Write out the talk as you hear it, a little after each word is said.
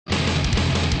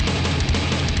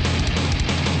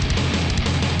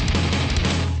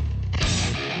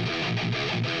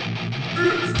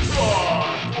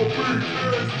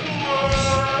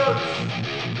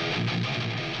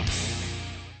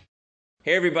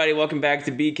Hey everybody, welcome back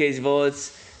to BK's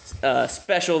Bullets,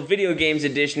 special video games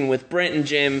edition with Brent and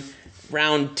Jim,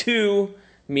 round 2,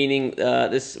 meaning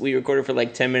this we recorded for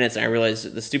like 10 minutes and I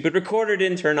realized the stupid recorder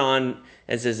didn't turn on,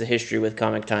 as is a history with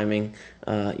comic timing.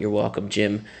 You're welcome,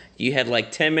 Jim. You had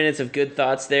like 10 minutes of good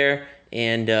thoughts there,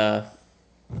 and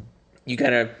you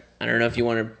gotta, I don't know if you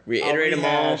want to reiterate them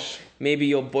all. Maybe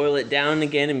you'll boil it down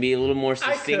again and be a little more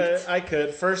succinct. I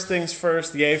could. First things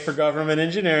first, yay for government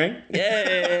engineering.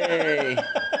 Yay!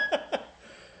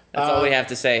 That's all we have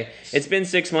to say. It's been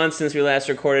 6 months since we last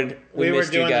recorded. We were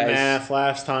missed doing you guys. the math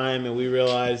last time, and we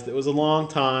realized it was a long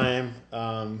time.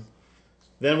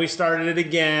 Then we started it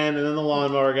again, and then the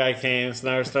lawnmower guy came, so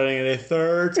now we're starting it a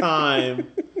third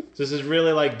time. This is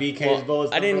really like BK's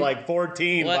Bullets number like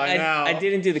 14 by now. I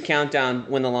didn't do the countdown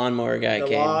when the lawnmower guy came.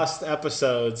 The lost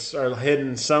episodes are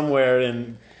hidden somewhere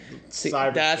in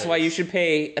cyberspace. That's why you should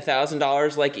pay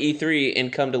 $1,000 like E3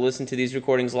 and come to listen to these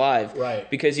recordings live. Right.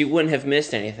 Because you wouldn't have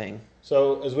missed anything.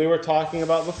 So, as we were talking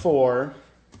about before,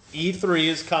 E3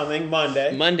 is coming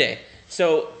Monday.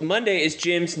 So, Monday is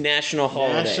Jim's national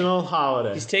holiday. National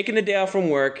holiday. He's taking a day off from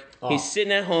work. Oh. He's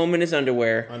sitting at home in his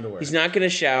underwear. He's not going to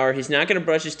shower. He's not going to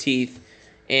brush his teeth.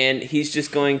 And he's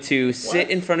just going to sit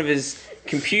in front of his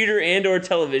computer and or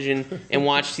television and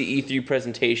watch the E3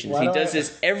 presentations. He does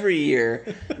this every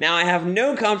year. Now, I have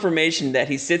no confirmation that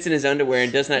he sits in his underwear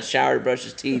and does not shower or brush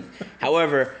his teeth.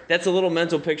 However, that's a little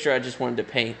mental picture I just wanted to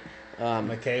paint.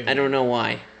 I don't know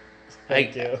why.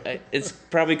 Thank you. It's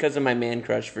probably because of my man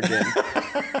crush for Jim.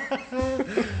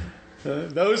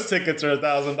 Those tickets are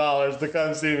 $1,000 to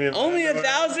come see me. Only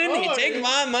 $1,000? You take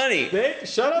my money.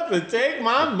 Shut up and take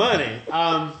my money.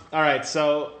 All right,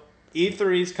 so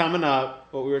E3's coming up.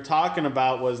 What we were talking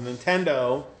about was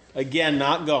Nintendo, again,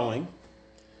 not going.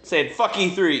 Said, fuck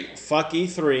E3. Fuck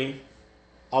E3.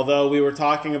 Although we were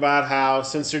talking about how,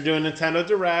 since they're doing Nintendo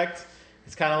Direct,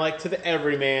 it's kind of like to the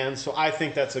everyman, so I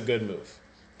think that's a good move.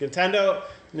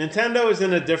 Nintendo is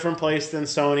in a different place than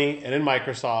Sony and in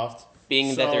Microsoft.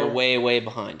 Being that they're way, way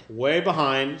behind. Way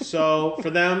behind. So for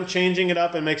them changing it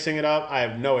up and mixing it up, I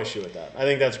have no issue with that. I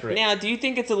think that's great. Now, do you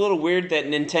think it's a little weird that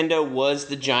Nintendo was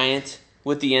the giant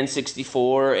with the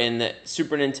N64 and the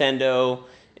Super Nintendo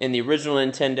and the original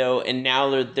Nintendo, and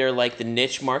now they're like the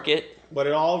niche market? What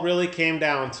it all really came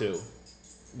down to,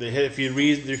 if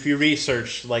you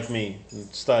research like me,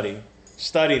 study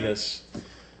this.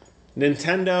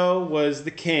 Nintendo was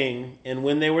the king, and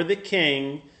when they were the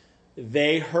king,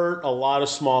 they hurt a lot of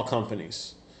small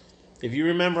companies. If you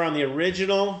remember on the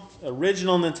original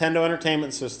Nintendo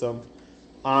Entertainment System,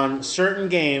 on certain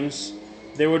games,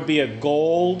 there would be a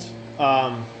gold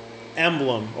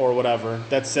emblem or whatever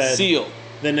that said... Seal.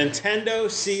 The Nintendo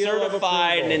seal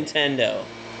Certified of approval. Nintendo.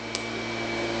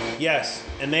 Yes,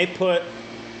 and they put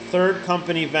third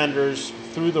company vendors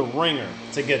through the ringer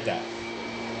to get that.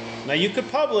 Now, you could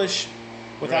publish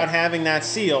without having that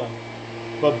seal,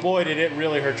 but boy, did it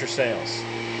really hurt your sales.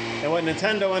 And what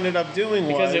Nintendo ended up doing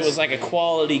because it was like a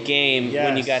quality game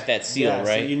when you got that seal, right?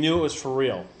 So you knew it was for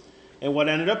real. And what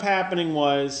ended up happening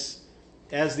was,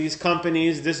 as these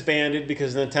companies disbanded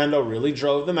because Nintendo really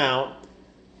drove them out,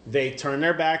 they turned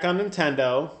their back on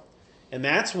Nintendo, and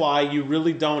that's why you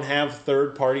really don't have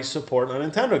third-party support on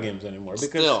Nintendo games anymore.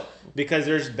 Because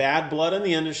there's bad blood in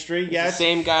the industry. Yes, the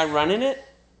same guy running it?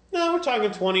 No, we're talking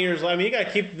 20 years. I mean, you got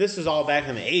to keep... This is all back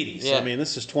in the 80s. Yeah. I mean,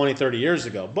 this is 20, 30 years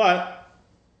ago. But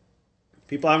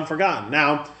people haven't forgotten.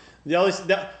 Now,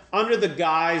 under the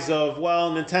guise of, well,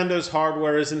 Nintendo's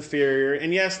hardware is inferior.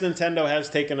 And yes, Nintendo has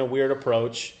taken a weird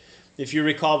approach. If you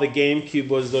recall, the GameCube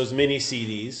was those mini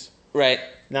CDs. Right.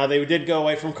 Now, they did go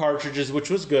away from cartridges, which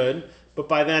was good. But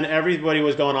by then, everybody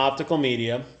was going optical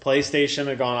media. PlayStation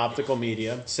had gone optical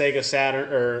media. Sega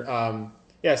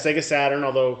Saturn,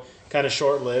 although kind of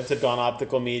short-lived, had gone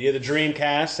optical media. The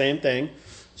Dreamcast, same thing.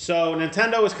 So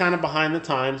Nintendo was kind of behind the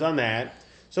times on that.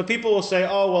 So people will say,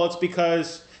 oh, well, it's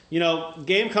because,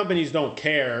 game companies don't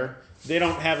care. They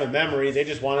don't have a memory. They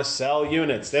just want to sell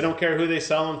units. They don't care who they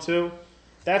sell them to.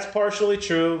 That's partially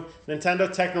true. Nintendo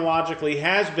technologically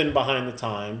has been behind the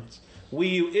times.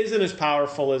 Wii U isn't as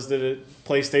powerful as the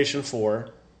PlayStation 4.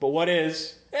 But what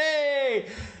is? Hey!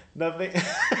 Nothing...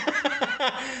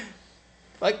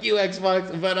 Fuck you,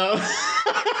 Xbox. But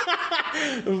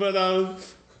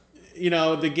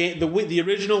the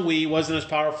original Wii wasn't as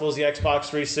powerful as the Xbox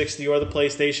 360 or the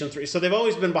PlayStation 3. So they've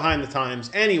always been behind the times.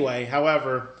 Anyway,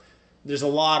 however, there's a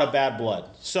lot of bad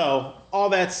blood. So all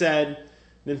that said,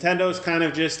 Nintendo's kind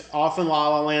of just off in La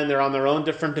La Land. They're on their own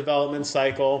different development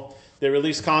cycle. They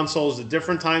release consoles at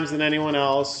different times than anyone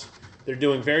else. They're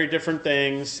doing very different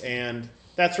things, and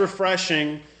that's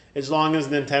refreshing. as long as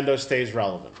Nintendo stays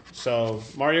relevant. So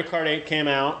Mario Kart 8 came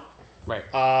out. Right.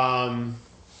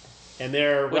 And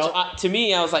they're... Which, to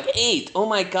me, I was like, 8. Oh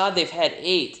my god, they've had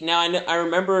 8. Now, I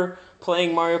remember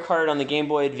playing Mario Kart on the Game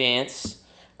Boy Advance.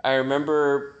 I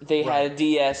remember they had a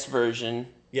DS version.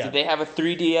 Yeah. Did they have a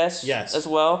 3DS as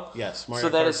well? Yes. Mario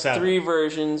Kart is 7. 3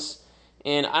 versions.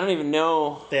 And I don't even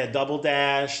know... They had Double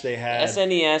Dash. They had...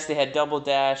 SNES. They had Double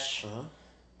Dash. Uh-huh.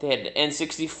 They had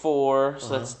N64.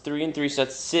 So that's 3 and 3. So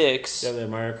that's 6. Yeah, they had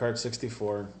Mario Kart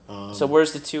 64. So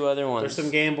where's the 2 other ones? There's some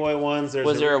Game Boy ones.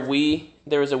 Was there a Wii?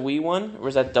 There was a Wii one? Or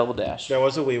was that Double Dash? There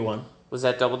was a Wii one. Was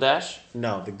that Double Dash?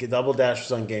 No, the Double Dash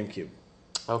was on GameCube.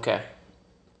 Okay.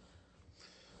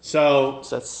 So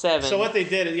that's 7. So what they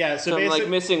did, So I'm like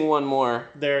missing one more.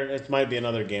 It might be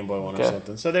another Game Boy one or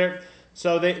something. So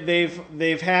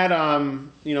they've had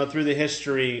through the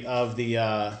history of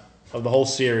the whole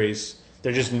series,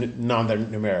 they're just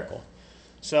non-numerical.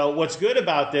 So what's good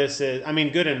about this is,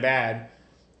 good and bad.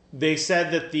 They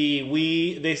said that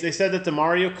they said that the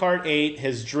Mario Kart 8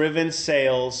 has driven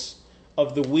sales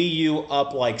of the Wii U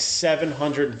up like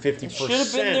 750%. It should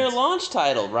have been their launch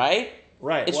title, right?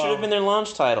 Right. It should have been their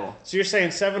launch title. So you're saying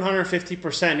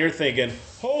 750%, you're thinking,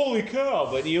 holy cow.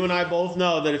 But you and I both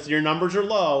know that if your numbers are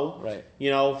low, right?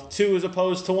 2 as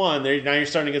opposed to 1, now you're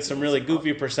starting to get some really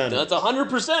goofy percentages. That's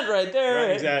 100% right there.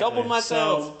 Right, exactly. Doubled my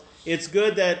sales. So it's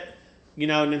good that,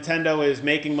 Nintendo is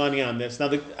making money on this. Now,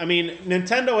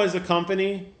 Nintendo as a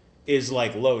company is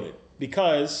like loaded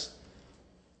because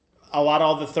a lot of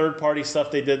all the third-party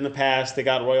stuff they did in the past, they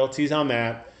got royalties on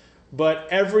that. But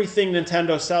everything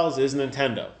Nintendo sells is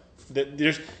Nintendo.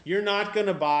 You're not going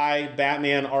to buy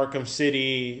Batman Arkham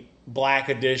City Black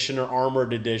Edition or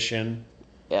Armored Edition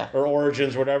or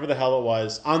Origins, whatever the hell it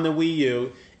was, on the Wii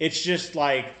U. It's just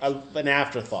like an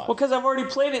afterthought. Well, because I've already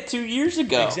played it 2 years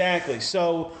ago. Exactly.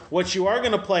 So what you are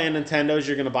going to play in Nintendo is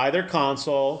you're going to buy their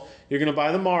console, you're going to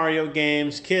buy the Mario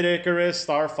games, Kid Icarus,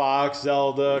 Star Fox,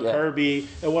 Zelda, Kirby.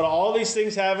 And what all these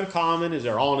things have in common is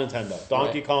they're all Nintendo.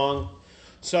 Donkey Kong.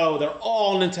 So they're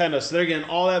all Nintendo. So they're getting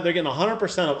all that. They're getting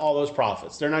 100% of all those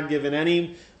profits. They're not giving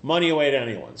any money away to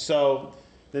anyone. So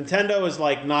Nintendo is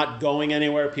like not going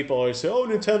anywhere. People always say, "Oh,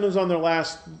 Nintendo's on their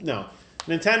last." No,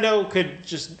 Nintendo could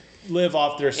just live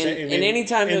off their. And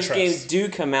anytime those games do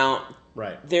come out,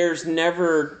 there's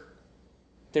never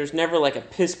like a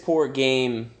piss poor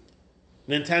game.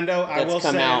 Nintendo, I will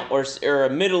come say, out or a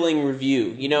middling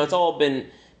review. It's all been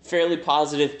fairly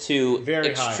positive to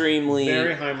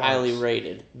extremely highly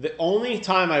rated. The only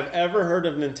time I've ever heard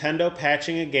of Nintendo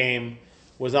patching a game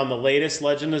was on the latest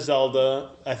Legend of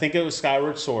Zelda. I think it was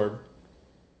Skyward Sword.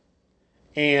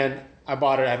 And I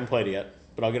bought it. I haven't played it yet,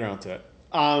 but I'll get around to it.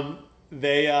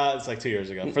 It's like 2 years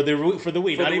ago. For the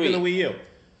Wii, not even the Wii U.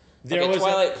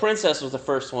 Twilight Princess was the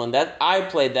first one. That I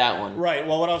played that one. Right.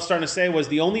 Well, what I was starting to say was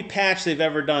the only patch they've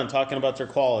ever done, talking about their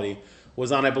quality,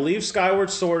 was on, I believe, Skyward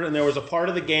Sword, and there was a part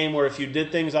of the game where if you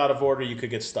did things out of order, you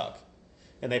could get stuck.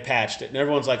 And they patched it. And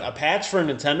everyone's like, a patch for a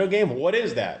Nintendo game? What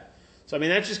is that? So,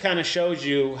 that just kind of shows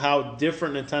you how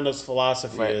different Nintendo's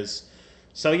philosophy is.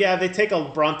 So, they take a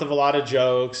brunt of a lot of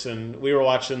jokes, and we were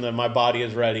watching the My Body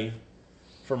Is Ready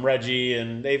from Reggie,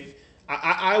 and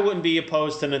I wouldn't be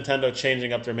opposed to Nintendo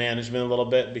changing up their management a little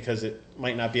bit because it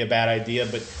might not be a bad idea,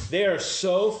 but they are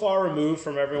so far removed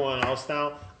from everyone else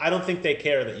now, I don't think they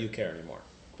care that you care anymore.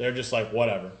 They're just like,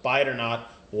 whatever. Buy it or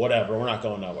not, whatever. We're not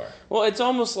going nowhere. Well, it's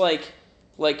almost like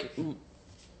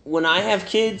when I have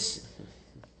kids,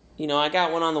 I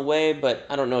got one on the way, but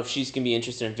I don't know if she's going to be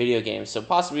interested in video games. So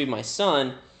possibly my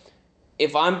son,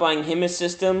 if I'm buying him a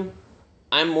system,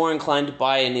 I'm more inclined to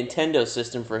buy a Nintendo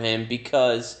system for him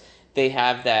because they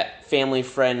have that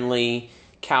family-friendly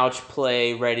couch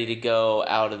play ready to go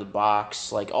out of the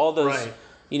box. Like all those,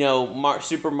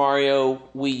 Super Mario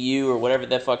Wii U or whatever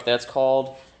the fuck that's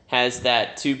called has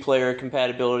that 2-player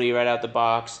compatibility right out the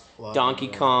box. Donkey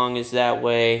Kong is that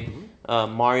way.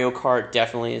 Mario Kart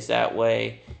definitely is that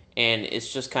way. And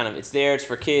it's just kind of, it's there, it's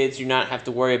for kids. You not have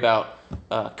to worry about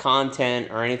content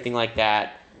or anything like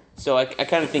that. So I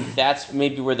kind of think that's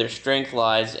maybe where their strength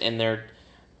lies, and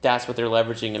that's what they're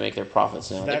leveraging to make their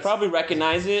profits now. They probably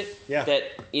recognize it,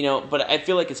 but I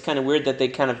feel like it's kind of weird that they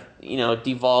kind of,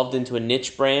 devolved into a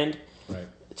niche brand. Right.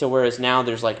 To whereas now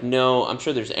there's I'm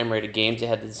sure there's M-rated games. They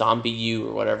had the Zombie U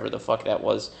or whatever the fuck that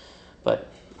was, but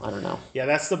I don't know. Yeah,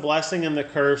 that's the blessing and the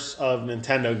curse of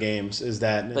Nintendo games is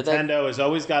that Nintendo has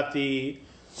always got the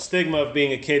stigma of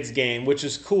being a kid's game, which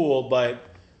is cool, but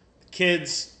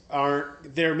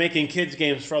they're making kids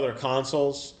games for other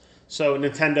consoles. So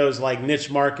Nintendo's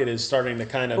niche market is starting to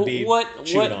kind of be what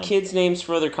kids names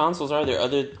for other consoles are there?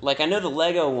 I know the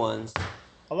Lego ones,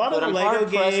 A lot But of I'm the Lego hard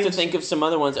pressed to games. think of some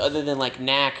other ones other than like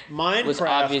Knack. Was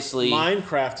obviously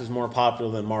Minecraft is more popular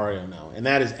than Mario now, and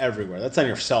that is everywhere. That's on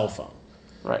your cell phone.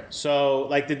 right. So,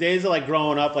 like the days of like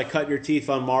growing up, like cutting your teeth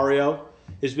on Mario,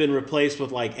 has been replaced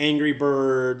with like Angry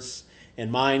Birds and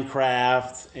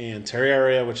Minecraft and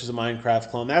Terraria, which is a Minecraft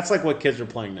clone. That's like what kids are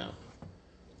playing now.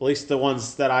 At least the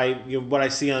ones that what I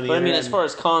see on the But I internet. mean, as far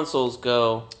as consoles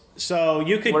go, So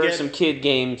you could what get are some kid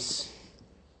games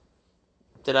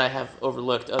that I have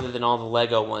overlooked other than all the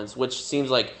Lego ones, which seems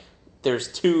like there's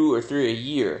 2 or 3 a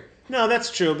year. No,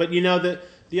 that's true, but you know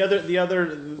the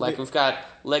other Like we've got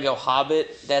Lego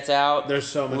Hobbit that's out. There's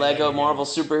so many Lego Lego Marvel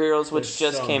games. Superheroes, which There's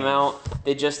just so came many. out.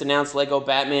 They just announced Lego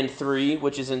Batman 3,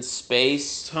 which is in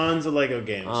space. tons of Lego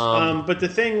games. Um, But the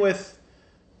thing with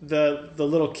the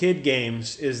little kid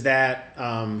games is that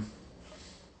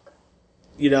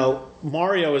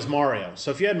Mario is Mario. So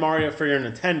if you had Mario for your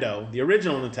Nintendo, the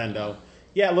original Nintendo,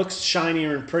 yeah, it looks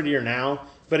shinier and prettier now,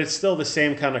 but it's still the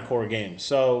same kind of core game.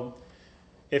 So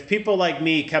if people like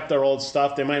me kept their old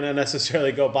stuff, they might not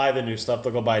necessarily go buy the new stuff.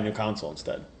 They'll go buy a new console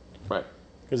instead. Right.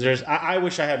 Because I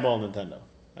wish I had more Nintendo.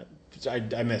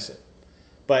 I miss it.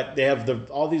 But they have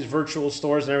all these virtual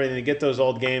stores and everything to get those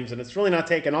old games, and it's really not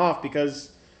taking off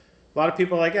because a lot of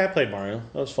people are like, yeah, I played Mario.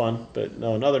 That was fun. But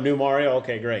no, another new Mario?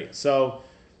 Okay, great. So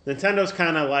Nintendo's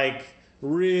kind of like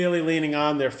really leaning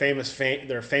on their famous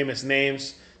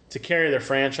names to carry their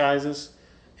franchises.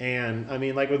 And, I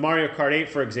mean, like with Mario Kart 8,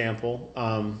 for example,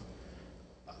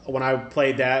 when I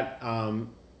played that,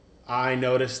 I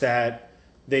noticed that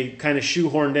they kind of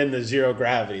shoehorned in the zero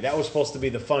gravity. That was supposed to be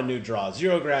the fun new draw,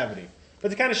 zero gravity. But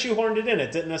they kind of shoehorned it in.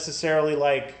 It didn't necessarily,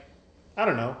 like, I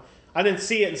don't know. I didn't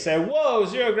see it and say, whoa,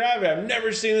 zero gravity. I've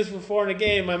never seen this before in a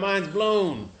game. My mind's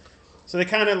blown. So they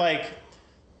kind of like,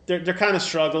 they're kind of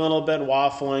struggling a little bit and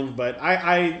waffling. But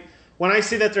when I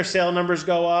see that their sale numbers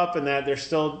go up and that they're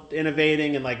still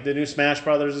innovating and like the new Smash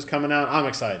Brothers is coming out, I'm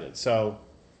excited. So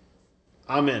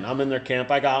I'm in their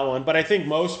camp. I got one. But I think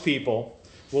most people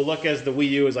will look as the Wii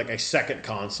U as like a second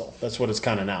console. That's what it's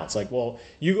kind of now. It's like, well,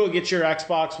 you go get your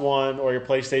Xbox One or your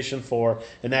PlayStation 4,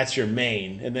 and that's your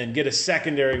main. And then get a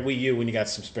secondary Wii U when you got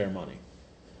some spare money.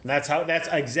 And that's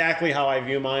exactly how I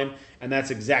view mine, and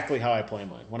that's exactly how I play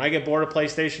mine. When I get bored of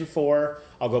PlayStation 4,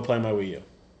 I'll go play my Wii U.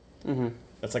 Mm-hmm.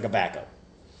 That's like a backup.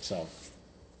 So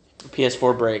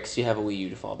PS4 breaks, you have a Wii U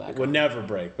to fall back it would on. never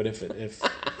break, but if I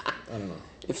don't know.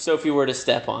 If Sophie were to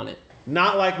step on it.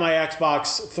 Not like my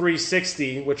Xbox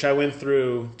 360, which I went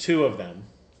through 2 of them.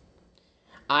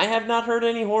 I have not heard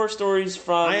any horror stories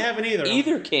from I haven't either.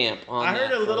 either camp on I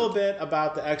heard that a little front. bit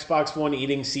about the Xbox One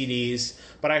eating CDs,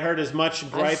 but I heard as much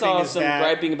griping I saw as some that.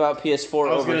 griping about PS4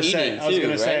 I was going to overheating say, too,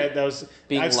 right? those.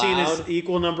 Being I've seen loud. as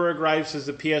equal number of gripes as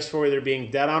the PS4 either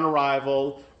being dead on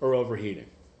arrival or overheating.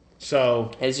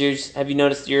 So, Have you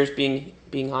noticed yours being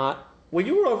hot? well,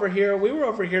 you were over here. We were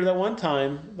over here that one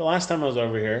time. The last time I was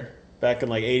over here, back in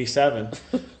like '87,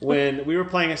 when we were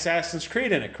playing Assassin's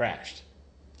Creed and it crashed.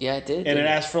 Yeah, it did. And it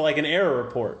asked for like an error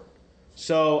report.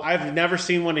 So I've never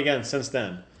seen one again since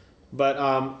then.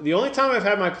 But the only time I've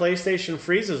had my PlayStation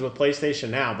freeze is with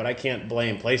PlayStation Now, but I can't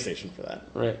blame PlayStation for that.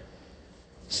 Right.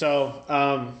 So,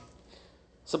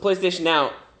 So PlayStation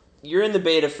Now, you're in the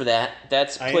beta for that.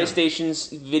 That's I am. PlayStation's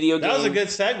video game that was a good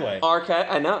segue. archive.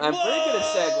 I know. I'm pretty good at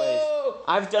segues.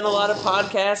 I've done a lot of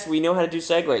podcasts. We know how to do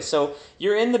segues. So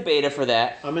you're in the beta for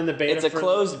that. I'm in the beta. It's a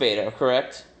closed beta,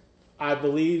 correct? I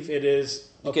believe it is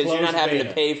a Because you're not closed having beta.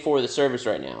 to pay for the service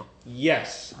right now.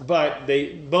 Yes, but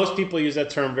most people use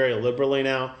that term very liberally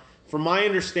now. From my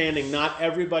understanding, not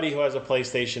everybody who has a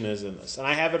PlayStation is in this, and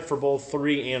I have it for both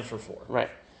 3 and for 4. Right.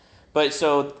 But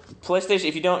so PlayStation,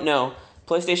 if you don't know,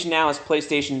 PlayStation Now is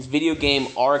PlayStation's video game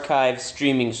archive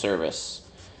streaming service.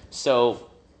 So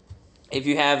if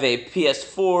you have a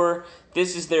PS4,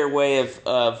 this is their way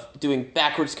of doing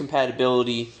backwards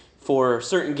compatibility for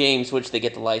certain games which they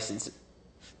get the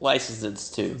licenses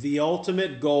to. The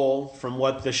ultimate goal from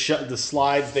what the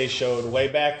slides they showed way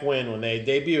back when they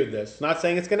debuted this, not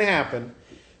saying it's going to happen,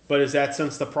 but is that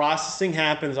since the processing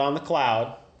happens on the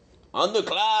cloud, On the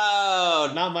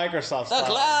cloud! not Microsoft's The cloud.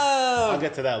 cloud! I'll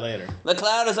get to that later. The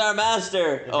cloud is our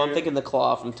master! Oh, I'm thinking the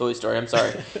claw from Toy Story. I'm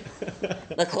sorry.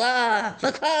 The claw!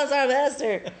 The claw is our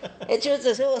master! It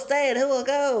chooses who will stay and who will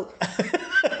go!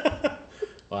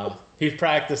 Wow. He's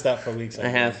practiced that for weeks. I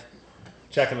have.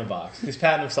 Checking the box. He's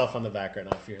patting himself on the back right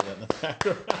now if you hear that in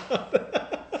the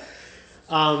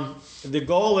background. The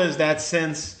goal is that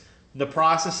since the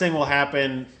processing will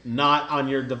happen not on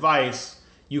your device,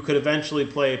 you could eventually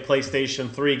play PlayStation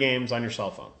 3 games on your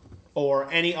cell phone. Or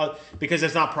any other, because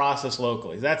it's not processed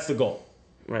locally. That's the goal.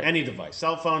 Right. Any device,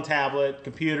 cell phone, tablet,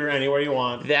 computer, anywhere you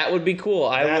want. That would be cool.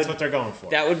 That's what they're going for.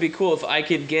 That would be cool if I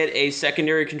could get a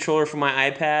secondary controller for my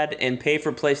iPad and pay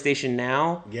for PlayStation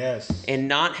Now. Yes. And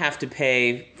not have to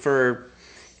pay for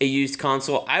a used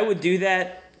console. I would do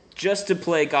that just to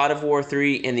play God of War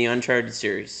 3 and the Uncharted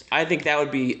series. I think that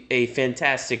would be a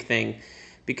fantastic thing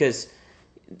because,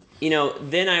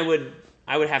 then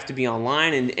I would have to be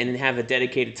online and have a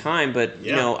dedicated time, but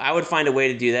I would find a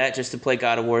way to do that just to play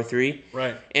God of War 3.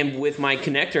 Right. And with my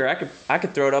connector, I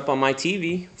could throw it up on my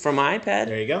TV from my iPad.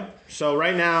 There you go. So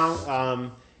right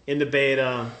now, in the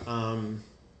beta,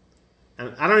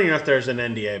 and I don't even know if there's an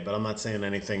NDA, but I'm not saying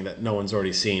anything that no one's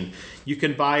already seen. You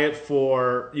could buy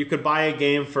a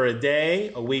game for a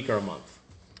day, a week, or a month.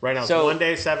 Right now, it's 1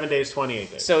 day, 7 days,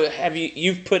 28 days. So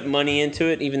you've put money into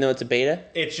it, even though it's a beta?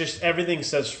 It's just everything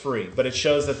says free, but it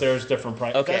shows that there's different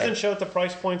prices. Okay. It doesn't show what the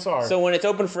price points are. So when it's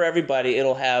open for everybody,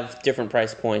 it'll have different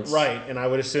price points. Right, and I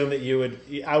would assume that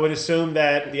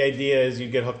the idea is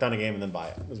you'd get hooked on a game and then buy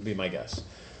it. Would be my guess.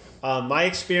 My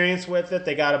experience with it,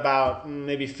 they got about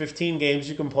maybe 15 games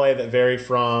you can play that vary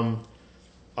from.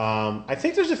 I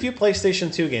think there's a few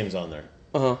PlayStation 2 games on there.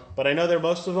 Uh-huh. But I know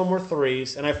most of them were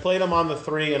 3s, and I've played them on the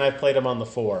 3 and I've played them on the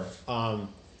 4.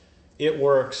 It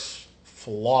works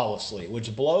flawlessly,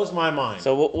 which blows my mind.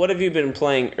 So what have you been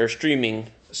playing or streaming?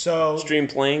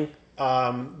 Playing?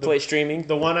 Play streaming?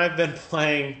 The one I've been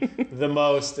playing the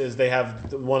most is they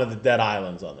have one of the Dead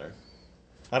Islands on there.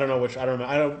 I don't know which. I don't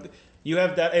know. You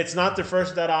have that. It's not the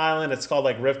first Dead Island. It's called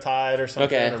like Riptide or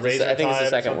something. Okay, or Razor I think it's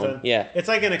the Tide second one. Yeah, it's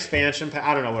like an expansion pack.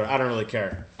 I don't know. I don't really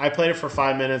care. I played it for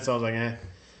 5 minutes. I was like, eh.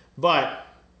 But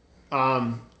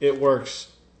it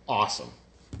works awesome.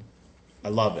 I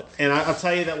love it, and I'll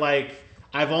tell you that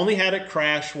I've only had it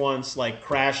crash once.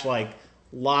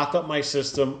 Lock up my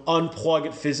system, unplug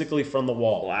it physically from the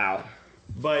wall. Wow.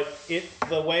 But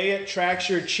the way it tracks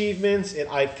your achievements, it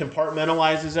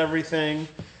compartmentalizes everything.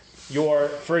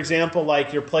 For example,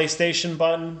 your PlayStation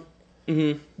button,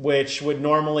 which would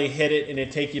normally hit it and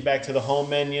it'd take you back to the home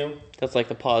menu. That's like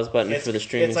the pause button for the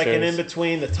streaming service. It's an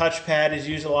in-between. The touchpad is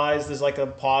utilized as a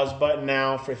pause button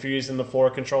now if you're using the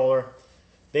 4 controller.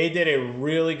 They did a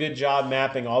really good job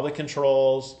mapping all the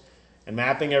controls and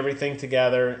mapping everything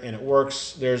together, and it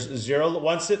works. There's zero...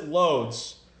 Once it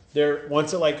loads, there's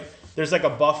a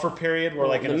buffer period where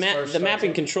the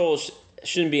mapping controls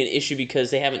shouldn't be an issue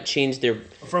because they haven't changed their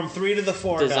from 3 to the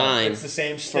 4 design. No, it's the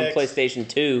same sticks. From PlayStation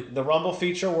 2. The rumble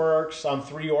feature works on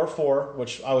 3 or 4,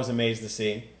 which I was amazed to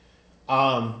see.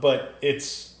 But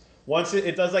it's once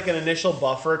it does an initial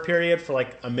buffer period for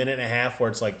a minute and a half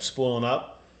where it's spooling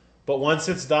up. But once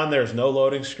it's done, there's no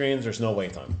loading screens. There's no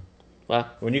wait time. Wow.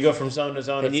 When you go from zone to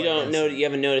zone, and you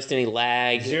haven't noticed any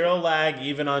lag. Zero lag,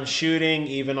 even on shooting,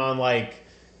 even on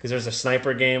because there's a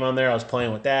sniper game on there. I was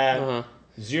playing with that. Uh-huh.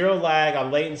 Zero lag on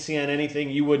latency on anything.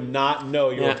 You would not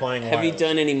know you were playing wireless. Have you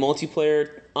done any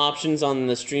multiplayer options on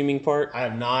the streaming part? I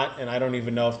have not, and I don't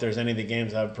even know if there's any of the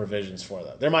games that have provisions for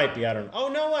that. There might be. I don't know. Oh,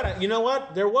 no, what? You know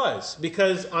what? There was.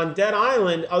 Because on Dead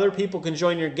Island, other people can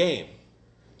join your game.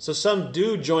 So some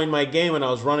dude joined my game and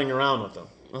I was running around with him.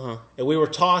 Uh-huh. And we were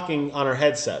talking on our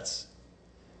headsets.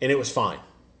 And it was fine.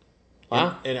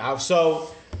 Wow. That's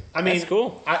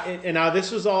cool. And now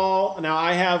this was all... Now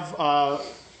I have...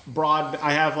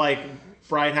 I have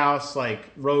Bright House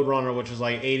Roadrunner, which is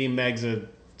 80 megs a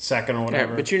second or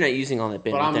whatever. Yeah, but you're not using all that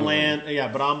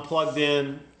bandwidth. But I'm plugged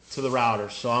in to the router,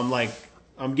 so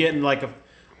I'm getting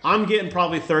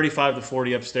probably 35 to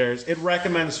 40 upstairs. It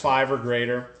recommends 5 or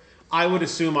greater. I would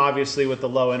assume obviously with the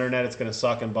low internet it's going to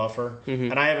suck and buffer,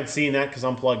 and I haven't seen that because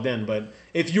I'm plugged in. But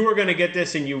if you were going to get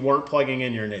this and you weren't plugging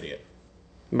in, you're an idiot.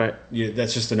 Right.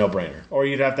 That's just a no-brainer. Or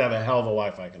you'd have to have a hell of a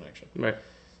Wi-Fi connection. Right.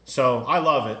 So I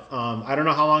love it. I don't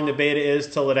know how long the beta is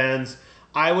till it ends.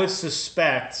 I would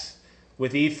suspect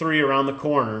with E3 around the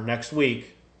corner next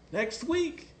week,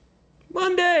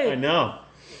 Monday. I know.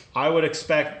 I would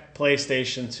expect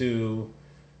PlayStation to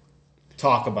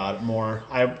talk about it more.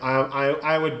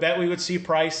 I would bet we would see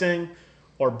pricing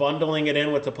or bundling it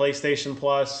in with the PlayStation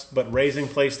Plus, but raising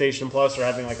PlayStation Plus or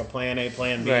having a plan A,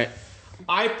 plan B. Right.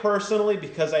 I personally,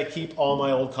 because I keep all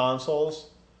my old consoles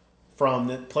from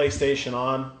the PlayStation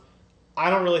on, I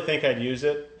don't really think I'd use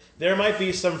it. There might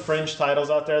be some fringe titles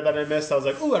out there that I missed. I was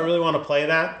ooh, I really want to play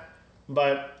that.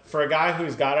 But for a guy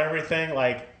who's got everything,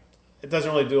 it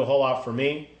doesn't really do a whole lot for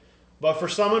me. But for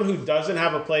someone who doesn't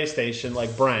have a PlayStation,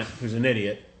 like Brent, who's an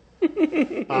idiot,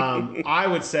 I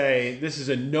would say this is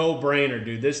a no-brainer,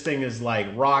 dude. This thing is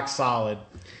rock solid.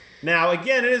 Now,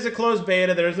 again, it is a closed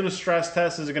beta. There isn't a stress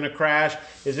test. Is it going to crash?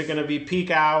 Is it going to be peak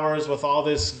hours with all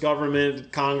this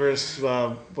government, Congress,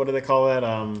 what do they call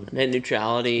that? Net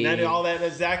neutrality. All that.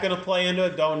 Is that going to play into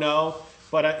it? Don't know.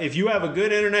 But if you have a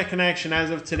good internet connection as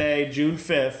of today, June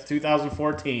 5th,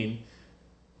 2014,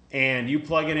 and you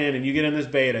plug it in and you get in this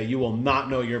beta, you will not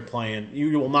know you're playing.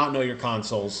 You will not know your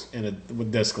consoles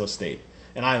with diskless state.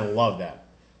 And I love that.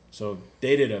 So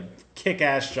they did a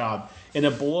kick-ass job. And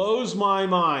it blows my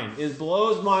mind. It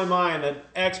blows my mind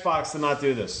that Xbox did not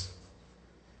do this.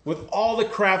 With all the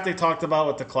crap they talked about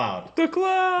with the cloud. The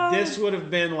cloud! This would have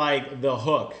been like the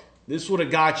hook. This would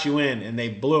have got you in, and they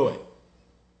blew it.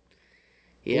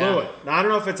 Yeah. Blew it. Now, I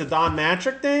don't know if it's a Don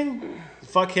Matrick thing.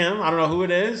 Fuck him. I don't know who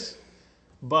it is.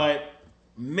 But,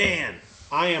 man,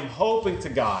 I am hoping to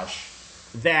gosh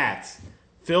that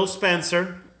Phil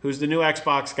Spencer, who's the new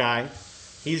Xbox guy,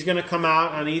 he's going to come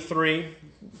out on E3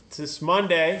 this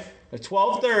Monday at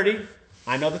 12:30.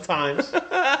 I know the times.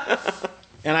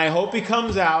 And I hope he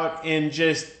comes out and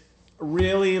just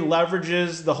really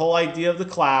leverages the whole idea of the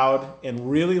cloud and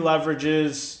really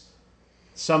leverages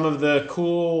some of the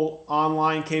cool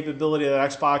online capability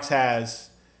that Xbox has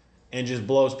and just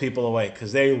blows people away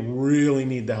because they really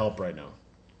need the help right now.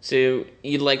 So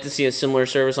you'd like to see a similar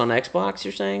service on Xbox,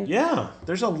 you're saying? Yeah,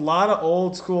 there's a lot of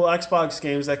old school Xbox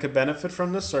games that could benefit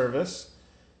from this service.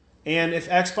 And if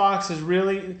Xbox is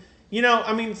really,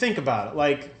 think about it.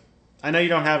 Like, I know you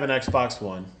don't have an Xbox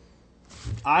One.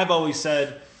 I've always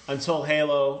said until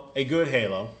Halo, a good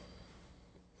Halo,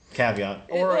 caveat,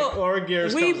 or a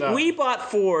Gears comes out. We bought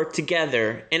 4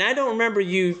 together, and I don't remember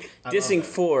you dissing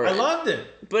 4. I loved it.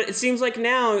 But it seems like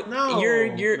now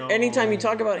you're anytime you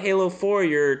talk about Halo 4,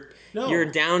 you're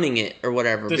downing it or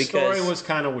whatever. The because story was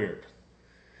kind of weird.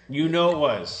 You know it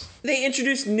was. They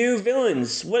introduced new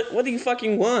villains. What do you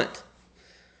fucking want?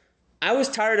 I was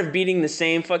tired of beating the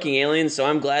same fucking aliens, so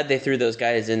I'm glad they threw those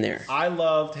guys in there. I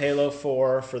loved Halo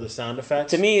 4 for the sound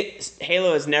effects. To me,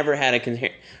 Halo has never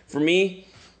had for me,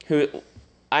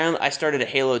 I started at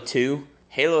Halo 2.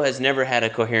 Halo has never had a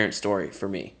coherent story for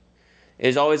me. It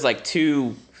was always like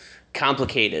too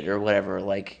complicated or whatever,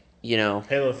 like,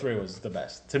 Halo 3 was the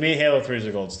best. To me, Halo 3 is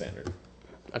a gold standard.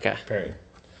 Okay. Period.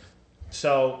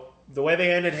 So, the way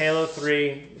they ended Halo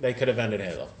 3, they could have ended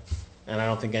Halo. And I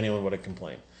don't think anyone would have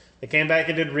complained. They came back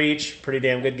and did Reach. Pretty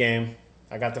damn good game.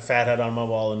 I got the Fathead on my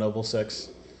wall, a Noble 6.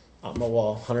 On my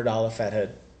wall. $100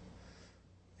 Fathead.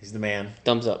 He's the man.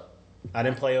 Thumbs up. I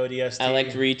didn't play ODST. I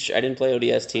liked Reach. I didn't play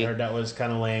ODST. I heard that was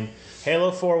kind of lame.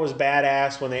 Halo 4 was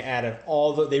badass when they added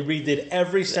they redid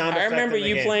every sound effect. I remember in the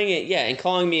you game. playing it, yeah, and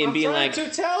calling me and being like, to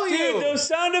tell you, dude, those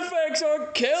sound effects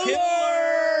are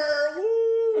killer!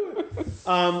 Woo!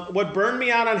 What burned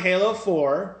me out on Halo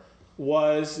 4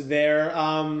 was their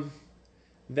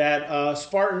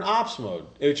Spartan Ops mode.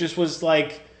 It just was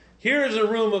like, here's a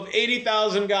room of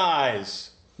 80,000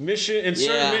 guys. Mission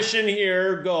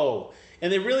here, go.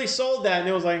 And they really sold that, and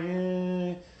it was like,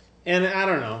 And I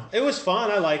don't know. It was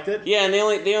fun. I liked it. Yeah, and they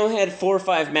only had 4 or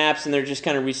 5 maps, and they're just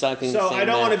kind of recycling. So the same I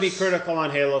don't want to be maps. critical on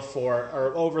Halo 4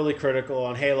 or overly critical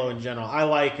on Halo in general. I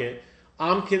like it.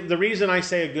 The reason I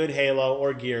say a good Halo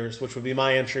or Gears, which would be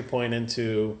my entry point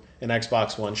into an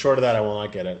Xbox One, short of that I will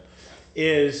not get it,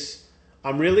 is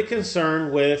I'm really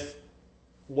concerned with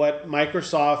what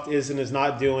Microsoft is and is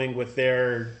not doing with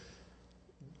their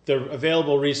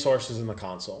available resources in the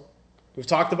console. We've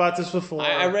talked about this before.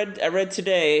 I read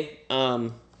today.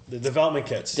 The development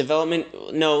kits. I don't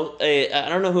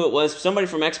know who it was. Somebody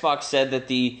from Xbox said that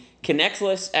the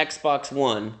Kinectless Xbox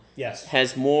One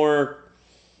has more,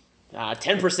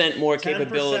 10% more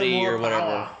capability more or whatever.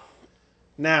 Power.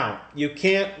 Now, you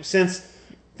can't,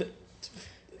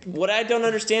 what I don't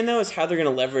understand, though, is how they're going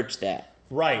to leverage that.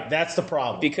 Right, that's the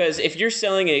problem. Because if you're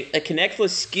selling a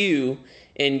Kinectless SKU,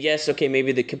 and yes, okay,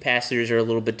 maybe the capacitors are a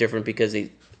little bit different because you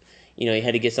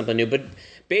had to get something new, but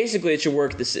basically it should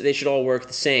work. They should all work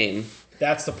the same.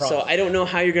 That's the problem. So I don't know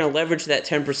how you're going to leverage that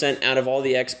 10% out of all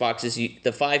the Xboxes,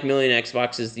 the 5 million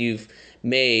Xboxes you've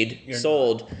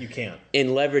sold. You can't.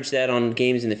 And leverage that on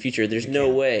games in the future. There's no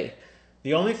way.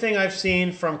 The only thing I've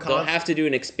seen from They'll have to do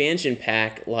an expansion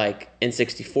pack like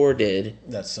N64 did.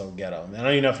 That's so ghetto. I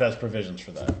don't even know if it has provisions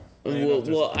for that.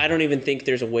 I don't even think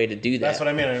there's a way to do that. That's what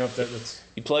I mean. I don't know if that's...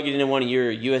 You plug it into one of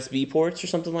your USB ports or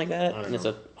something like that, and it's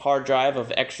a hard drive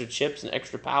of extra chips and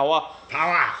extra power.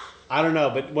 I don't know,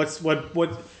 but what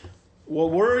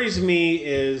worries me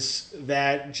is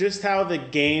that just how the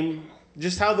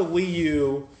Wii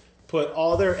U put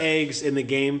all their eggs in the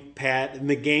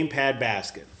gamepad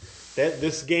basket. That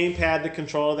this gamepad, the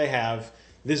controller they have,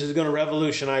 this is going to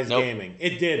revolutionize gaming.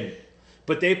 It didn't.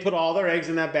 But they put all their eggs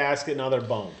in that basket, now they're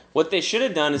boned. What they should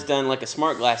have done is done like a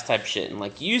smart glass type shit and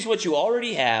like use what you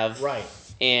already have, Right.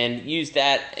 and use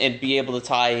that and be able to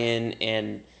tie in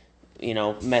and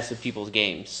mess with people's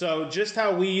games. So just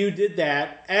how Wii U did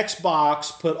that,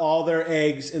 Xbox put all their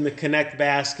eggs in the Kinect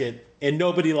basket, and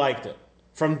nobody liked it.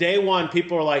 From day one,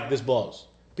 people were like, this blows.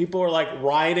 People were like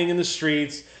rioting in the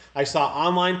streets. I saw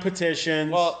online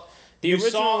petitions. Well, you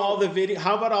saw all the video.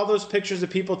 How about all those pictures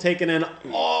of people taking in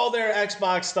all their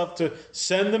Xbox stuff to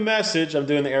send the message, I'm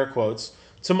doing the air quotes,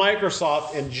 to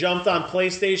Microsoft, and jumped on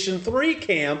PlayStation 3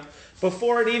 camp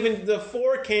before the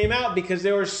 4 came out because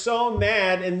they were so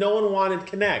mad and no one wanted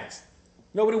Kinect.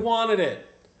 Nobody wanted it.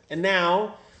 And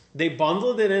now they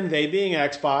bundled it in, they being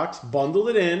Xbox, bundled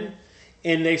it in,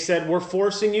 and they said, we're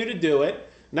forcing you to do it.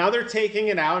 Now they're taking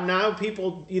it out. Now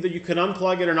people, either you can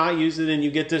unplug it or not use it, and you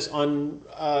get this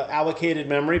unallocated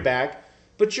memory back.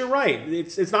 But you're right.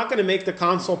 It's not going to make the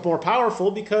console more powerful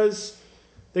because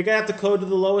they're going to have to code to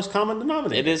the lowest common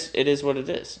denominator. It is what it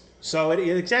is. So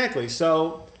exactly.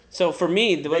 So for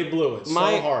me, they blew it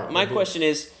so hard. My question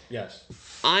is, yes,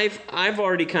 I've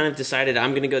already kind of decided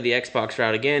I'm going to go the Xbox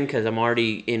route again because I'm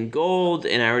already in gold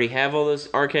and I already have all those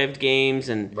archived games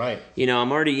and right.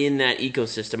 I'm already in that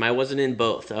ecosystem. I wasn't in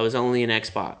both. I was only in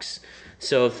Xbox.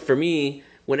 So for me,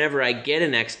 whenever I get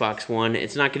an Xbox One,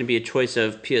 it's not going to be a choice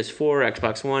of PS4 or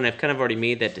Xbox One. I've kind of already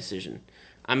made that decision.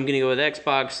 I'm going to go with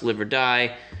Xbox, live or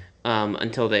die,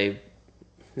 until they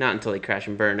crash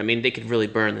and burn. I mean, they could really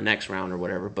burn the next round or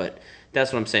whatever, but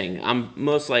that's what I'm saying. I'm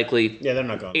most likely they're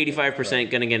not going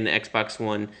 85% going to get an Xbox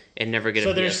One and never get a PS4.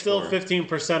 So there's still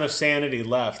 15% of sanity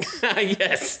left.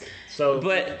 Yes.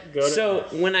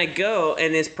 When I go,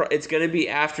 and it's going to be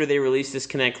after they release this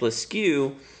Kinectless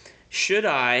SKU, should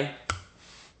I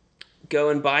go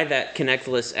and buy that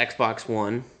Kinectless Xbox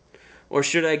One, or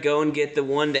should I go and get the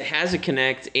one that has a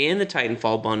Kinect and the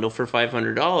Titanfall bundle for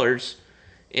 $500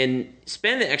 and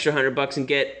spend the extra $100 and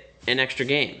get an extra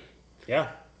game? Yeah.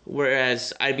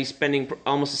 Whereas I'd be spending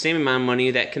almost the same amount of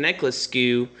money. That Kinectless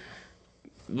SKU,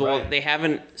 well, right. They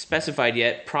haven't specified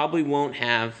yet, probably won't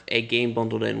have a game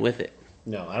bundled in with it.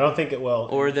 No, I don't think it will.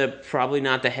 Or probably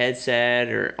not the headset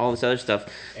or all this other stuff.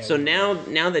 So now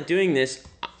that doing this,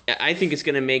 I think it's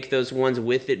going to make those ones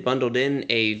with it bundled in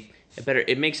a better.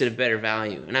 It makes it a better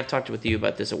value. And I've talked with you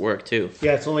about this at work too.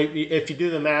 Yeah, it's only, if you do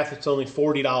the math, it's only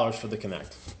 $40 for the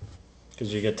Kinect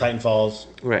because you get Titanfalls,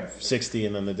 right, 60,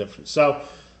 and then the difference. So.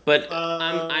 But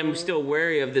I'm still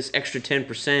wary of this extra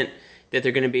 10% that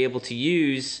they're going to be able to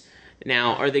use.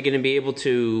 Now, are they going to be able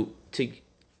to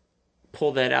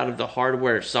pull that out of the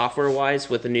hardware,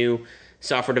 software-wise, with a new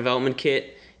software development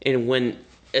kit? And when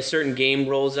a certain game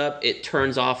rolls up, it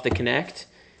turns off the Kinect.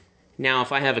 Now,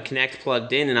 if I have a Kinect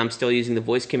plugged in and I'm still using the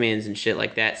voice commands and shit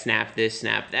like that, snap this,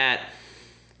 snap that,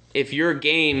 if your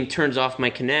game turns off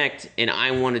my Kinect and I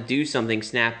want to do something,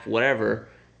 snap whatever,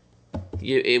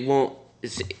 it won't.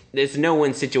 There's no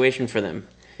win situation for them.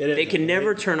 They can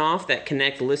never turn off that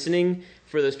Kinect listening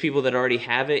for those people that already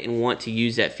have it and want to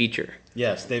use that feature.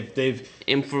 Yes, they've.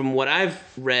 And from what I've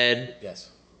read,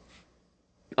 yes,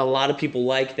 a lot of people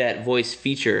like that voice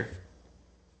feature.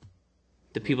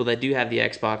 The people that do have the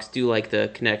Xbox do like the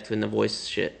Kinect and the voice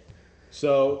shit.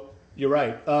 So you're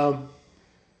right.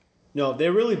 No,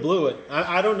 they really blew it.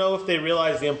 I don't know if they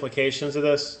realize the implications of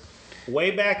this.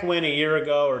 Way back when, a year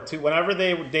ago or two, whenever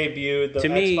they debuted the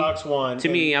Xbox One. To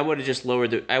me, I would have just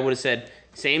lowered I would have said,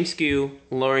 same SKU,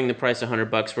 lowering the price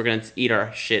 $100. We're going to eat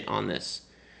our shit on this,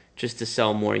 just to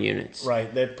sell more units.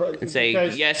 Right. And say,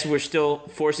 yes, we're still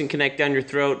forcing Kinect down your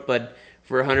throat, but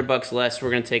for $100 less, we're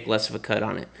going to take less of a cut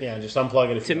on it. Yeah, just unplug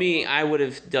it. To me, I would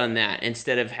have done that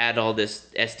instead of had all this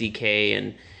SDK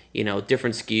and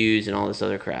different SKUs and all this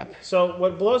other crap. So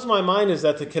what blows my mind is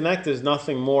that the Kinect is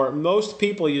nothing more. Most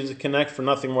people use the Kinect for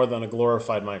nothing more than a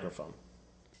glorified microphone.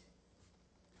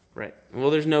 Right. Well,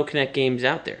 there's no Kinect games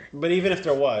out there. But even if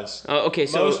there was, okay.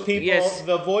 So most people, yes,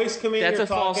 the voice command. That's a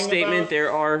false statement. There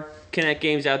are Kinect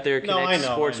games out there. Kinect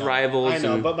Sports Rivals. I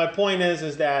know. But my point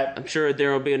is that I'm sure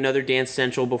there will be another Dance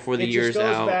Central before the year's out. It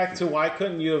just goes back to why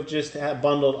couldn't you have just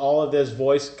bundled all of this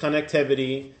voice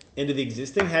connectivity into the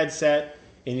existing headset?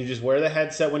 And you just wear the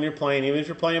headset when you're playing, even if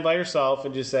you're playing by yourself,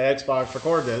 and just say, Xbox,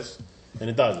 record this, and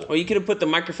it does it. Well, you could have put the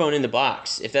microphone in the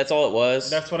box, if that's all it was.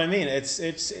 That's what I mean.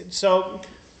 So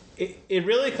it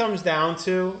really comes down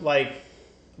to, like,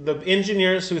 the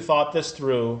engineers who thought this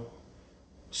through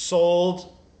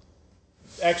sold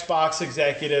Xbox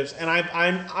executives, and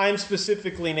I'm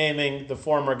specifically naming the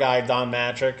former guy, Don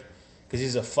Matrick, because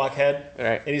he's a fuckhead.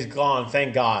 Right. And he's gone,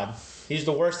 thank God. He's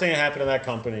the worst thing that happened to that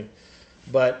company.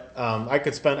 But I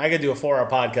could do a 4-hour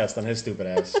podcast on his stupid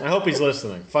ass. I hope he's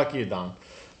listening. Fuck you, Don.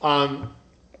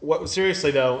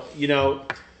 Seriously though,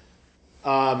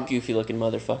 Goofy looking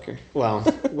motherfucker. well,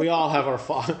 we all have our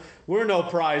we're no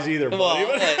prize either, buddy.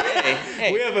 Well,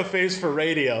 hey. We have a face for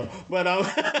radio. But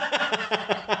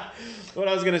what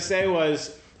I was going to say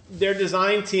was their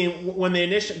design team, when they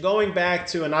going back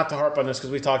to, and not to harp on this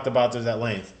because we talked about this at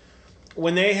length,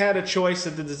 when they had a choice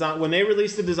of the design, when they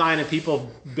released the design and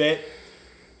people bit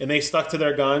and they stuck to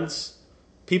their guns,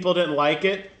 people didn't like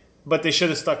it, but they should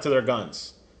have stuck to their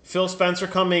guns. Phil Spencer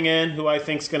coming in, who I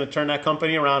think is going to turn that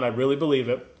company around. I really believe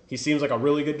it. He seems like a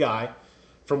really good guy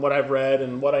from what I've read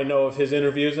and what I know of his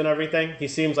interviews and everything. He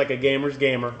seems like a gamer's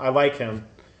gamer. I like him.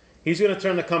 He's going to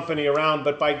turn the company around,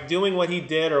 but by doing what he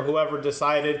did or whoever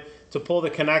decided to pull the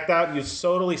Kinect out, you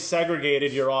totally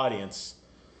segregated your audience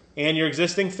and your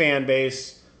existing fan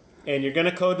base, and you're going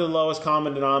to code the lowest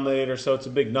common denominator, so it's a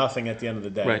big nothing at the end of the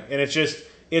day. Right. And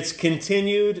it's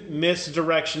continued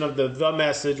misdirection of the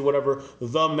message, whatever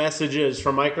the message is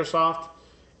from Microsoft,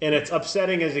 and it's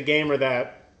upsetting as a gamer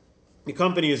that the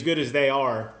company, as good as they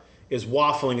are, is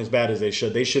waffling as bad as they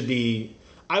should. They should be.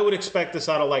 I would expect this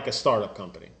out of like a startup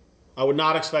company. I would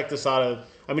not expect this out of.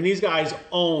 I mean, these guys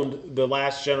owned the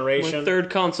last generation. With third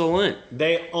console in.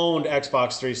 They owned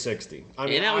Xbox 360. I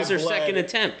mean, and that was their second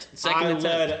attempt.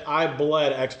 I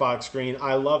bled Xbox Screen.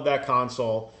 I love that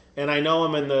console. And I know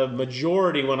I'm in the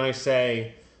majority when I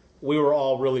say we were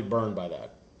all really burned by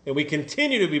that. And we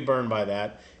continue to be burned by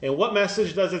that. And what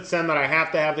message does it send that I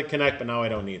have to have the Kinect, but now I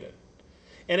don't need it?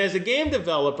 And as a game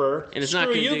developer, and it's screw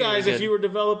not you guys if you were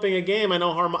developing a game. I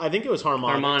know I think it was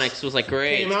Harmonix. Harmonix was like,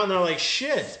 great. Came out and they're like,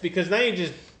 shit, because now you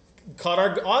just cut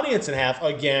our audience in half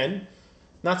again.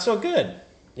 Not so good.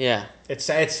 Yeah. It's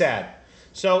sad.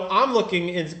 So I'm looking,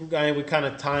 we kind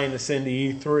of tying this into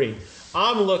E3.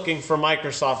 I'm looking for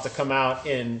Microsoft to come out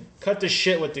and cut the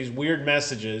shit with these weird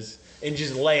messages and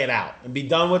just lay it out and be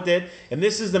done with it. And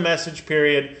this is the message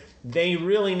period. They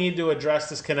really need to address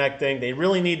this Kinect thing. They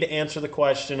really need to answer the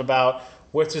question about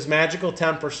what's this magical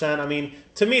 10%. I mean,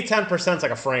 to me, 10% is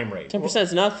like a frame rate. 10%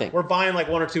 is nothing. We're buying like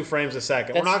 1 or 2 frames a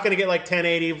second. We're not going to get like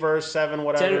 1080 versus 7,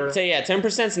 whatever.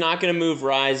 10% is not going to move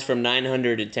Rise from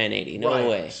 900 to 1080. No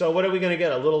way. So what are we going to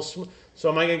get? So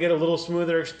am I going to get a little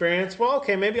smoother experience? Well,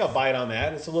 okay, maybe I'll bite on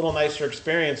that. It's a little nicer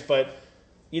experience, but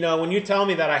when you tell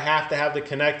me that I have to have the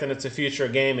Kinect and it's a future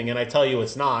of gaming, and I tell you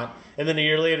it's not, and then a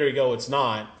year later you go, it's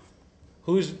not.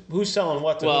 Who's selling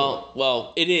what to who?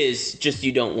 Well, it is, just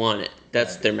you don't want it.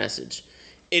 That's their message.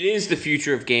 It is the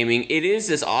future of gaming. It is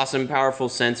this awesome, powerful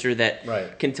sensor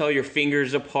that can tell your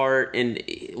fingers apart. And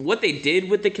what they did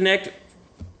with the Kinect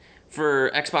for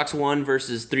Xbox One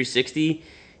versus 360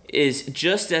 is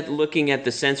just at looking at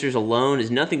the sensors alone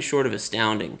is nothing short of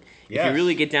astounding. Yes. If you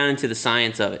really get down into the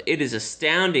science of it, it is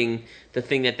astounding the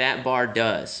thing that bar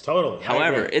does. Totally.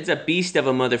 However, it's a beast of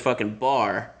a motherfucking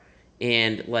bar.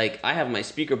 And like I have my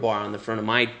speaker bar on the front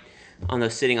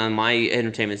of sitting on my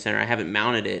entertainment center. I haven't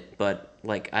mounted it, but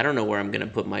like I don't know where I'm gonna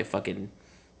put my fucking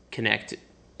Kinect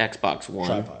Xbox One.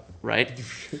 Tripod. Right?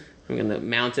 I'm gonna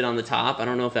mount it on the top. I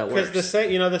don't know if that works. Because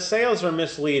the sales are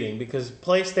misleading because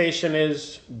PlayStation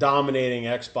is dominating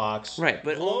Xbox. Right,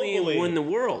 but globally, only in the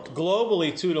world.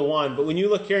 Globally 2-1, but when you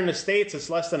look here in the States, it's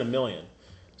less than 1 million.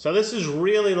 So this is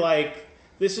really going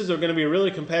to be a really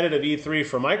competitive E3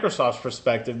 from Microsoft's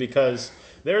perspective because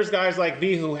there's guys like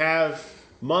me who have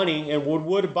money and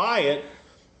would buy it,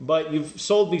 but you've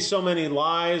sold me so many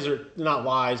lies, or not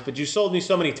lies, but you sold me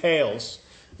so many tales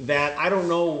that I don't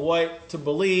know what to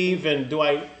believe. And do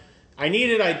I need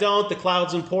it? I don't. The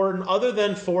cloud's important. Other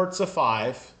than Forza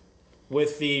 5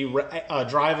 with the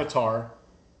Drivatar,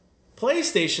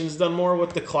 PlayStation's done more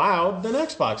with the cloud than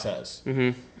Xbox has.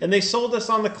 Mm-hmm. And they sold us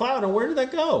on the cloud, and where did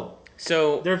that go?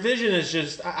 So their vision is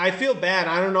just, I feel bad.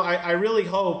 I don't know. I really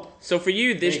hope. So for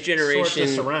you, this generation, sort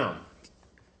this around.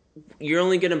 You're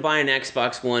only going to buy an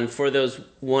Xbox One for those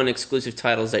one exclusive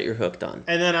titles that you're hooked on.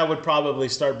 And then I would probably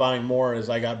start buying more as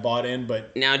I got bought in.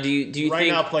 But now, do you right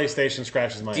think, now PlayStation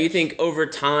scratches my Do you think over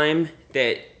time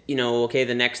that,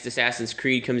 the next Assassin's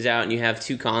Creed comes out and you have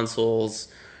 2 consoles,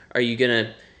 are you going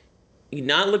to,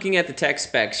 not looking at the tech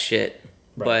specs shit,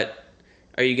 but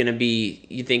are you going to be,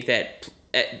 you think that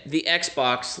the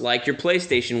Xbox, like your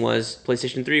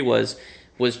PlayStation 3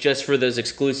 was just for those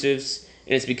exclusives,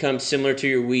 and it's become similar to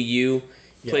your Wii U.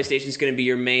 Yeah. PlayStation's going to be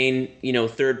your main,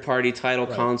 third-party title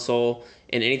console,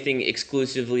 and anything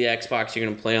exclusively Xbox, you're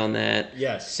going to play on that.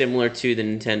 Yes. Similar to the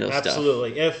Nintendo stuff.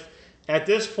 Absolutely. If at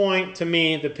this point, to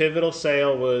me, the pivotal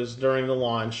sale was during the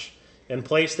launch, and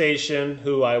PlayStation,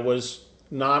 who I was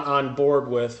not on board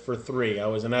with for 3, I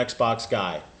was an Xbox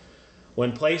guy.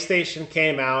 When PlayStation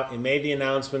came out and made the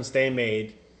announcements they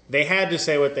made, they had to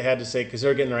say what they had to say because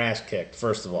they're getting their ass kicked,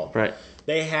 first of all. Right.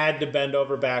 They had to bend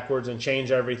over backwards and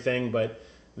change everything, but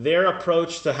their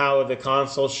approach to how the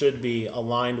console should be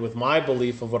aligned with my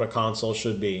belief of what a console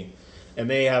should be. And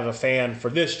they have a fan for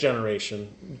this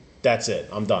generation. That's it.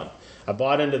 I'm done. I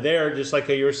bought into there, just like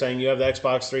you were saying, you have the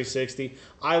Xbox 360.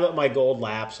 I let my gold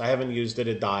lapse. I haven't used it.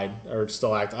 It died. Or it's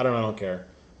still active. I don't care.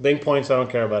 Bing points I don't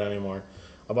care about anymore.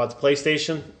 I bought the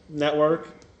PlayStation Network,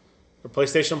 or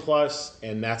PlayStation Plus,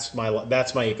 and that's my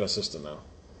ecosystem now.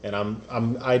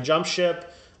 And I jump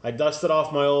ship. I dusted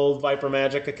off my old Viper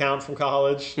Magic account from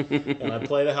college, and I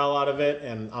play the hell out of it,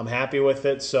 and I'm happy with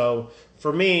it. So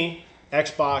for me,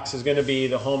 Xbox is going to be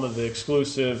the home of the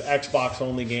exclusive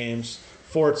Xbox-only games.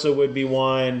 Forza would be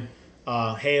one,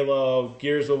 Halo,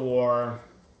 Gears of War,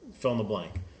 fill in the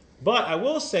blank. But I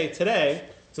will say today,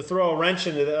 to throw a wrench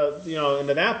into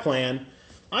into that plan,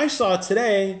 I saw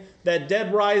today that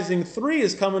Dead Rising 3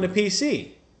 is coming to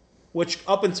PC, which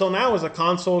up until now was a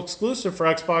console exclusive for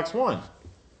Xbox One.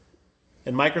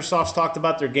 And Microsoft's talked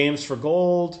about their games for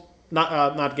gold,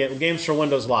 games for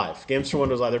Windows Live, their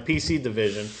PC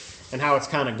division, and how it's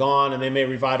kind of gone, and they may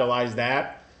revitalize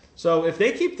that. So if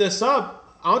they keep this up,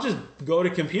 I'll just go to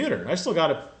computer. I still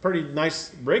got a pretty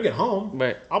nice rig at home.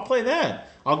 Right. I'll play that.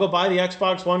 I'll go buy the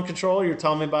Xbox One controller. You're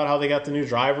telling me about how they got the new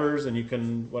drivers and you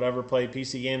can play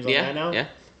PC games on that now? Yeah.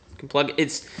 You can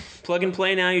it's plug and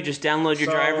play now. You just download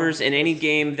your drivers in any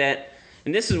game that,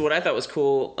 and this is what I thought was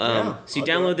cool. So you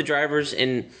download the drivers,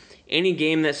 and any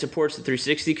game that supports the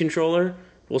 360 controller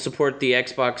will support the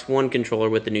Xbox One controller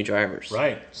with the new drivers.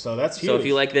 Right. So that's huge. So if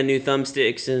you like the new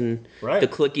thumbsticks and the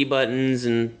clicky buttons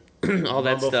and all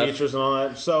that stuff, features and all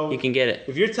that, so you can get it.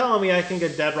 If you're telling me I can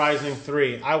get Dead Rising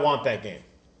 3, I want that game.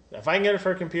 If I can get it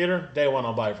for a computer, day one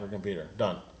I'll buy it for a computer.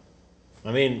 Done.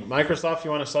 I mean, Microsoft, you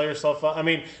want to sell yourself up? I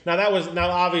mean, now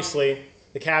obviously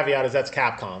the caveat is that's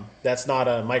Capcom. That's not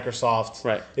a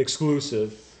Microsoft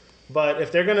exclusive. But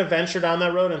if they're going to venture down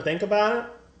that road and think about it,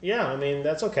 yeah, I mean,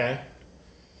 that's okay.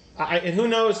 And who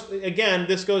knows? Again,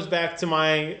 this goes back to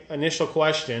my initial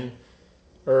question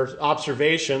or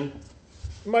observation.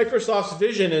 Microsoft's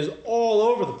vision is all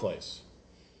over the place.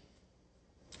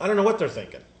 I don't know what they're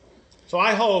thinking. So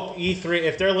I hope E3,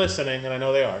 if they're listening, and I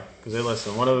know they are, because they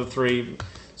listen. One of the 3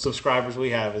 subscribers we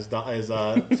have is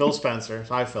Phil Spencer.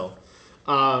 Hi, Phil.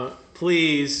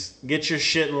 Please get your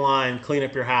shit in line, clean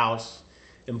up your house,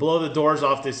 and blow the doors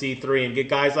off this E3, and get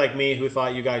guys like me who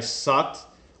thought you guys sucked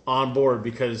on board,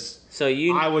 because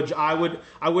I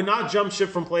would not jump ship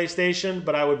from PlayStation,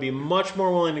 but I would be much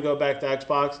more willing to go back to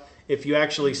Xbox if you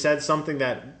actually said something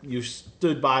that you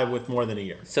stood by with more than a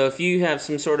year. So if you have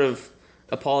some sort of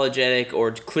apologetic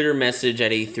or clear message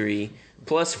at E3,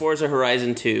 plus Forza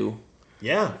Horizon 2,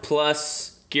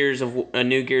 plus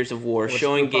new Gears of War,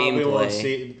 showing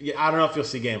gameplay. I don't know if you'll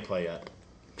see gameplay yet.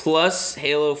 Plus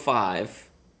Halo 5.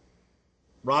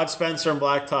 Rod Spencer and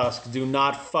Black Tusk, do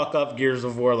not fuck up Gears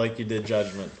of War like you did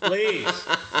Judgment. Please.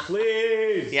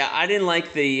 Please. Yeah, I didn't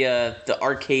like the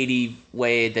arcadey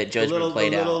way that Judgment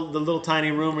played out. The little tiny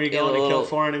room where you go and kill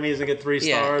 4 enemies and get 3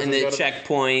 stars. And the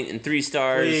checkpoint and 3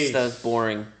 stars. Please. That's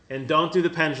boring. And don't do the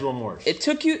pendulum wars. It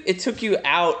took you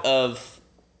out of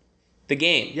the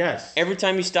game. Yes. Every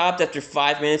time you stopped after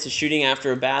 5 minutes of shooting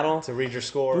after a battle to read your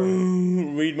score,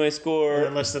 read my score, and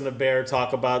then listen to Bear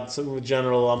talk about some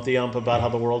general ump about how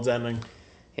the world's ending.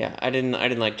 Yeah, I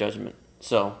didn't like Judgment.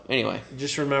 So anyway,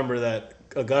 just remember that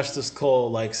Augustus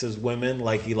Cole likes his women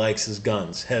like he likes his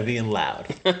guns, heavy and loud.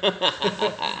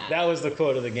 That was the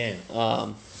quote of the game.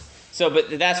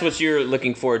 But that's what you're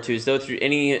looking forward to. Is though through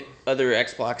any other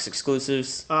Xbox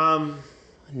exclusives?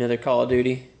 Another Call of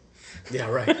Duty. Yeah,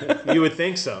 right. You would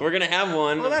think so. We're gonna have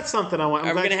one. Well, that's something I want.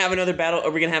 Are we gonna have another battle?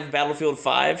 Are we gonna have Battlefield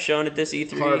 5 shown at this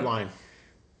E3? Hardline.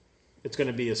 It's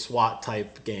gonna be a SWAT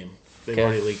type game. They've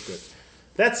already leaked it.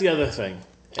 That's the other thing.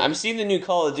 I'm seeing the new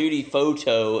Call of Duty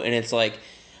photo, and it's like,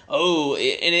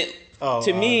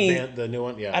 to me, the new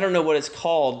one. Yeah. I don't know what it's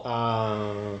called.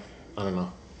 I don't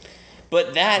know.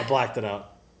 But I blacked it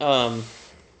out.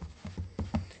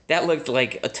 That looked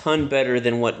like a ton better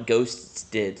than what Ghosts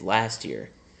did last year,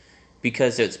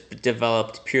 because it's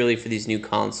developed purely for these new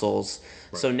consoles.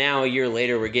 Right. So now a year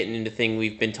later, we're getting into thing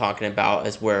we've been talking about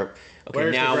as where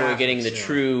now we're getting the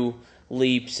true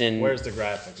leaps and where's the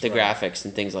graphics? Graphics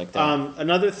and things like that.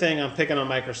 Another thing, I'm picking on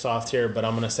Microsoft here, but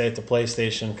I'm going to say it to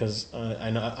PlayStation because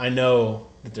I know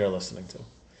that they're listening to.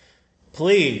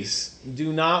 Please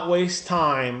do not waste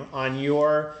time on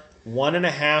your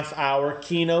 1.5 hour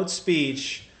keynote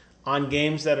speech on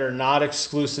games that are not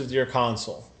exclusive to your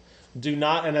console. Do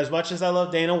not, and as much as I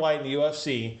love Dana White and the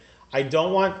UFC, I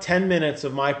don't want 10 minutes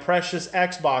of my precious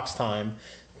Xbox time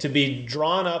to be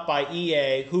drawn up by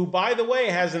EA, who, by the way,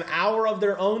 has an hour of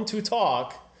their own to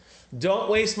talk. Don't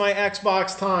waste my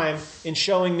Xbox time in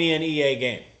showing me an EA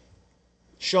game.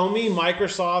 Show me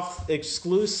Microsoft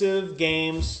exclusive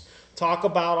games. Talk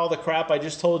about all the crap I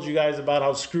just told you guys about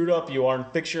how screwed up you are and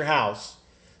fix your house.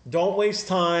 Don't waste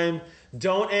time.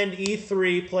 Don't end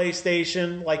E3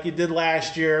 PlayStation like you did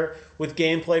last year with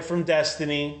gameplay from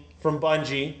Destiny, from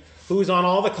Bungie, who's on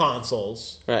all the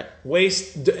consoles. Right.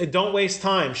 Don't waste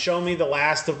time. Show me The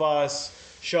Last of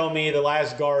Us. Show me The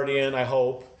Last Guardian, I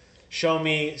hope. Show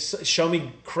me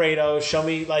Kratos.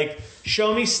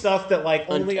 Show me stuff that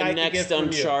only I can get from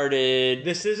Uncharted. you.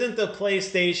 This isn't the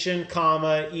PlayStation,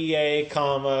 EA,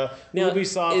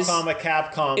 Ubisoft,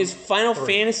 Capcom. Is Final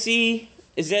Fantasy?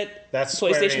 Is That's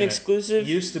PlayStation Enix. exclusive?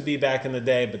 Used to be back in the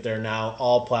day, but they're now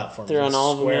all platforms. They're on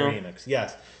all of them Square now? Enix.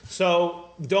 Yes. So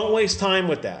don't waste time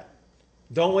with that.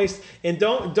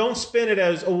 Don't spin it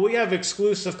as, oh, we have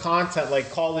exclusive content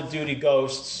like Call of Duty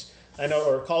Ghosts, I know,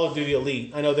 or Call of Duty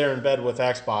Elite. I know they're in bed with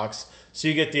Xbox, so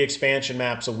you get the expansion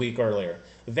maps a week earlier.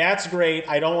 That's great.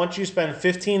 I don't want you to spend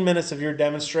 15 minutes of your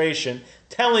demonstration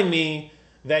telling me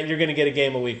that you're going to get a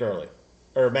game a week early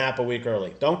or a map a week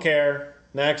early. Don't care.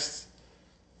 Next.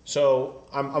 So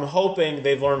I'm hoping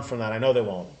they've learned from that. I know they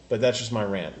won't, but that's just my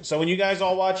rant. So when you guys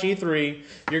all watch E3,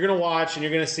 you're going to watch and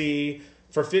you're going to see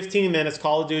for 15 minutes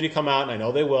Call of Duty come out, and I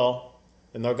know they will.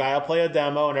 And the guy will play a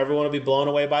demo, and everyone will be blown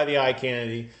away by the eye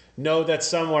candy. Know that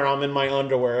somewhere I'm in my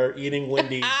underwear eating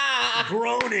Wendy's,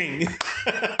 groaning.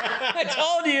 I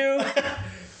told you.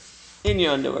 In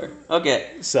your underwear.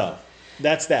 Okay. So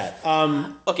that's that.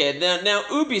 Okay. Now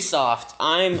Ubisoft.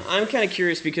 I'm kind of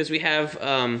curious because we have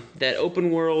that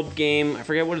open world game. I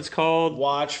forget what it's called.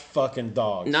 Watch fucking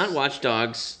Dogs. Not Watch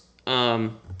Dogs.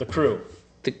 The Crew.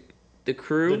 The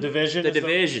Crew. The Division. The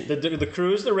Division. The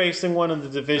Crew is the racing one, and the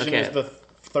Division is the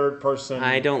third person.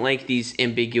 I don't like these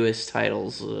ambiguous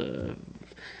titles.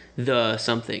 The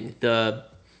something. The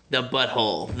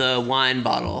butthole. The wine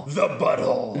bottle. The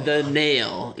butthole. The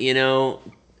nail. You know,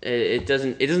 it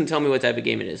doesn't tell me what type of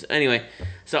game it is. Anyway,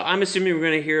 so I'm assuming we're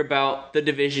going to hear about The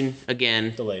Division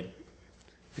again. Delayed.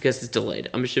 Because it's delayed.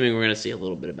 I'm assuming we're going to see a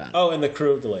little bit about it. Oh, and The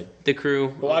Crew delayed. The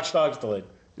Crew. The Watch Dogs delayed.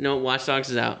 No, Watch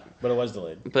Dogs is out. But it was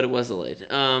delayed.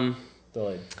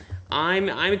 Delayed.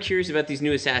 I'm curious about these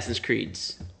new Assassin's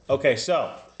Creeds. Okay,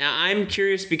 so I'm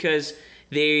curious because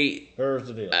they. Here's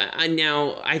the deal.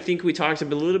 Now I think we talked a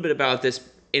little bit about this,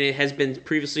 and it has been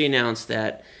previously announced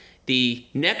that the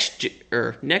next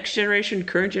generation,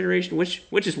 current generation, which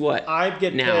is what? I'd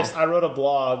get now. pissed. I wrote a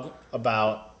blog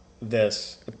about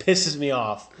this. It pisses me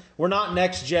off. We're not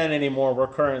next gen anymore. We're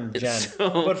current gen.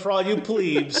 But for all you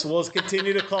plebes, we'll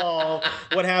continue to call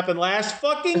what happened last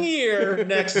fucking year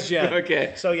next gen.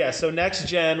 Okay. So yeah, so next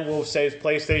gen we'll say is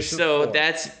PlayStation 4. So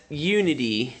that's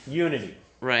Unity. Unity.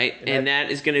 Right, and that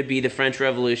is going to be the French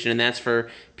Revolution, and that's for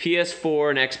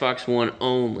PS4 and Xbox One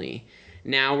only.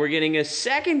 Now we're getting a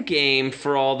second game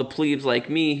for all the plebes like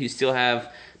me who still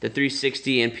have the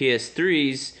 360 and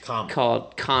PS3s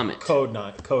called Comet.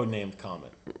 Codenamed Comet.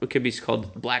 It could be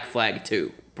called Black Flag 2,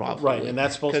 probably. Right, and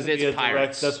that's supposed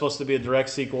to be a direct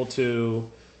sequel to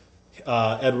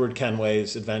Edward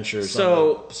Kenway's adventures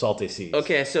on the Salty Seas.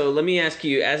 Okay, so let me ask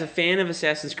you, as a fan of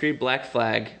Assassin's Creed Black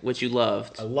Flag, which you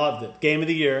loved. I loved it. Game of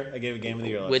the Year. I gave it Game of the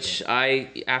Year last year.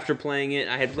 After playing it,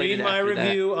 I had played it after that. Read my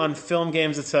review on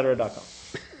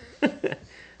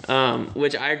filmgames.etc.com.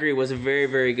 Which I agree was a very,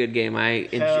 very good game.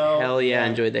 Hell yeah,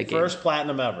 enjoyed that game. First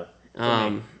platinum ever.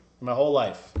 My whole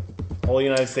life. Whole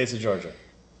United States of Georgia.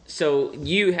 So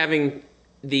you having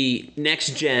the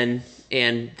next gen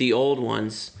and the old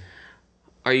ones,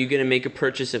 are you going to make a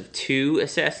purchase of 2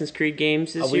 Assassin's Creed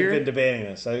games this year? We've been debating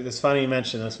this. It's funny you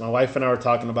mention this. My wife and I were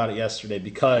talking about it yesterday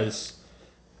because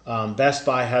Best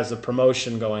Buy has a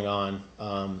promotion going on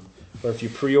where if you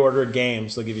pre-order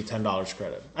games, they'll give you $10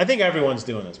 credit. I think everyone's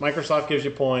doing this. Microsoft gives you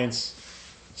points.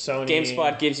 Sony.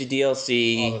 GameSpot gives you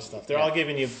DLC. All this stuff. They're all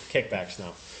giving you kickbacks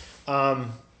now.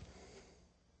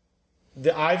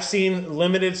 I've seen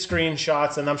limited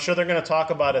screenshots, and I'm sure they're going to talk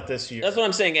about it this year. That's what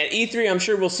I'm saying. At E3, I'm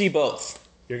sure we'll see both.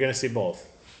 You're going to see both.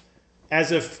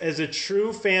 As a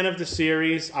true fan of the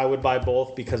series, I would buy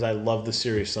both because I love the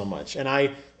series so much. And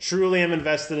I truly am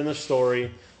invested in the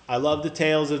story. I love the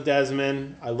tales of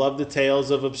Desmond. I love the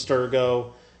tales of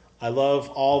Abstergo. I love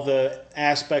all the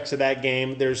aspects of that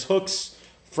game. There's hooks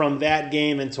from that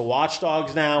game into Watch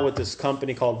Dogs now with this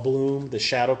company called Bloom, the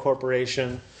Shadow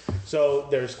Corporation. So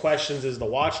there's questions, is the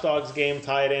Watch Dogs game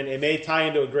tied in? It may tie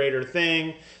into a greater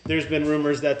thing. There's been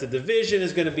rumors that The Division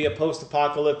is going to be a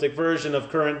post-apocalyptic version of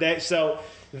current day. So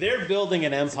They're building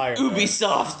an empire.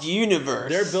 Ubisoft universe.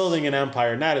 They're building an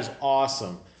empire, and that is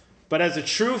awesome. But as a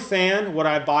true fan, would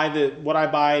I buy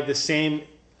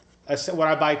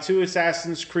two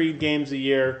Assassin's Creed games a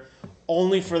year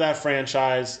only for that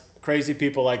franchise? Crazy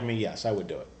people like me, yes, I would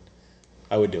do it.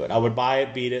 I would buy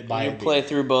it, beat it, buy it, beat play it.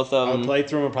 through both of I them. would play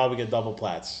through them and probably get double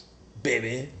plats.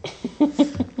 Baby.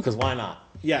 Because why not?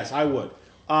 Yes, I would.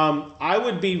 I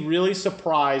would be really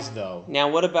surprised, though. Now,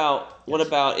 what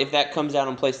about if that comes out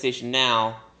on PlayStation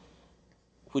now?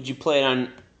 Would you play it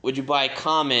on? Would you buy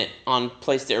Comet on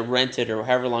PlayStation or rent it or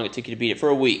however long it took you to beat it for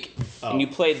a week? And you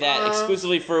played that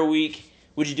exclusively for a week.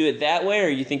 Would you do it that way, or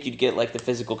you think you'd get like the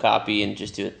physical copy and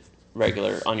just do it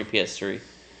regular on your PS3?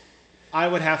 I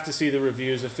would have to see the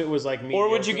reviews if it was like me. Or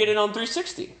would you get it on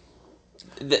 360?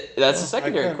 That's a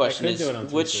secondary question. I could do it on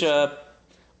which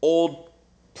old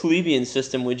plebeian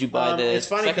system would you buy the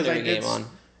secondary game on?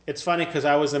 It's funny because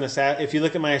I was if you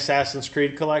look at my Assassin's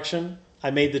Creed collection, I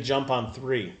made the jump on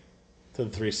 3 to the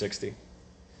 360.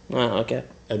 Oh, okay.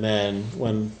 And then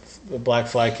when the Black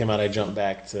Flag came out, I jumped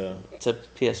back to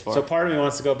PS4. So part of me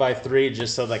wants to go buy 3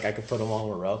 just so like I could put them all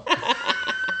in a row.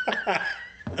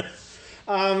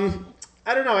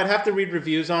 I don't know. I'd have to read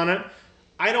reviews on it.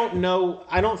 I don't know.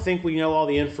 I don't think we know all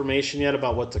the information yet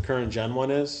about what the current Gen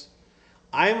 1 is.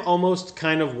 I'm almost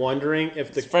kind of wondering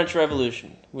if the French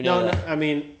Revolution. We know that. I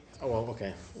mean,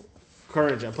 okay.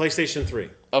 Current Gen, PlayStation 3.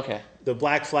 Okay. The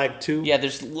Black Flag 2. Yeah,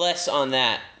 there's less on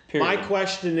that. Period. My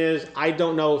question is, I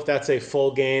don't know if that's a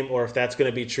full game or if that's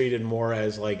going to be treated more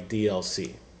as like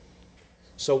DLC.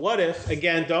 So what if,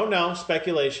 again, don't know,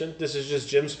 speculation. This is just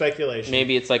Jim's speculation.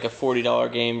 Maybe it's like a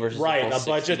 $40 game versus a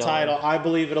budget $60. title. I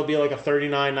believe it'll be like a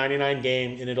 $39.99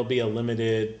 game, and it'll be a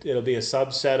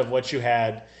subset of what you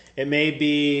had. It may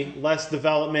be less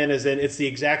development, as in it's the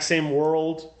exact same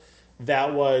world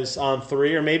that was on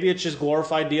 3, or maybe it's just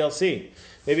glorified DLC.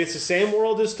 Maybe it's the same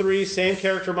world as 3, same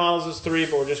character models as 3,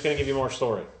 but we're just going to give you more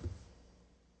story.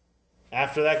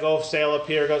 After that, go sail up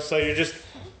here.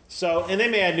 And they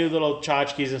may add new little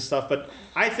tchotchkes and stuff, but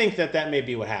I think that may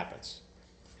be what happens.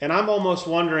 And I'm almost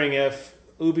wondering if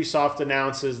Ubisoft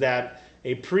announces that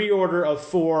a pre-order of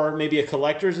 4, maybe a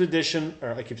collector's edition,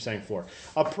 or I keep saying 4,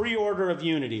 a pre-order of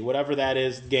Unity, whatever that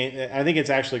is, game. I think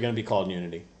it's actually going to be called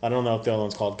Unity. I don't know if the other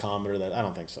one's called Comet or that. I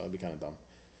don't think so. It'd be kind of dumb.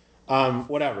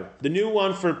 Whatever. The new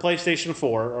one for PlayStation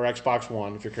 4 or Xbox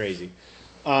One, if you're crazy.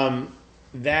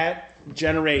 That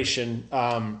generation,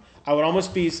 I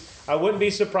wouldn't be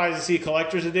surprised to see a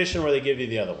collector's edition where they give you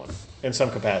the other one in some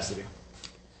capacity.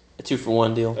 A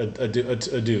 2-for-1 deal. A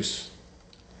deuce.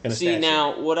 And a See, statue.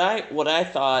 now, what I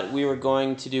thought we were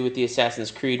going to do with the Assassin's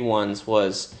Creed ones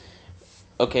was,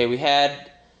 okay, we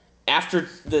had, after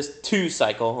the 2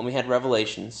 cycle, and we had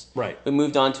Revelations. Right. We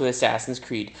moved on to Assassin's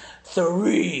Creed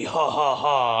 3, ha ha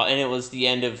ha, and it was the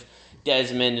end of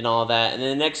Desmond and all that. And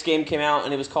then the next game came out,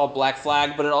 and it was called Black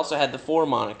Flag, but it also had the 4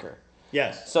 moniker.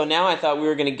 Yes. So now I thought we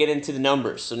were going to get into the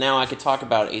numbers. So now I could talk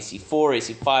about AC4,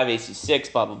 AC5,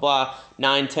 AC6, blah, blah, blah,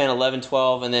 9, 10, 11,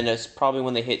 12, and then it's probably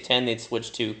when they hit 10, they'd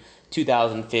switch to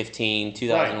 2015,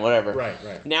 2000, whatever.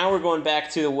 Right. Now we're going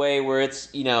back to the way where it's,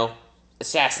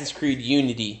 Assassin's Creed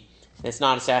Unity. And it's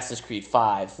not Assassin's Creed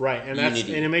 5. Right, and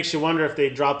Unity. and it makes you wonder if they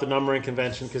dropped the numbering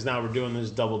convention because now we're doing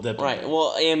this double dipping. Right.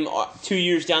 Well, 2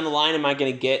 years down the line, am I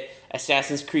going to get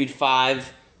Assassin's Creed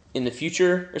 5 in the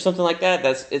future or something like that?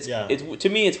 It's to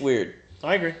me, it's weird.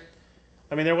 I agree.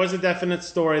 I mean, there was a definite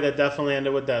story that definitely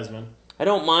ended with Desmond. I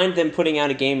don't mind them putting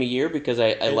out a game a year because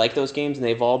I like those games and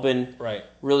they've all been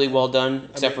really well done,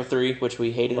 except for 3, which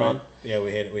we hated on. Yeah,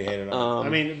 we hated on. I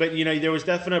mean, but there was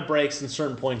definite breaks in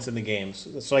certain points in the games,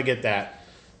 so I get that.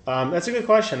 That's a good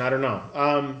question. I don't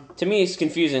know. To me, it's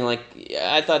confusing. Like,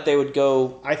 I thought they would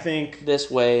go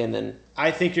this way and then...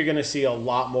 I think you're going to see a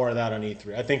lot more of that on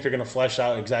E3. I think they're going to flesh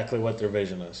out exactly what their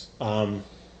vision is.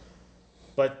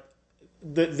 But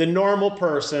the normal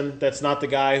person that's not the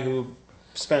guy who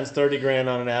spends $30,000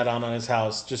 on an add-on on his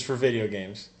house just for video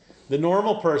games, the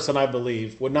normal person, I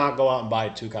believe, would not go out and buy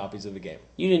 2 copies of a game.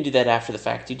 You didn't do that after the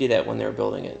fact. You did that when they were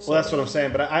building it. So. Well, that's what I'm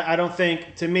saying. But I don't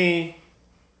think, to me,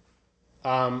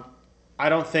 I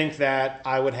don't think that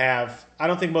I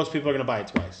don't think most people are going to buy it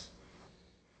twice.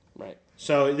 Right.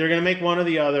 So they're going to make one or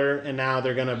the other, and now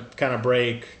they're going to kind of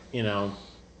break, I'm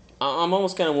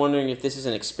almost kind of wondering if this is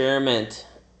an experiment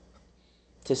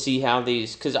to see how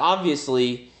these... Because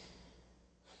obviously,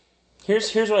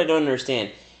 here's what I don't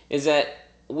understand, is that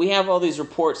we have all these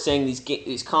reports saying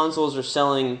these consoles are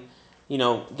selling,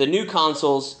 the new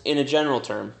consoles in a general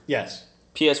term. Yes.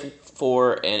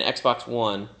 PS4 and Xbox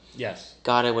One. Yes.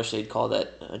 God, I wish they'd call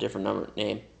that a different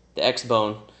name. The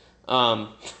X-Bone.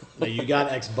 You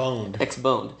got X-boned.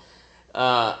 X-boned.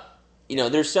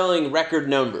 they're selling record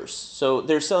numbers. So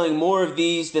they're selling more of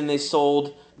these than they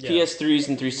sold PS3s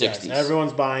and 360s. Yes,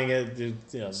 everyone's buying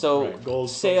it. So gold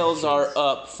sales are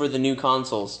up for the new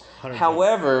consoles. 100%.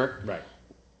 However, right.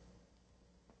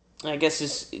 I guess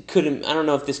this couldn't. I don't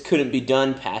know if this couldn't be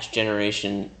done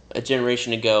a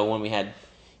generation ago when we had,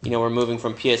 we're moving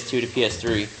from PS2 to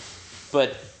PS3,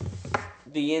 but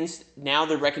now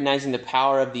they're recognizing the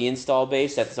power of the install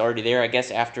base that's already there. I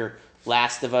guess after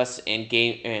Last of Us and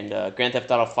Grand Theft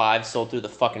Auto 5 sold through the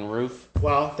fucking roof.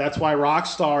 Well, that's why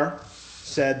Rockstar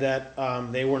said that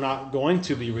they were not going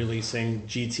to be releasing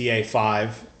GTA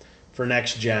 5 for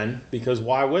next gen, because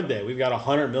why would they? We've got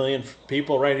 100 million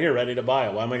people right here ready to buy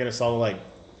it. Why am I going to sell it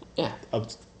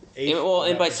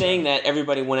and by saying that,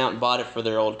 everybody went out and bought it for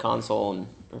their old console and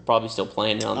are probably still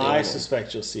playing it on the I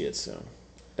suspect you'll see it soon.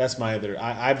 That's my other...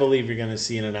 I believe you're going to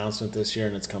see an announcement this year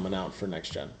and it's coming out for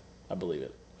next gen. I believe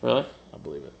it. Really? I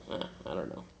believe it. I don't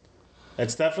know.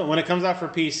 It's definitely... When it comes out for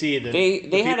PC...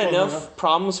 They had enough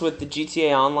problems with the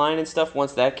GTA Online and stuff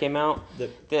once that came out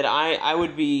that I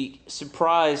would be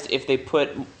surprised if they put...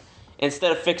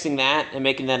 Instead of fixing that and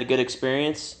making that a good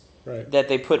experience... Right. That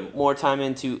they put more time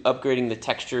into upgrading the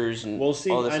textures and we'll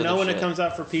see. All this I know when shit. It comes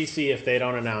out for PC, if they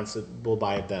don't announce it, we'll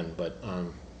buy it then. But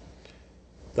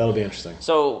that'll be interesting.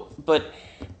 So, but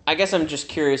I guess I'm just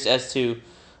curious as to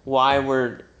why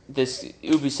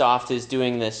Ubisoft is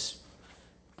doing this,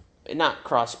 not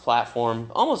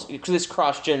cross-platform, almost this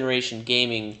cross-generation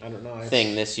gaming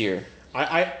thing this year.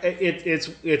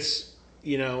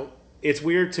 It's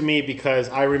weird to me because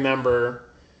I remember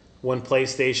when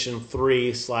PlayStation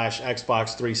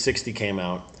 3/Xbox 360 came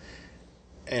out,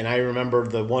 and I remember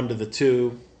the 1 to the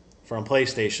 2 from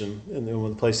PlayStation, and then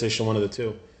when the PlayStation 1 to the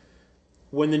 2.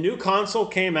 When the new console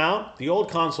came out, the old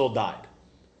console died.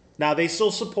 Now, they still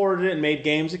supported it and made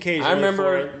games occasionally. I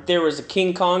remember there was a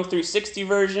King Kong 360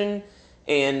 version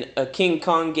and a King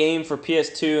Kong game for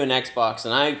PS2 and Xbox,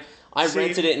 and I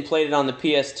rented it and played it on the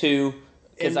PS2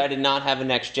 because I did not have a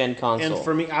next-gen console. And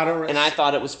for me, I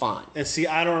thought it was fine. And see,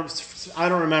 I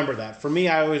don't remember that. For me,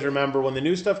 I always remember when the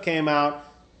new stuff came out,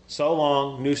 so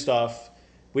long, new stuff.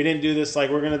 We didn't do this like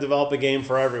we're going to develop a game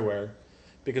for everywhere.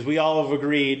 Because we all have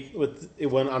agreed with it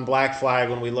when on Black Flag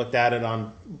when we looked at it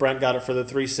on Brent got it for the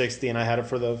 360 and I had it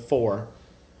for the 4.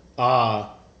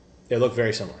 They look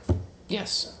very similar.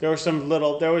 Yes. There was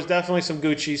definitely some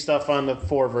Gucci stuff on the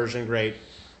 4 version, great.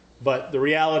 But the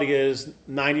reality is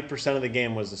 90% of the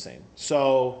game was the same.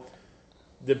 So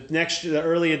the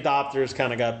early adopters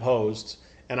kind of got posed.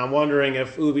 And I'm wondering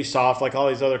if Ubisoft, like all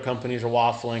these other companies, are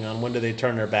waffling on when do they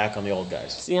turn their back on the old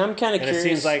guys. See, I'm kind of curious.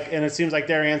 It seems like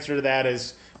their answer to that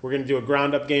is we're going to do a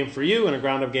ground-up game for you and a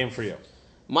ground-up game for you.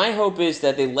 My hope is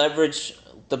that they leverage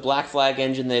the Black Flag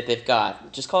engine that they've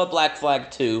got. Just call it Black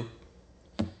Flag 2.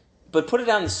 But put it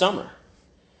out in the summer.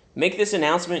 Make this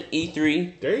announcement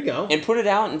E3. There you go. And put it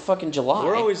out in fucking July.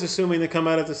 We're always assuming they come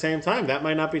out at the same time. That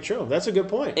might not be true. That's a good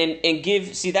point. And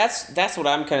give... See, that's what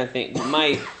I'm kind of thinking.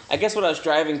 I guess what I was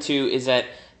driving to is that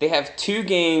they have 2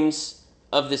 games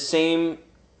of the same...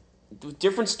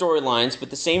 different storylines, but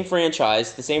the same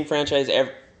franchise. The same franchise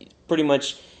pretty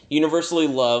much universally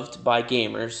loved by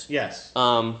gamers. Yes.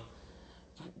 Why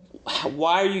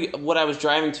are you... What I was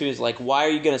driving to is like, why are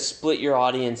you going to split your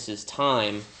audience's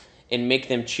time and make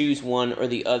them choose one or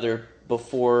the other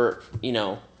before,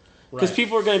 because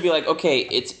people are going to be like, okay,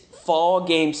 it's fall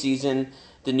game season,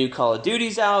 the new Call of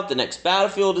Duty's out, the next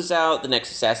Battlefield is out, the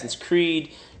next Assassin's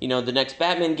Creed, the next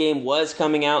Batman game was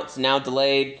coming out, it's now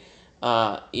delayed.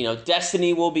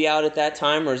 Destiny will be out at that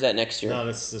time, or is that next year? No,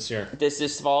 this year.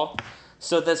 This fall.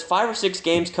 So there's 5 or 6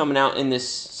 games coming out in this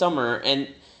summer, and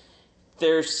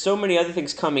there's so many other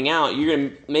things coming out. You're going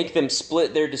to make them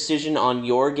split their decision on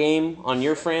your game, on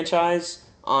your franchise,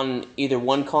 on either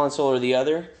one console or the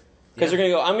other. Because they're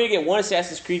going to go, I'm going to get one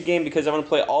Assassin's Creed game because I'm going to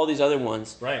play all these other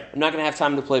ones. Right. I'm not going to have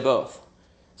time to play both.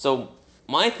 So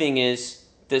my thing is,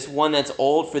 this one that's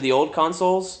old for the old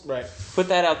consoles, right. Put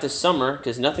that out this summer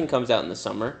because nothing comes out in the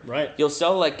summer. Right. You'll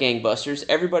sell like gangbusters.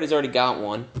 Everybody's already got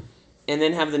one. And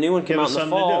then have the new one come out in the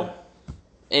fall.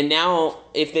 And now,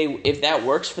 if that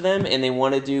works for them, and they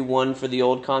want to do one for the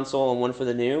old console and one for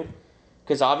the new,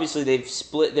 because obviously they've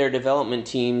split their development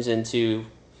teams into,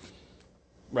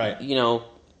 right?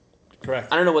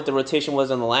 Correct. I don't know what the rotation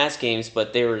was on the last games,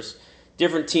 but there was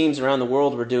different teams around the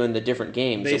world were doing the different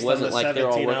games. It wasn't like they're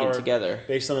all working together.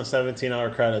 Based on the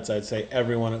 17-hour credits, I'd say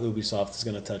everyone at Ubisoft is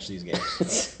going to touch these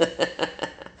games.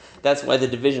 That's why The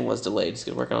Division was delayed. It's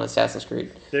working on Assassin's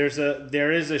Creed. There is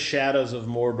a Shadows of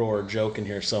Mordor joke in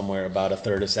here somewhere about a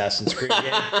third Assassin's Creed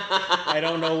game. I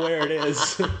don't know where it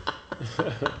is.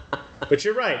 But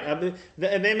you're right. I mean,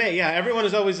 and they may. Yeah, everyone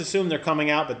has always assumed they're coming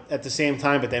out, but at the same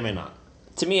time, but they may not.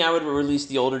 To me, I would release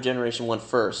the older generation one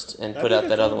first and put out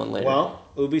that other one later. Well,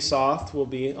 Ubisoft will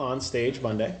be on stage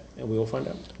Monday, and we will find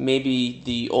out. Maybe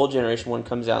the old generation one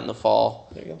comes out in the fall,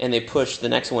 There you go. and they push the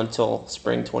next one till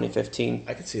spring 2015.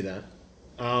 I could see that.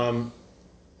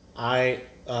 I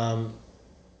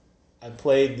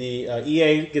played the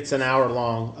EA gets an hour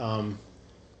long.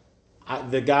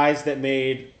 The guys that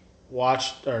made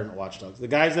Watch Dogs, the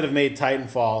guys that have made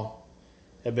Titanfall,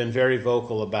 have been very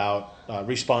vocal about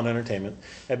Respawn Entertainment.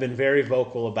 Have been very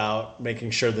vocal about making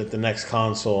sure that the next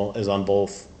console is on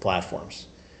both platforms.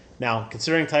 Now,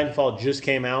 considering Titanfall just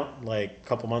came out like a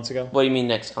couple months ago, What do you mean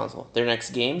next console? Their next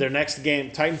game? their next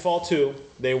game, Titanfall 2,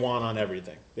 they want on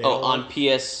everything. They on want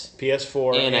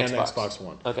PS4 and Xbox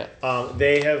One. Okay.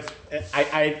 They have.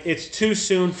 It's too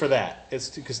soon for that. It's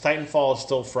because Titanfall is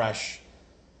still fresh.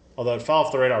 Although it fell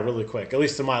off the radar really quick, at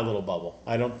least in my little bubble.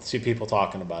 I don't see people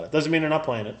talking about it. Doesn't mean they're not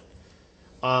playing it.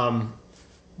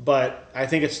 But I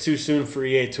think it's too soon for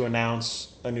EA to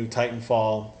announce a new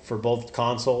Titanfall for both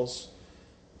consoles.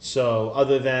 So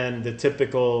other than the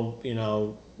typical,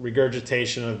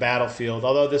 regurgitation of Battlefield,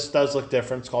 although this does look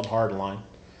different, it's called Hardline.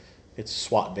 It's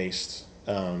SWAT based.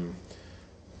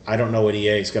 I don't know what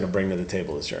EA is going to bring to the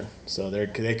table this year. So they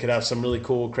could have some really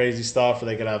cool, crazy stuff, or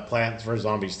they could have Plants vs.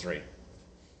 Zombies 3.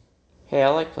 Hey, I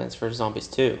like Plants vs. Zombies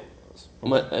 2.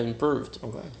 Improved.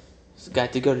 Okay. It's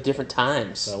got to go to different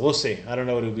times. So we'll see. I don't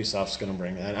know what Ubisoft's going to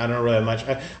bring. I don't really have much.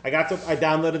 I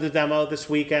downloaded the demo this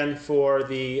weekend for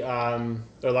the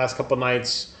last couple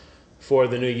nights for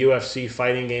the new UFC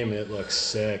fighting game. It looks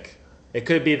sick. It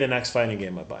could be the next fighting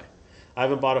game I buy. I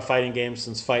haven't bought a fighting game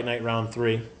since Fight Night Round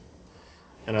 3,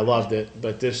 and I loved it.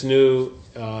 But this new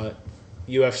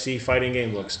UFC fighting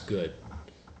game looks good.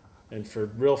 And for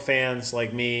real fans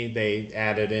like me, they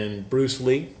added in Bruce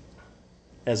Lee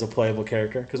as a playable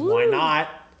character, because why not?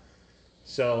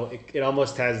 So it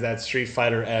almost has that Street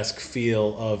Fighter-esque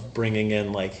feel of bringing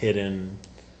in like hidden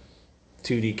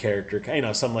 2D character,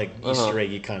 some like Easter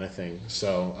eggy kind of thing.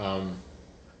 So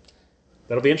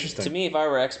that'll be interesting. To me, if I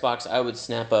were Xbox, I would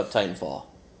snap up Titanfall.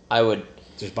 I would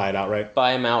just buy it outright.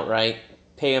 Buy them outright,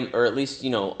 pay them, or at least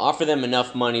offer them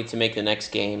enough money to make the next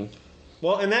game.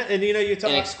 Well, you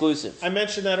talk an exclusive. I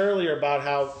mentioned that earlier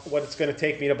about what it's going to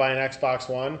take me to buy an Xbox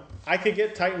One. I could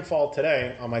get Titanfall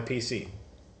today on my PC.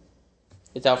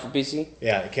 It's out for PC?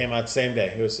 Yeah, it came out the same day.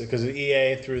 It was because of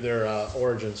EA through their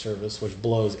Origin service, which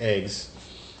blows eggs.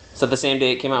 So the same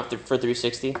day it came out for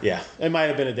 360? Yeah, it might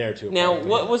have been a day or two. Now,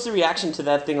 what was the reaction to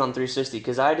that thing on 360?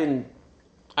 Because I didn't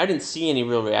see any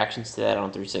real reactions to that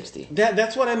on 360.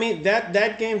 That's what I mean.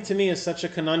 That game to me is such a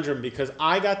conundrum because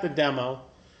I got the demo.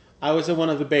 I was in one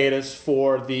of the betas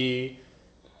for the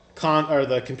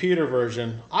computer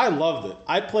version. I loved it.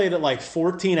 I played it like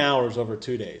 14 hours over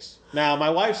 2 days. Now, my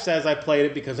wife says I played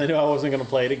it because I knew I wasn't going to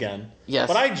play it again. Yes.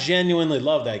 But I genuinely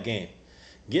loved that game.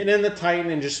 Getting in the Titan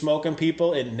and just smoking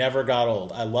people, it never got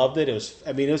old. I loved it. It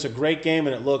was a great game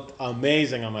and it looked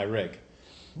amazing on my rig.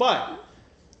 But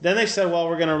then they said, well,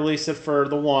 we're going to release it for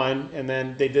the One, and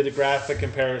then they did a graphic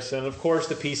comparison. Of course,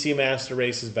 the PC Master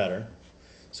Race is better.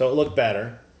 So it looked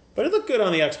better. But it looked good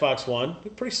on the Xbox One. It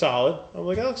looked pretty solid. I'm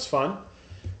like, that looks fun.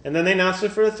 And then they announced it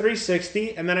for the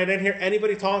 360, and then I didn't hear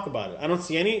anybody talk about it. I don't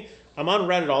see any. I'm on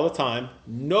Reddit all the time.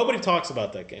 Nobody talks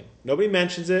about that game. Nobody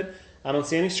mentions it. I don't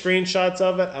see any screenshots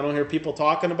of it. I don't hear people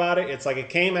talking about it. It's like it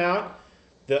came out.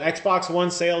 The Xbox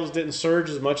One sales didn't surge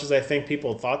as much as I think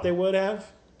people thought they would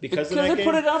have because of that game. Because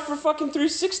they put it out for fucking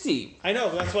 360. I know,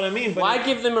 that's what I mean. But why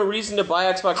give them a reason to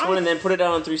buy Xbox One and then put it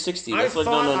out on 360? That's what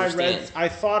I don't understand. I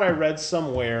thought I read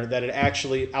somewhere that it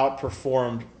actually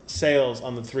outperformed sales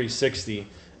on the 360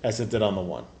 as it did on the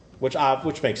One, which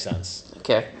makes sense.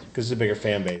 Okay. Because it's a bigger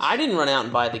fan base. I didn't run out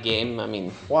and buy the game. I mean,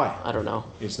 why? I don't know.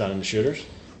 It's not into shooters?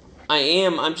 I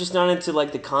am. I'm just not into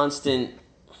like the constant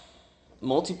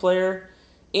multiplayer,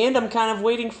 and I'm kind of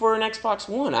waiting for an Xbox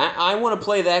One. I want to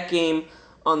play that game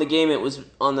on the game it was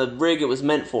on the rig it was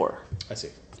meant for. I see.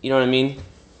 You know what I mean?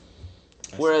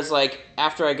 Whereas like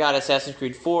after I got Assassin's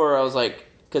Creed 4, I was like,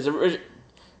 because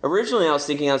originally I was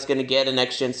thinking I was going to get a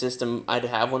next gen system. I'd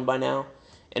have one by now,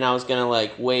 and I was going to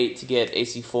like wait to get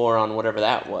AC4 on whatever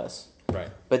that was. Right.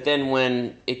 But then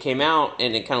when it came out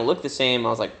and it kind of looked the same, I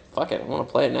was like, fuck it, I want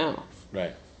to play it now.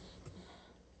 Right.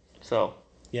 So.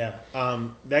 Yeah.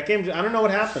 That game, I don't know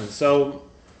what happened. So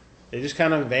it just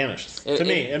kind of vanished to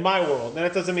me, in my world. And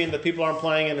it doesn't mean that people aren't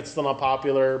playing it, it's still not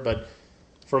popular, but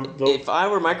if I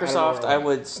were Microsoft, I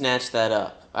would snatch that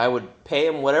up. I would pay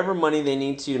them whatever money they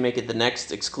need to make it the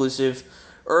next exclusive,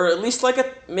 or at least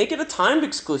make it a timed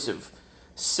exclusive.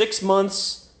 6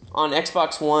 months on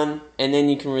Xbox One, and then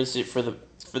you can release it for the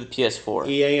PS4.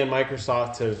 EA and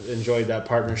Microsoft have enjoyed that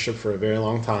partnership for a very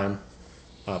long time.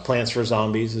 Plants vs.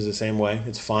 Zombies is the same way.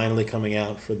 It's finally coming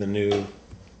out for the new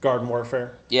Garden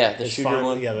Warfare. Yeah, the shooter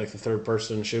one. Yeah, like the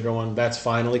third-person shooter one. That's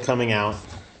finally coming out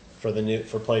for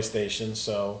PlayStation.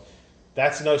 So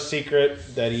that's no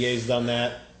secret that EA's done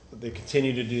that. They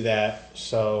continue to do that.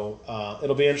 So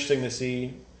it'll be interesting to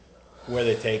see where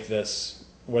they take this,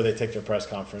 where they take their press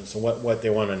conference, and what they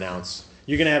want to announce.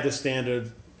 You're gonna have the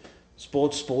standard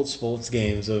sports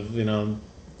games of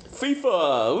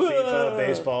FIFA,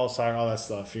 baseball, soccer, all that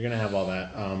stuff. You're gonna have all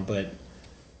that, but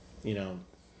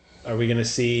are we gonna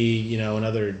see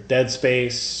another Dead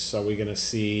Space? Are we gonna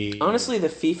see? Honestly, the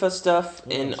FIFA stuff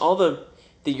and all the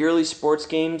yearly sports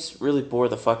games really bore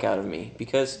the fuck out of me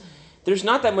because there's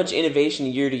not that much innovation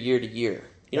year to year to year.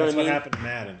 You know what I mean? That's what happened to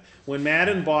Madden. When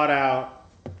Madden bought out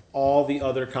all the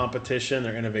other competition,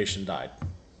 their innovation died,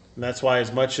 and that's why,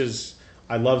 as much as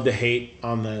I love to hate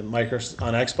on on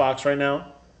Xbox right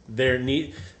now,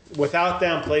 without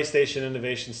them, PlayStation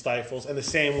innovation stifles, and the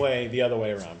same way the other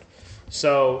way around.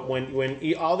 So when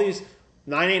all these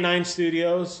 989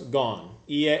 studios gone,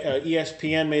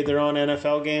 ESPN made their own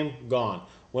NFL game, gone.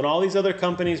 When all these other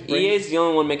companies EA's the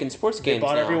only one making sports games. They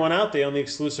bought now. everyone out. They own the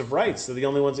exclusive rights. They're the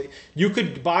only ones. You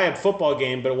could buy a football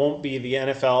game, but it won't be the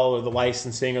NFL or the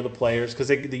licensing or the players because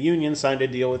the union signed a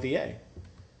deal with EA.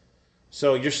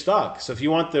 So you're stuck. So if you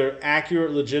want the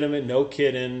accurate, legitimate, no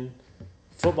kidding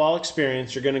football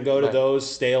experience, you're going to go to those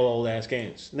stale old ass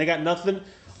games. And they got nothing.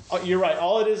 You're right.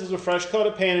 All it is a fresh coat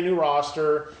of paint, a new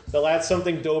roster. They'll add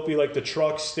something dopey like the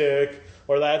truck stick,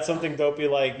 or they'll add something dopey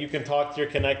like you can talk to your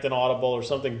Kinect and Audible, or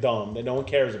something dumb that no one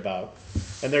cares about.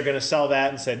 And they're going to sell that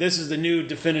and say, this is the new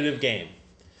definitive game.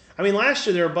 I mean, last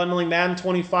year they were bundling Madden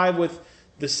 25 with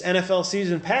this NFL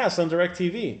season pass on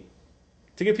DirecTV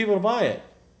to get people to buy it.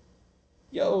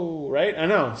 Yo, right? I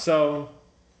know. So,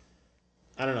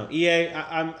 I don't know. EA,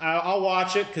 I'll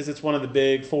watch it because it's one of the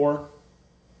big four.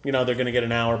 They're going to get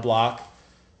an hour block.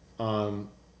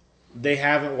 They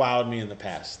haven't wowed me in the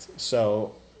past,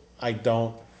 so I'm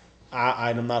not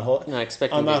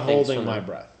holding my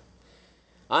breath.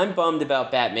 I'm bummed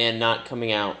about Batman not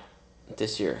coming out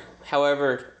this year.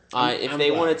 However, if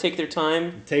they want to take their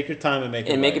time, take your time and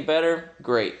make it better.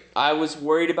 Great. I was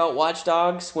worried about Watch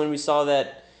Dogs when we saw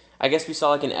that. I guess we saw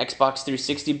like an Xbox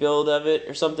 360 build of it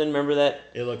or something. Remember that?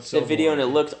 It looked so. The video and it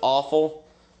looked awful.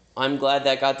 I'm glad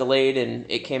that got delayed and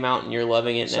it came out and you're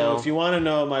loving it now. So if you want to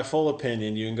know my full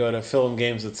opinion, you can go to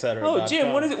filmgames, etc. Oh,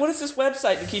 Jim, what is this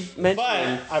website you keep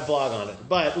mentioning? But I blog on it.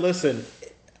 But listen,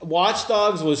 Watch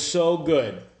Dogs was so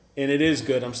good, and it is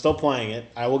good. I'm still playing it.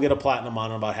 I will get a platinum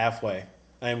on it about halfway.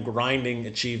 I am grinding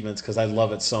achievements because I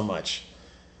love it so much.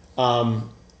 The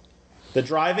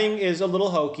driving is a little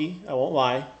hokey. I won't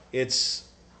lie. It's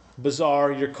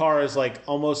bizarre. Your car is like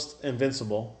almost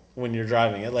invincible when you're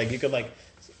driving it. Like you could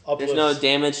There's no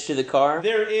damage to the car?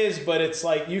 There is, but it's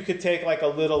like you could take like a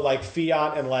little like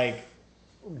Fiat and like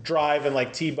drive and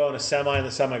like T-bone a semi and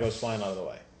the semi goes flying out of the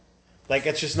way. Like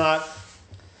it's just not.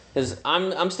 Because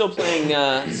I'm still playing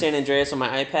San Andreas on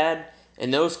my iPad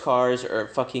and those cars are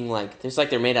fucking it's like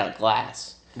they're made out of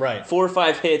glass. Right. 4 or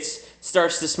 5 hits,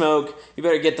 starts to smoke, you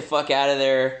better get the fuck out of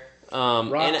there. I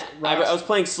was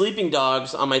playing Sleeping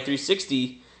Dogs on my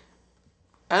 360.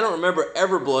 I don't remember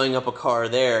ever blowing up a car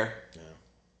there. Yeah.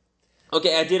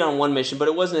 Okay, I did on one mission, but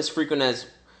it wasn't as frequent as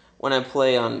when I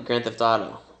play on Grand Theft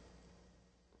Auto.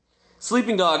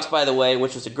 Sleeping Dogs, by the way,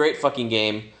 which was a great fucking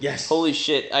game. Yes. Holy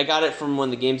shit. I got it from when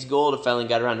the game's gold. I finally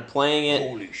got around to playing it.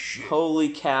 Holy shit. Holy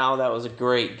cow, that was a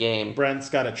great game. Brent's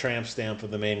got a tramp stamp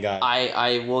of the main guy.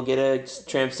 I will get a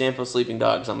tramp stamp of Sleeping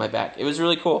Dogs on my back. It was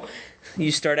really cool.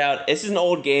 You start out, this is an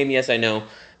old game, yes I know.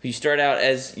 You start out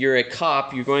as, you're a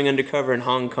cop, you're going undercover in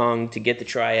Hong Kong to get the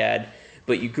triad,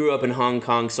 but you grew up in Hong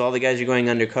Kong, so all the guys you're going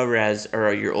undercover as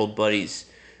are your old buddies.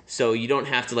 So you don't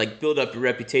have to build up your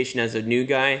reputation as a new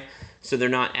guy, so they're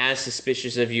not as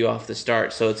suspicious of you off the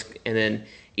start. And then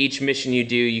each mission you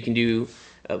do, you can do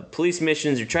police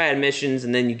missions or triad missions,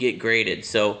 and then you get graded.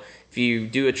 So if you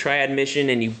do a triad mission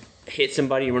and you hit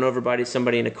somebody, you run over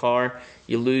somebody in a car,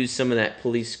 you lose some of that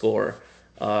police score.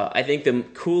 I think the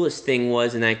coolest thing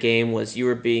was in that game was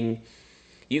you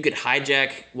could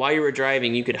hijack, while you were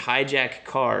driving, you could hijack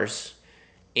cars,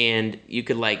 and you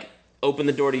could open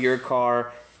the door to your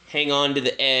car, hang on to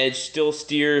the edge, still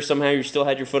steer, somehow you still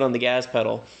had your foot on the gas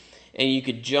pedal, and you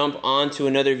could jump onto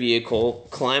another vehicle,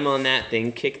 climb on that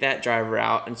thing, kick that driver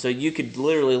out, and so you could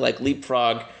literally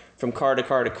leapfrog from car to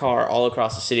car to car all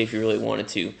across the city if you really wanted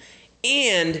to.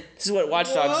 And this is what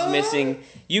Watch Dogs is missing.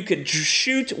 You could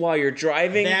shoot while you're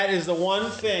driving. That is the one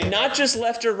thing. Not just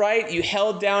left or right. You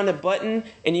held down a button,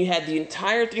 and you had the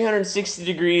entire 360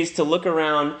 degrees to look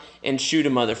around and shoot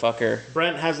a motherfucker.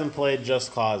 Brent hasn't played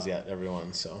Just Cause yet,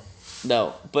 everyone, so.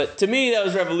 No, but to me, that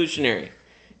was revolutionary.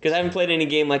 Because I haven't played any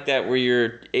game like that where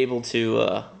you're able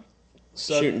to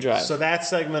shoot and drive. So that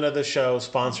segment of the show,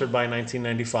 sponsored by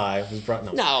 1995, was brought...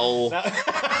 No.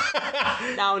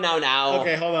 No.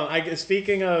 Okay, hold on.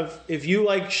 Speaking of, if you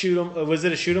like shoot 'em, was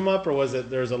it a shoot 'em up or was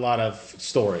it there's a lot of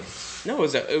story? No,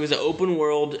 it was an open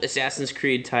world Assassin's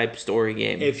Creed type story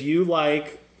game. If you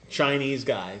like Chinese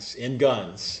guys in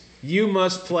guns, you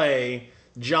must play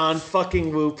John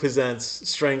fucking Woo Presents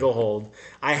Stranglehold.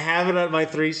 I have it on my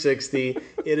 360.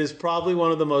 It is probably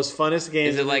one of the most funnest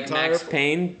games. Is it like Max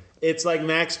Payne? It's like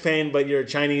Max Payne, but you're a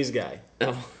Chinese guy.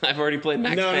 Oh, I've already played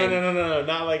Max Payne. No,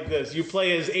 not like this. You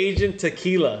play as Agent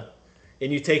Tequila,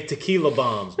 and you take tequila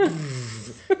bombs.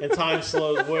 And time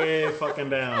slows way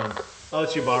fucking down. I'll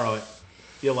let you borrow it.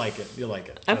 You'll like it.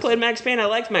 I played Max Payne. I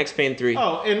liked Max Payne 3.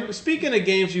 Oh, and speaking of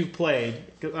games you've played,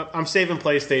 I'm saving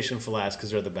PlayStation for last because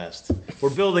they're the best.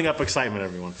 We're building up excitement,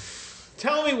 everyone.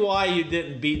 Tell me why you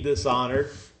didn't beat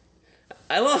Dishonored.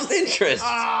 I lost interest.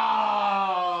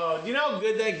 Oh, do you know how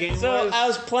good that game was? So I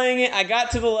was playing it. I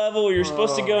got to the level where you're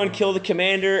supposed to go and kill the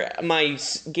commander. My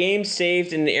game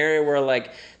saved in the area where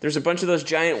like there's a bunch of those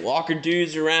giant walker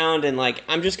dudes around, and like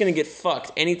I'm just gonna get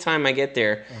fucked anytime I get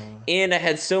there. And I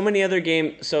had so many other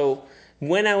games. So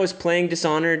when I was playing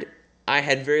Dishonored, I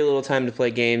had very little time to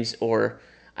play games, or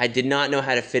I did not know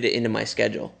how to fit it into my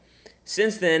schedule.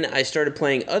 Since then, I started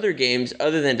playing other games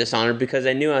other than Dishonored because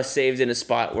I knew I was saved in a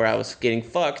spot where I was getting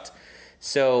fucked.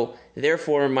 So,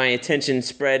 therefore, my attention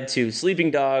spread to Sleeping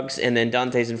Dogs and then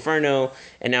Dante's Inferno,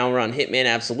 and now we're on Hitman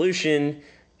Absolution,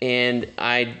 and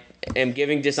I am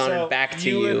giving Dishonored back to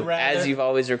you, as you've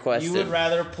always requested. You would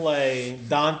rather play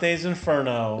Dante's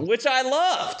Inferno, which I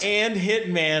loved, and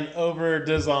Hitman over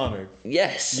Dishonored.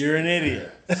 Yes. You're an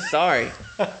idiot. Sorry.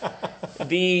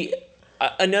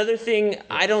 Another thing,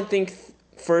 I don't think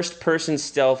first-person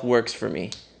stealth works for me.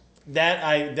 That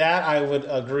I would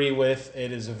agree with.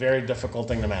 It is a very difficult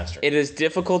thing to master. It is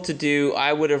difficult to do.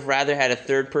 I would have rather had a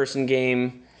third-person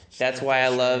game. That's why I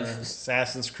love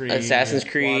Assassin's Creed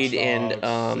and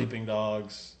Sleeping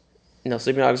Dogs. No,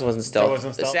 Sleeping Dogs wasn't stealth. That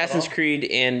wasn't stealth Assassin's Creed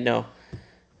and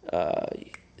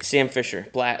Sam Fisher,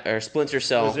 Splinter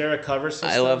Cell. Was there a cover system?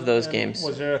 I love those games.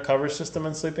 Was there a cover system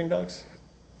in Sleeping Dogs?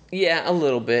 Yeah, a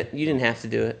little bit. You didn't have to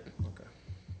do it. Okay.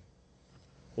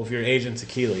 Well, if you're Agent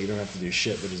Tequila, you don't have to do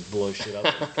shit but just blow shit up.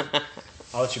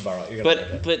 I'll let you borrow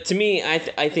it. But to me, I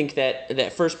think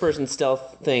that first person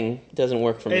stealth thing doesn't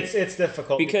work for me. It's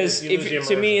difficult because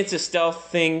to me it's a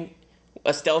stealth thing,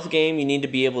 a stealth game. You need to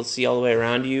be able to see all the way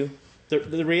around you.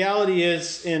 The reality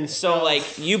is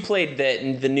like you played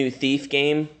the new Thief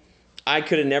game. I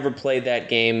could have never played that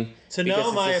game. To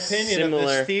know my opinion of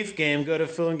this Thief game, go to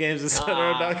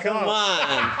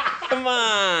filmgames.com. Come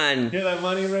on. Hear that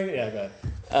money ring? Yeah, go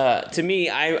ahead. To me,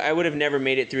 I would have never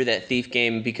made it through that Thief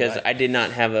game because I did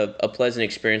not have a pleasant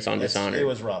experience on Dishonored. It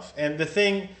was rough. And the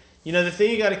thing you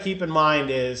got to keep in mind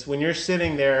is when you're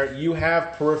sitting there, you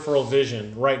have peripheral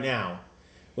vision right now.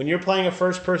 When you're playing a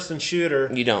first-person shooter,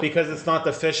 you don't. Because it's not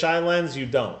the fisheye lens, you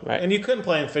don't. Right. And you couldn't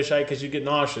play in fisheye because you get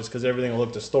nauseous because everything will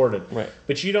look distorted. Right.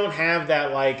 But you don't have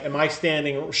that, like, am I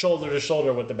standing shoulder to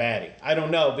shoulder with the baddie? I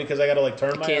don't know because I got to,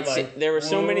 turn my head, There were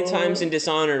so many times in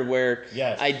Dishonored where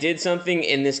I did something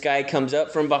and this guy comes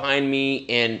up from behind me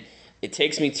and it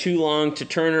takes me too long to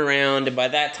turn around, and by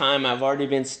that time I've already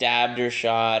been stabbed or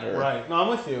shot. Right. No, I'm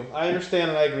with you. I understand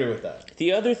and I agree with that.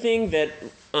 The other thing that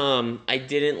I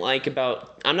didn't like about...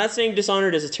 I'm not saying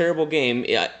Dishonored is a terrible game.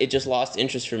 It just lost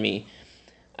interest for me.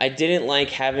 I didn't like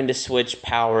having to switch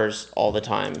powers all the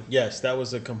time. Yes, that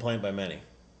was a complaint by many.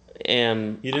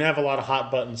 You didn't have a lot of hot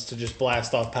buttons to just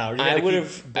blast off power. I would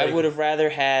have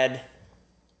rather had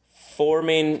 4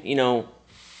 to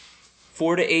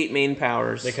 8 main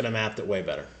powers. They could have mapped it way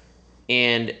better.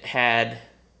 And I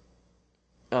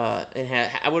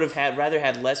would have rather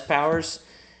had less powers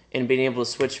and being able to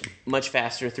switch much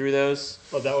faster through those.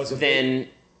 Well, that was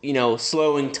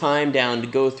slowing time down to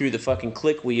go through the fucking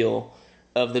click wheel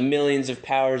of the millions of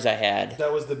powers I had.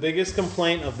 That was the biggest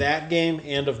complaint of that game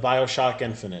and of BioShock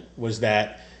Infinite, was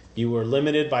that you were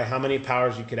limited by how many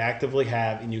powers you could actively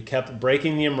have, and you kept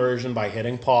breaking the immersion by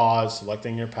hitting pause,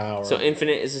 selecting your power. So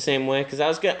Infinite is the same way? Because I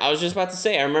was just about to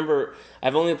say, I remember,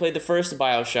 I've only played the first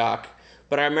BioShock,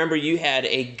 but I remember you had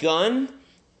a gun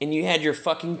and you had your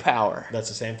fucking power. That's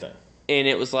the same thing. And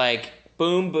it was like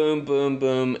boom, boom, boom,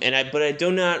 boom, but I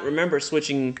do not remember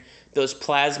switching those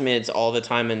plasmids all the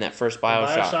time in that first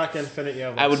Bioshock. Bioshock Infinite, you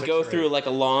have like I would 6 go or through 8. like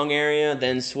a long area,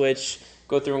 then switch,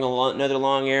 go through another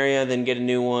long area, then get a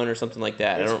new one or something like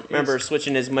that. I don't remember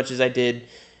switching as much as I did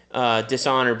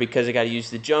Dishonored because I got to use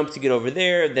the jump to get over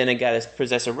there, then I got to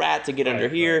possess a rat to get under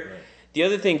here. Right. The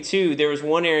other thing too, there was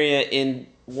one area in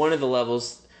one of the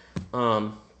levels,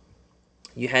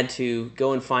 you had to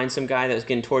go and find some guy that was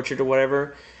getting tortured or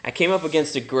whatever. I came up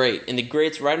against a grate, and the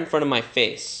grate's right in front of my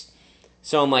face.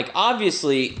 So I'm like,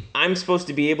 obviously, I'm supposed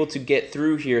to be able to get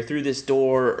through here, through this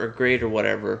door or grate or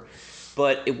whatever,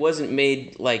 but it wasn't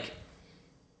made, like,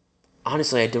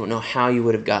 honestly, I don't know how you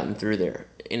would have gotten through there.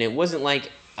 And it wasn't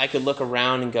like I could look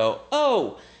around and go,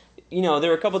 oh, you know,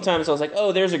 there were a couple times I was like,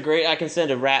 oh, there's a grate, I can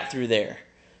send a rat through there,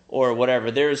 or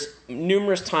whatever. There's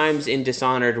numerous times in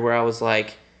Dishonored where I was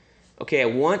like, okay, I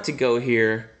want to go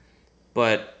here,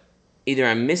 but either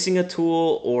I'm missing a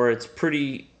tool or it's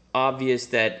pretty obvious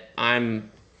that I'm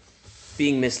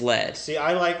being misled. See,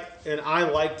 I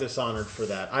like Dishonored for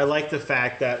that. I like the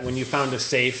fact that when you found a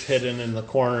safe hidden in the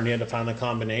corner and you had to find the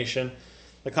combination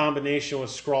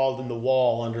was scrawled in the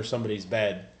wall under somebody's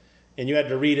bed. And you had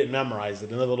to read it and memorize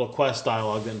it. And the little quest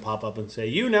dialogue didn't pop up and say,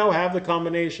 you now have the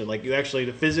combination. Like, you actually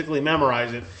had to physically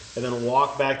memorize it and then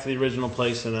walk back to the original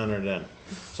place and enter it in.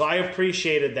 So I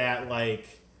appreciated that, like,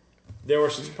 there were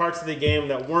some parts of the game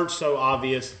that weren't so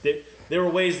obvious. There were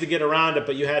ways to get around it,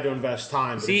 but you had to invest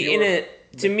time. But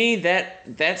to me,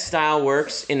 that style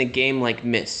works in a game like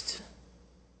Myst.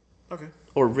 Okay.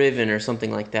 Or Riven or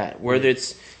something like that, where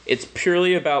it's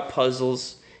purely about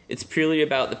puzzles, it's purely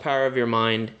about the power of your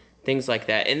mind, things like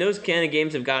that. And those kind of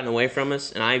games have gotten away from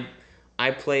us, and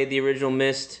I played the original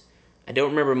Myst. I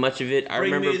don't remember much of it. I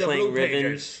remember playing Riven.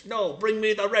 Pages. No, bring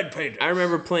me the red pages. I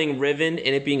remember playing Riven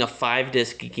and it being a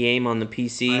 5-disc game on the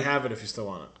PC. I have it if you still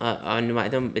want it.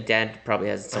 My dad probably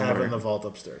has it somewhere. I have it in the vault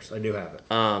upstairs. I do have it.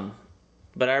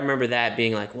 But I remember that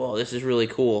being like, whoa, this is really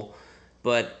cool.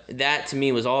 But that, to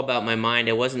me, was all about my mind.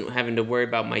 I wasn't having to worry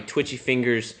about my twitchy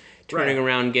fingers turning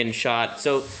around and getting shot.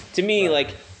 So, to me,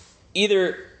 like,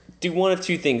 either do one of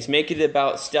two things. Make it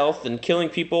about stealth and killing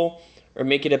people, or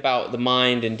make it about the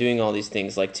mind and doing all these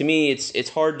things. Like, to me, it's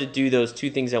hard to do those two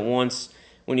things at once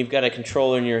when you've got a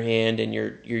controller in your hand and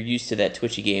you're used to that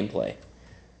twitchy gameplay.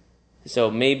 So,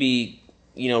 maybe,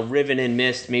 you know, Riven and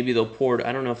Myst, maybe they'll port...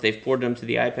 I don't know if they've ported them to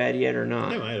the iPad yet or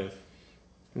not. They might have.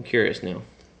 I'm curious now.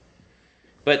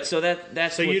 But so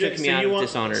that's what took me out of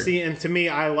Dishonored. See, and to me,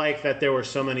 I like that there were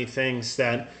so many things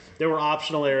that there were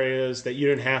optional areas that you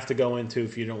didn't have to go into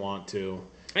if you didn't want to.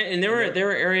 And there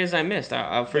were areas I missed.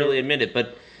 I'll freely admit it,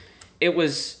 but it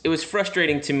was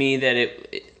frustrating to me that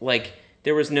it like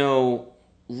there was no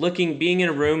being in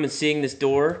a room and seeing this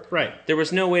door. Right. There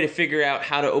was no way to figure out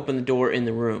how to open the door in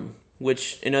the room,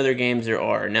 which in other games there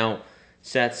are. Now,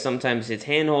 sometimes it's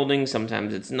hand holding,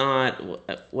 sometimes it's not.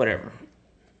 Whatever.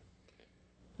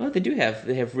 Oh,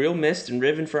 they have real Myst and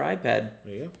Riven for iPad.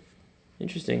 There you go.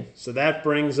 Interesting. So that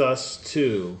brings us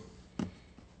to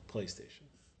PlayStation.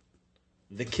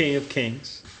 The King of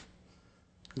Kings.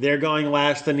 They're going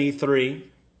last in E3.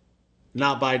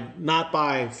 Not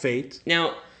by fate.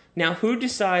 Now who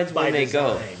decides when they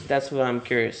go? Design. That's what I'm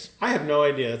curious. I have no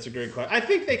idea. That's a great question. I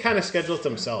think they kind of schedule it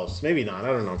themselves. Maybe not. I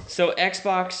don't know. So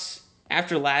Xbox,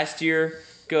 after last year,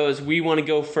 goes, we want to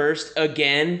go first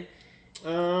again.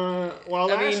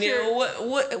 Last year...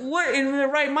 what in their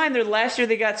right mind? Last year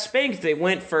they got spanked. They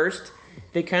went first.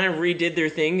 They kind of redid their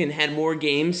thing and had more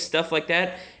games, stuff like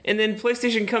that. And then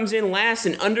PlayStation comes in last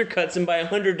and undercuts them by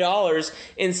 $100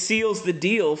 and seals the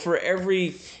deal for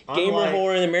every gamer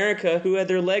whore in America who had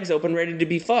their legs open ready to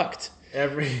be fucked.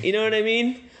 You know what I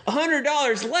mean?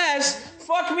 $100 less?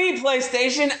 Fuck me,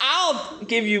 PlayStation. I'll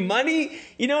give you money.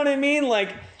 You know what I mean?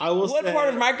 Like, what part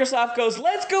of Microsoft goes,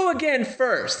 let's go again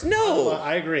first? No.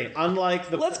 I agree.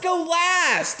 Let's go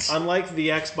last. Unlike the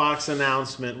Xbox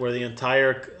announcement where the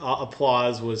entire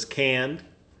applause was canned.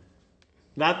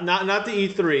 Not the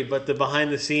E3, but the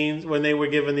behind the scenes when they were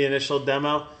given the initial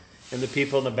demo and the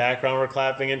people in the background were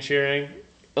clapping and cheering.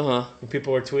 Uh-huh. And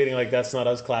people were tweeting like, that's not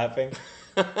us clapping.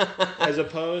 As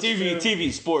opposed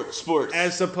TV, sports.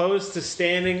 As opposed to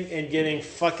standing and getting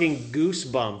fucking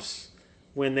goosebumps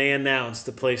when they announced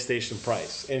the PlayStation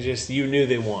price. And just, you knew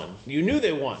they won.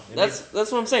 That's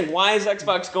what I'm saying. Why is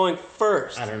Xbox going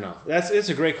first? I don't know. It's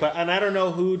a great question. And I don't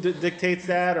know who dictates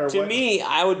that or to what. Me,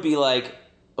 I would be like,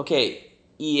 okay,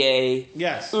 EA,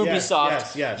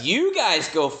 Ubisoft, yes. You guys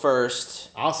go first.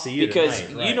 I'll see you because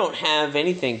tonight, right. You don't have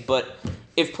anything. But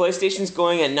if PlayStation's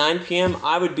going at 9 p.m.,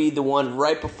 I would be the one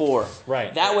right before.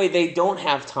 Right. That way they don't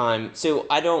have time. So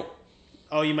I don't.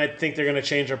 Oh, you might think they're going to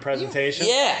change their presentation?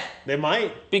 Yeah. They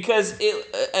might. Because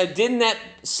didn't that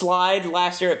slide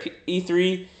last year at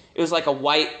E3? It was like a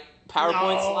white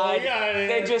PowerPoint slide. Yeah.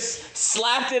 They just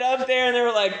slapped it up there and they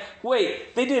were like,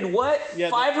 wait, they did what? Yeah,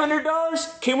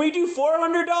 $500? Can we do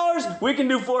 $400? We can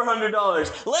do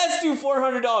 $400. Let's do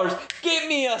 $400. Get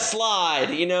me a slide,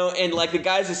 and like the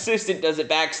guy's assistant does it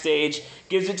backstage,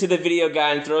 gives it to the video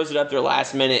guy and throws it up there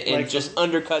last minute and just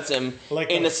undercuts him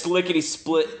in a slickety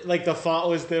split. Like the font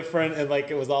was different and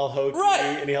like it was all hokey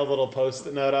and he held a little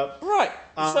post-it note up. Right.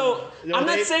 So I'm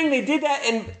not saying they did that,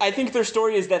 and I think their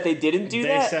story is that they didn't do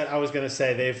that. They said, I was going to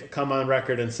say, they've come on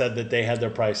record and said that they had their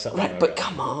price set. Right, but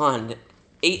come on.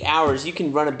 8 hours. You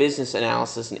can run a business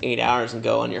analysis in 8 hours and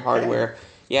go on your hardware.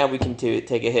 Yeah, we can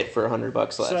take a hit for $100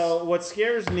 less. So what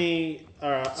scares me...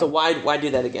 so why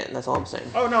do that again? That's all I'm saying.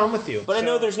 Oh, no, I'm with you. But I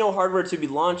know there's no hardware to be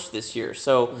launched this year,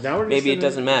 so maybe it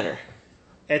doesn't matter.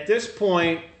 At this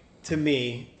point, to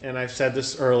me, and I've said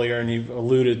this earlier and you've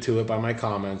alluded to it by my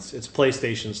comments, it's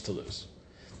PlayStation's to lose.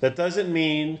 That doesn't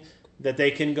mean that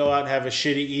they can go out and have a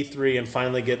shitty E3 and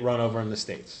finally get run over in the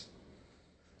States.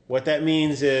 What that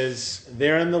means is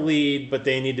they're in the lead, but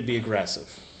they need to be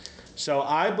aggressive. So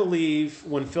I believe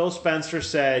when Phil Spencer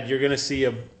said we're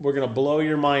going to blow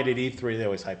your mind at E3, they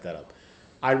always hype that up.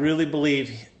 I really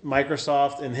believe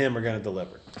Microsoft and him are going to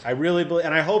deliver. I really believe,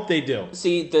 and I hope they do.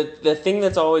 See, the thing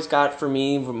that's always got for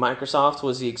me from Microsoft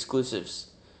was the exclusives.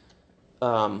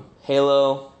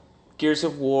 Halo, Gears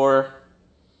of War.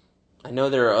 I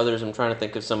know there are others. I'm trying to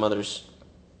think of some others.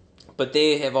 But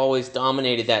they have always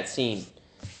dominated that scene.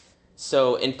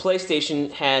 So, and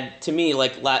PlayStation had, to me,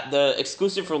 like the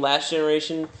exclusive for last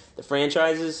generation, the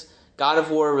franchises, God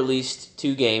of War released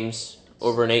 2 games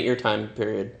over an 8-year time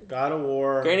period. God of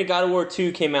War. Granted, God of War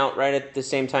 2 came out right at the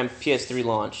same time PS3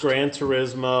 launched. Gran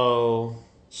Turismo,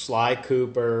 Sly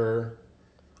Cooper,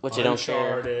 which I don't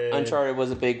care. Uncharted was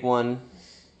a big one.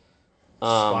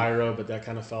 Spyro, but that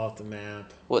kind of fell off the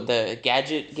map. What, the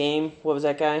gadget game? What was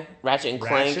that guy? Ratchet and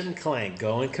Clank? Ratchet and Clank,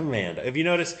 going commando. If you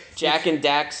notice... Jak and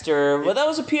Daxter. Well, that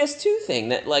was a PS2 thing.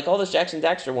 That like all those Jak and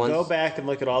Daxter ones. Go back and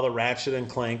look at all the Ratchet and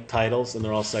Clank titles, and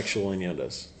they're all sexual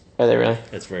innuendos. Are they really?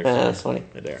 It's very funny. That's funny.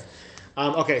 They're there.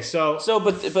 Okay, so...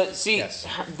 But see, yes.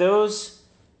 Those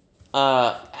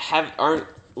aren't...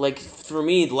 Like, for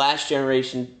me, the last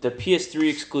generation, the PS3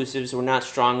 exclusives were not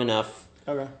strong enough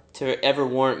to ever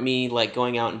warrant me like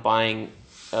going out and buying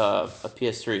a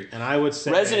PS3. And I would say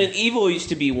Resident Evil used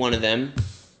to be one of them.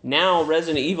 Now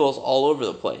Resident Evil's all over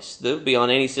the place. They'll be on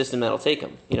any system that'll take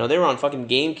them. They were on fucking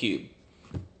GameCube,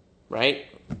 right?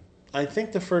 I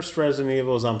think the first Resident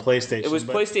Evil was on PlayStation. It was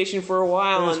PlayStation for a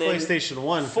while, and then PlayStation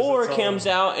 1. 4 comes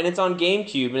out and it's on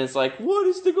GameCube, and it's like, what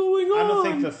is going on? I don't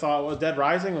think the thought was Dead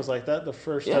Rising was like that. The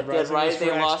first Dead Rising was for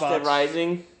they Xbox. lost Dead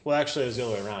Rising. Well, actually, it was the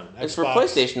other way around. It's for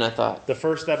PlayStation, I thought. The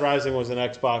first Dead Rising was an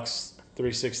Xbox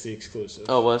 360 exclusive.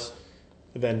 Oh, it was?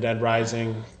 Then Dead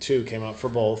Rising 2 came out for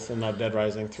both, and now Dead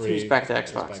Rising 3 is back to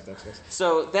Xbox.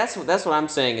 So that's what I'm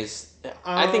saying is,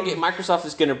 I think Microsoft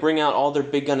is going to bring out all their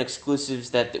big gun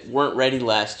exclusives that weren't ready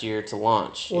last year to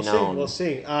launch. We'll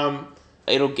see. I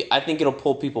think it'll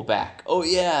pull people back. Oh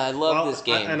yeah, I love this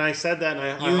game. And I said that,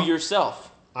 and yourself.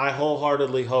 I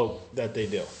wholeheartedly hope that they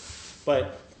do.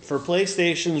 But for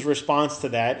PlayStation's response to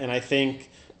that, and I think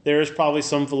there is probably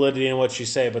some validity in what you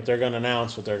say, but they're going to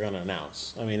announce what they're going to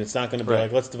announce. I mean, it's not going to be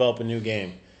like, let's develop a new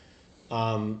game.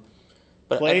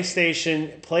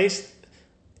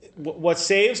 What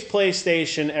saves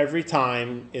PlayStation every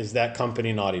time is that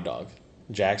company Naughty Dog.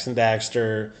 Jak and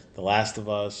Daxter, The Last of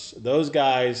Us. Those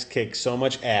guys kick so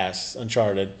much ass.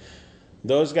 Uncharted.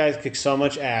 Those guys kick so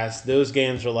much ass. Those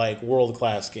games are like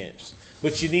world-class games.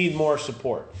 But you need more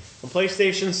support. And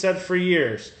PlayStation said for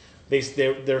years,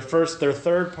 their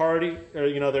third party,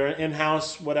 or their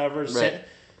in-house whatever. Right.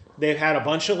 They've had a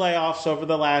bunch of layoffs over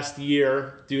the last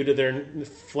year due to their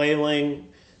flailing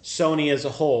Sony as a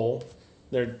whole.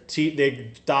 They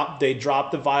dropped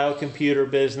the Vio computer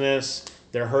business.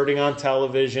 They're hurting on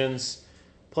televisions.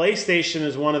 PlayStation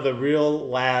is one of the real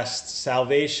last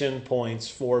salvation points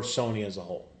for Sony as a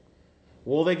whole.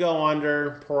 Will they go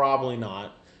under? Probably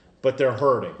not. But they're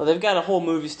hurting. Well, they've got a whole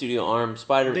movie studio arm.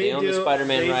 They own the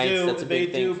Spider-Man rights. That's a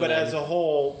big thing for but them. As a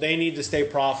whole, they need to stay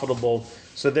profitable.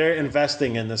 So they're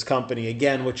investing in this company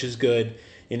again, which is good.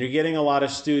 And you're getting a lot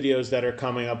of studios that are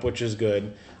coming up, which is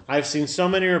good. I've seen so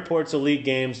many reports of leaked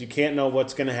games. You can't know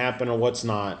what's going to happen or what's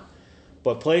not.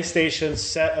 But PlayStation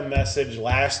set a message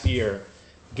last year,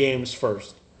 games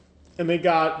first. And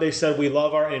they said, we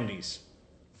love our indies.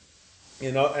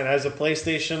 And as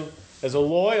a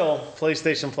loyal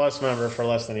PlayStation Plus member for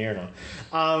less than a year now,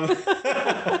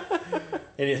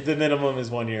 And the minimum is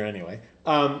 1 year anyway.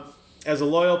 As a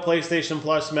loyal PlayStation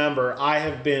Plus member, I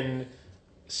have been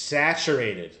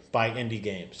saturated by indie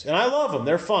games. And I love them.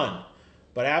 They're fun.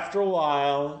 But after a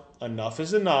while, enough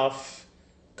is enough.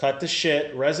 Cut the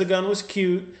shit. Resogun was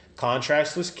cute.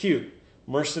 Contrast was cute.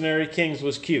 Mercenary Kings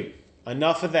was cute.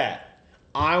 Enough of that.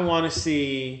 I want to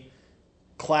see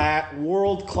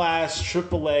world-class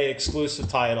AAA exclusive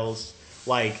titles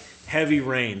like Heavy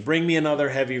Rain. Bring me another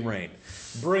Heavy Rain.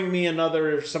 Bring me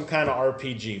another some kind of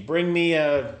RPG. Bring me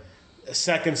a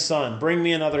Second Son. Bring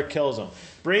me another Killzone.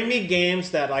 Bring me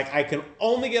games that like I can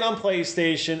only get on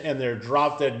PlayStation and they're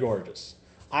drop dead gorgeous.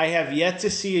 I have yet to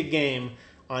see a game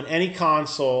on any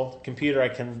console, computer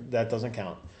that doesn't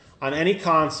count, on any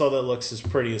console that looks as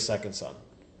pretty as Second Son.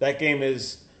 That game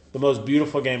is the most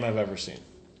beautiful game I've ever seen.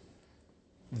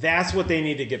 That's what they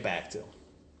need to get back to.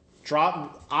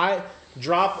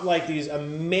 Drop like these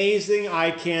amazing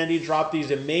eye candy, drop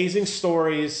these amazing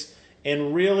stories,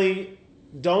 and really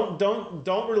don't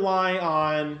rely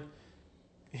on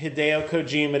Hideo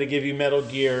Kojima to give you Metal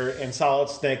Gear and Solid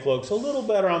Snake looks a little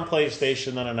better on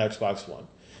PlayStation than on Xbox One.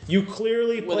 You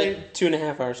clearly play a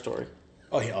 2.5-hour story.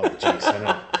 Oh yeah, jeez, I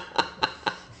know.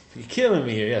 You're killing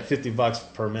me here. Yeah,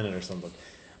 $50 per minute or something.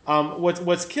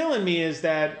 What's killing me is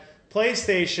that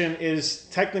PlayStation is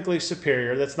technically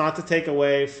superior. That's not to take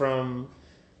away from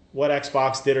what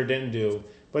Xbox did or didn't do,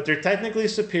 but they're technically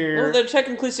superior. Well, they're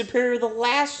technically superior to the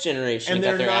last generation. And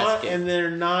they're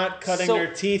not cutting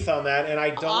their teeth on that. And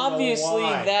I don't know why. Obviously,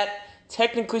 that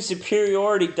technically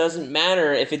superiority doesn't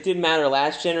matter. If it didn't matter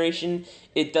last generation,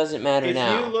 it doesn't matter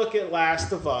now. If you look at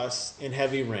Last of Us and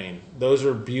Heavy Rain, those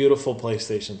are beautiful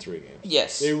PlayStation 3 games.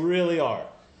 Yes, they really are.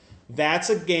 That's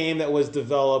a game that was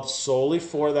developed solely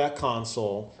for that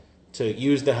console to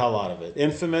use the hell out of it.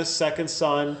 Infamous Second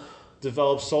Son,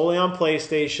 developed solely on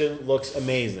PlayStation, looks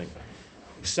amazing.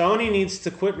 Sony needs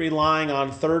to quit relying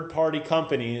on third-party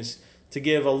companies to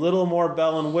give a little more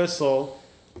bell and whistle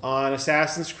on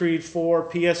Assassin's Creed 4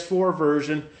 PS4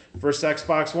 version versus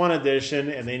Xbox One edition,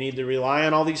 and they need to rely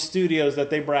on all these studios that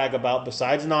they brag about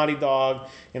besides Naughty Dog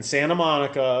and Santa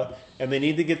Monica, and they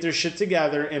need to get their shit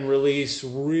together and release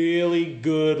really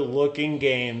good looking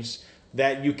games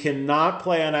that you cannot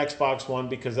play on Xbox One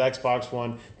because Xbox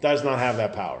One does not have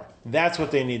that power. That's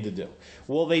what they need to do.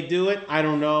 Will they do it? I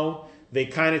don't know. They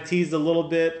kind of teased a little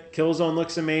bit. Killzone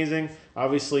looks amazing.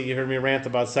 Obviously, you heard me rant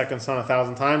about Second Son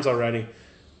 1,000 times already.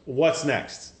 What's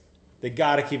next? They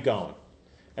got to keep going.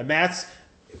 And that's,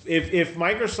 if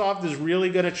Microsoft is really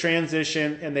going to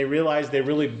transition and they realize they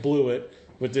really blew it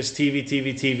with this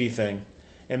TV thing,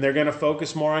 and they're going to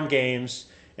focus more on games,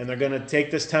 and they're going to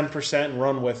take this 10% and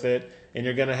run with it, and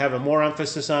you're going to have a more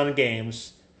emphasis on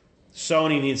games,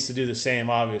 Sony needs to do the same,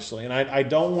 obviously. And I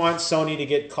don't want Sony to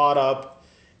get caught up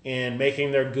in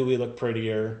making their GUI look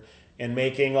prettier and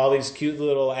making all these cute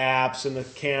little apps and the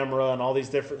camera and all these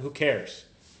different... Who cares?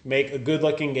 Make a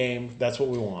good-looking game. That's what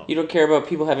we want. You don't care about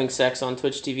people having sex on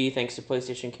Twitch TV thanks to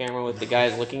PlayStation camera with the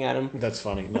guys looking at them? That's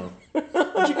funny. No.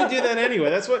 But you can do that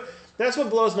anyway. That's what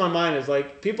blows my mind is,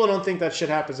 like, people don't think that shit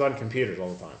happens on computers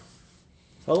all the time.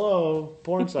 Hello,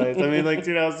 porn sites. I mean, like,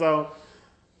 so...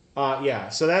 yeah,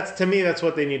 so to me, that's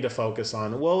what they need to focus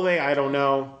on. Will they? I don't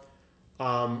know.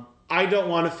 I don't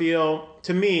want to feel...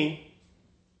 To me,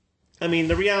 I mean,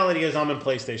 the reality is I'm in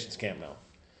PlayStation's camp now.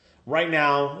 Right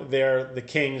now, they're the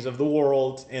kings of the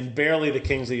world and barely the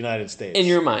kings of the United States. In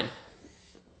your mind?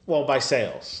 Well, by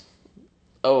sales.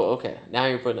 Oh, okay. Now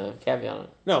you're putting a caveat on it.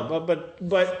 No,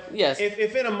 but yes.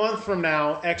 If in a month from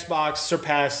now Xbox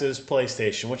surpasses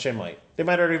PlayStation, which they might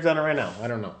already have done it right now. I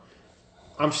don't know.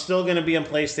 I'm still going to be in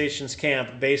PlayStation's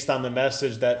camp based on the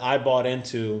message that I bought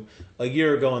into a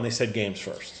year ago when they said games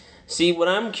first. See, what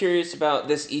I'm curious about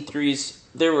this E3's,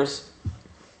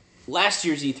 last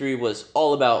year's E3 was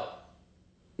all about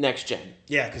next gen.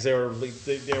 Yeah, because they were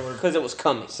because it was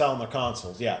coming, selling their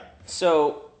consoles. Yeah.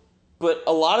 So, but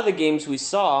a lot of the games we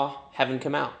saw haven't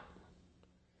come out.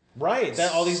 Right.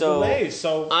 All these delays.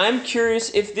 So I'm curious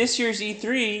if this year's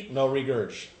E3, no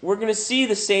regurg, we're gonna see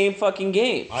the same fucking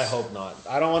games. I hope not.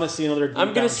 I don't want to see another.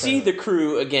 I'm gonna see The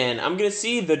Crew again. I'm gonna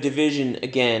see The Division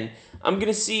again. I'm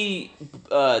gonna see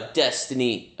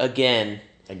Destiny again.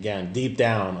 Again, Deep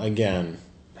Down again.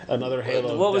 Another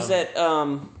Halo. What was that?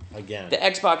 Again. The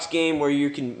Xbox game where you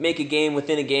can make a game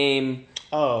within a game.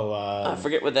 Oh. I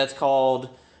forget what that's called.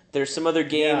 There's some other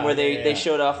game where they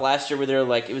showed off last year where they're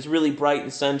like, it was really bright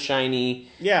and sunshiny.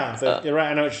 Yeah, you're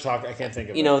right. I know what you're talking. I can't think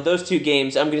of it. Those two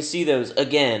games, I'm going to see those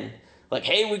again. like,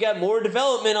 hey, we got more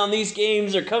development on these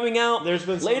games. They're coming out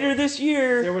later this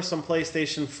year. There were some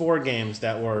PlayStation 4 games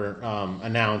that were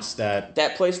announced that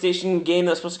PlayStation game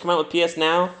that's supposed to come out with PS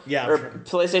Now, Yeah, or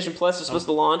PlayStation Plus is supposed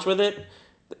to launch with it,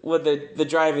 with the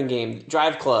driving game,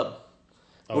 Drive Club.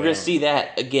 We're gonna see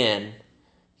that again.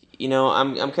 You know,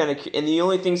 I'm kind of, and the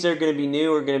only things that are gonna be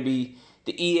new are gonna be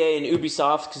the EA and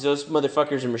Ubisoft, because those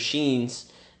motherfuckers are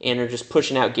machines and are just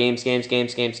pushing out games. Yeah.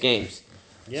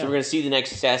 So we're gonna see the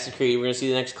next Assassin's Creed, we're gonna see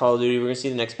the next Call of Duty, we're gonna see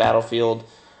the next Battlefield,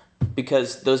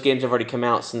 because those games have already come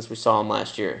out since we saw them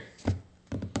last year.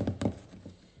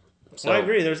 So I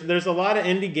agree. There's a lot of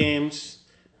indie games,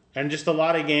 and just a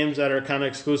lot of games that are kind of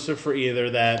exclusive for either,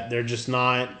 that they're just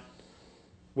not.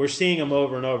 We're seeing them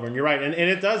over and over, and you're right. And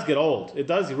it does get old. It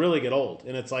does really get old,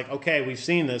 and it's like, okay, we've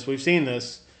seen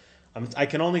this. I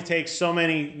can only take so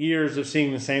many years of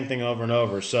seeing the same thing over and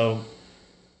over. So,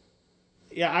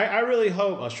 yeah, I really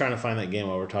hope. I was trying to find that game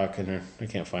while we're talking here. I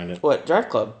can't find it. what, Drive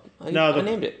Club? I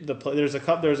named it. There's a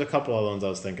couple of ones I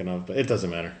was thinking of, but it doesn't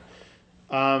matter.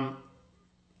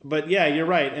 But yeah, you're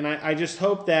right, and I just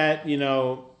hope that, you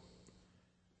know,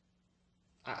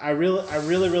 I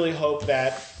really hope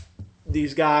that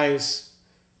these guys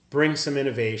bring some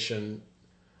innovation.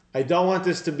 I don't want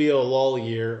this to be a lull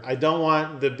year. I don't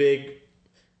want the big,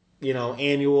 you know,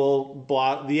 annual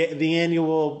block, the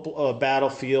annual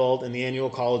Battlefield and the annual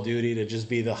Call of Duty to just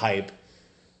be the hype.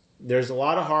 There's a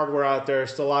lot of hardware out there.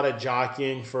 Still a lot of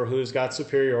jockeying for who's got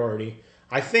superiority.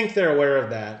 I think they're aware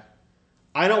of that.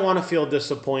 I don't want to feel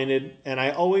disappointed, and I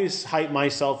always hype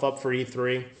myself up for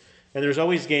E3. And there's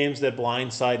always games that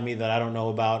blindside me that I don't know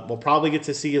about. We'll probably get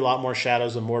to see a lot more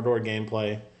Shadows of Mordor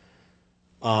gameplay.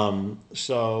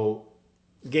 So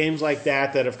games like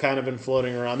that have kind of been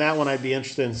floating around. That one I'd be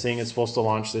interested in seeing. It's supposed to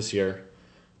launch this year.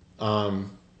 I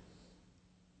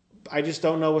just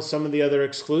don't know with some of the other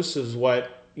exclusives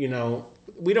what, you know,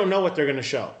 we don't know what they're going to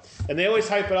show. And they always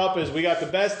hype it up as we got the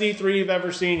best E3 you've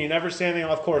ever seen. You never see anything.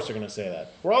 Of course they're going to say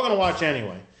that. We're all going to watch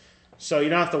anyway. So you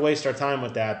don't have to waste our time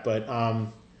with that. But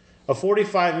a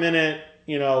 45-minute,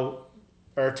 you know,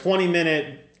 or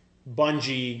 20-minute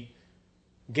Bungie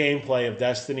gameplay of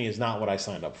Destiny is not what I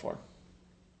signed up for.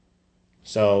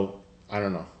 So, I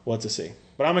don't know. We'll have to see.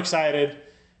 But I'm excited.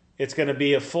 It's going to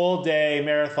be a full day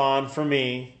marathon for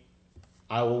me.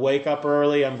 I will wake up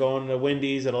early. I'm going to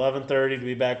Wendy's at 11:30 to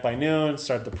be back by noon,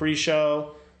 start the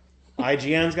pre-show.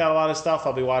 IGN's got a lot of stuff.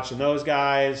 I'll be watching those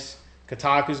guys.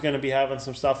 Kotaku's going to be having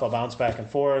some stuff. I'll bounce back and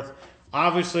forth.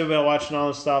 Obviously, we've been watching all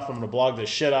this stuff. I'm going to blog the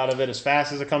shit out of it as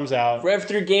fast as it comes out. Rev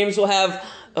 3 Games will have,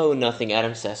 nothing,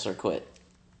 Adam Sessler quit.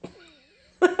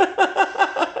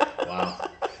 Wow.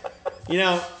 You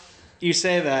know, you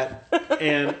say that,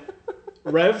 and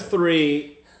Rev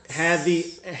 3 had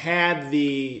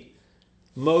the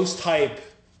most hype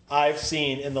I've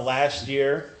seen in the last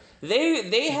year.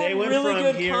 They had really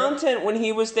good content when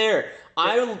he was there.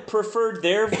 I preferred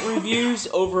their reviews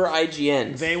over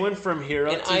IGN's. They went from hero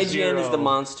and to IGN zero. is the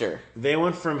monster. They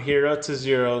went from hero to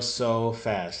zero so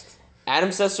fast. Adam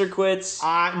Sessler quits.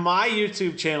 My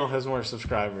YouTube channel has more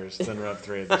subscribers than Rev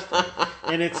 3 at this point.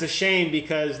 And it's a shame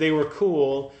because they were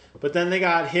cool, but then they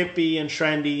got hippie and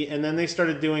trendy, and then they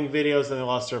started doing videos and they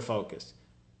lost their focus.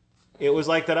 It was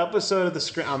like that episode of the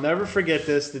screen. I'll never forget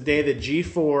this, the day that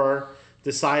G4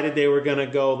 decided they were going to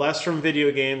go less from video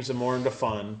games and more into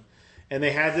fun. And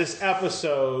they had this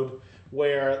episode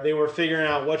where they were figuring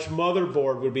out which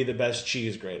motherboard would be the best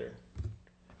cheese grater.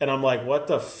 And I'm like, what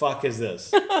the fuck is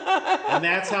this? And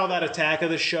that's how that Attack of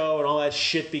the Show and all that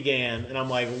shit began. And I'm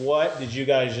like, what did you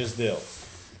guys just do?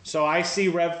 So I see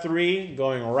Rev 3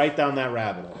 going right down that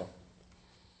rabbit hole.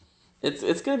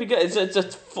 It's going to be good.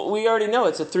 We already know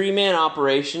it's a 3-man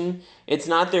operation. It's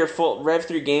not their Rev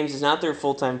 3 Games is not their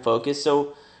full-time focus.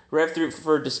 So Rev 3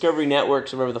 for Discovery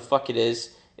Networks or whatever the fuck it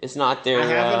is, it's not their I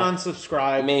haven't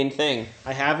unsubscribed. main thing.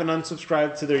 I haven't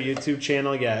unsubscribed to their YouTube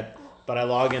channel yet, but I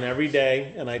log in every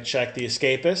day and I check The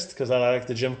Escapist because I like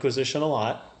the Jimquisition a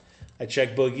lot. I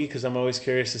check Boogie because I'm always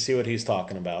curious to see what he's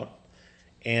talking about.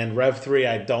 And Rev 3,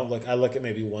 I look at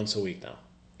maybe once a week now.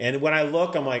 And when I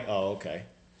look, I'm like, oh, okay.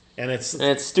 And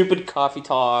it's stupid coffee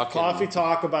talk.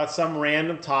 Talk about some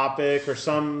random topic or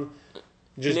some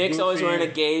just Nick's goofy. always wearing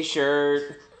a gay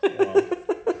shirt. Well,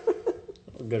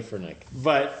 good for Nick.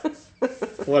 But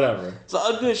whatever. It's the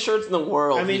ugliest shirts in the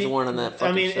world he's worn on that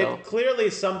fucking show. Clearly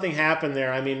something happened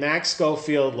there. I mean, Max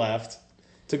Schofield left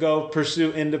to go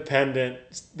pursue independent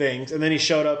things. And then he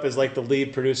showed up as like the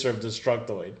lead producer of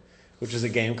Destructoid, which is a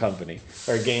game company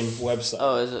or a game website.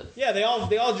 Oh, is it? Yeah, they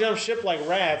all jump ship like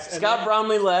rats. Scott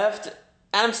Bromley left.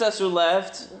 Adam Sessler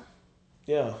left.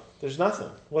 Yeah, there's nothing.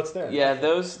 What's there? Yeah,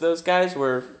 those guys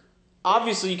were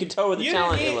Obviously, you could tell where the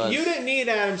talent was. You didn't need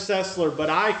Adam Sessler, but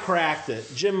I cracked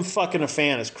it. Jim fucking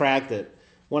Afanis cracked it.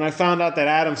 When I found out that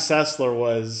Adam Sessler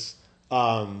was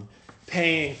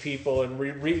paying people and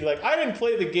like, I didn't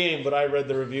play the game, but I read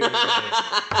the review.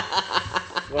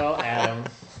 Well, Adam,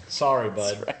 sorry,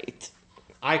 bud. That's right.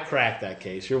 I cracked that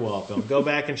case. You're welcome. Go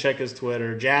back and check his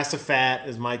Twitter. Jassafat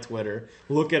is my Twitter.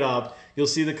 Look it up. You'll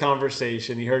see the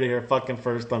conversation. You heard it here fucking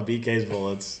first on BK's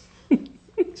Bullets.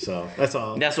 So, that's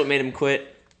all. That's what made him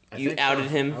quit. You outed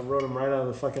him. I wrote him right out of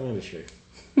the fucking industry.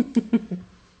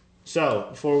 So,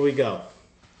 before we go,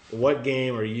 what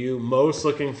game are you most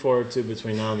looking forward to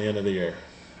between now and the end of the year?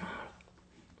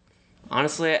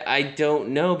 Honestly, I don't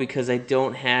know because I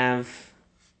don't have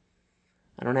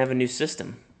a new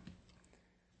system.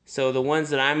 So the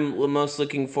ones that I'm most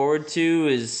looking forward to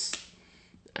is,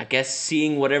 I guess,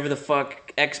 seeing whatever the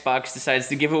fuck Xbox decides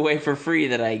to give away for free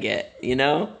that I get, you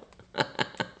know?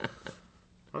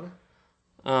 Okay.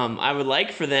 I would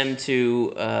like for them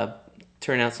to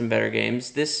turn out some better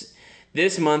games. This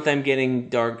month I'm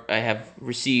getting I have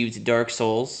received Dark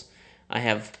Souls. I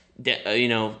have,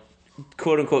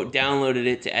 quote unquote, downloaded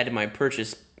it to add to my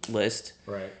purchase list.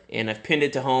 Right. And I've pinned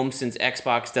it to home since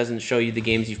Xbox doesn't show you the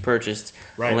games you've purchased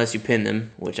unless you pin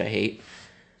them, which I hate.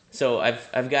 So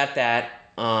I've got that.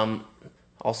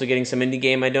 Also getting some indie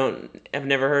game I've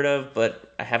never heard of,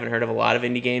 but I haven't heard of a lot of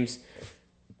indie games.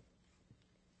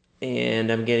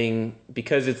 And I'm getting,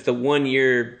 because it's the 1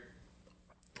 year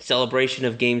celebration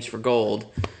of Games for Gold,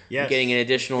 I'm getting an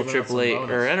additional AAA,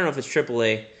 or I don't know if it's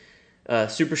AAA,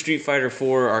 Super Street Fighter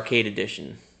 4 Arcade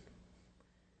Edition.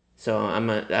 So I'm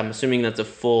assuming that's a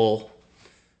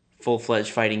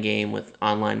full-fledged fighting game with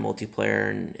online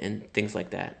multiplayer and things like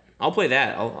that. I'll play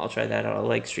that. I'll try that out. I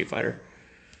like Street Fighter.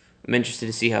 I'm interested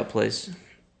to see how it plays.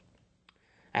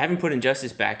 I haven't put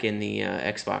Injustice back in the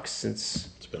Xbox since...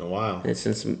 It's been a while.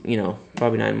 Since,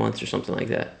 probably 9 months or something like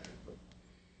that.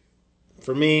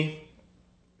 For me,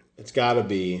 it's got to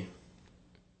be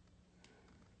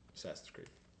Assassin's Creed.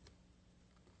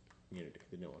 Unity,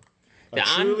 the new one.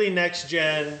 Truly next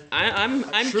gen. I'm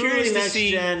curious to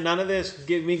see. Gen, none of this.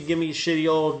 Give me shitty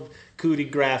old cootie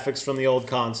graphics from the old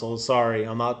console. Sorry,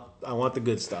 I'm not. I want the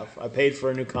good stuff. I paid for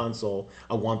a new console.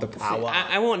 I want the power.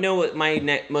 I won't know what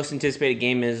my most anticipated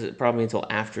game is probably until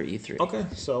after E3. Okay,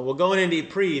 so we're going into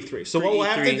pre-E3. So what we'll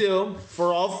have to do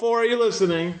for all four of you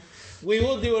listening, we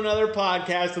will do another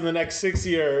podcast in the next 6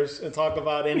 years and talk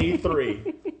about an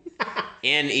E3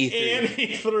 and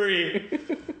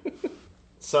E3.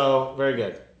 So, very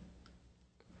good.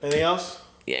 Anything else?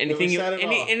 Yeah,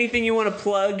 anything you want to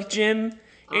plug, Jim?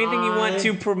 Anything you want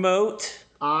to promote?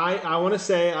 I want to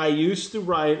say I used to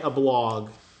write a blog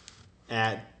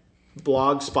at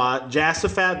Blogspot,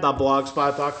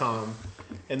 jassafat.blogspot.com,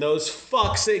 and those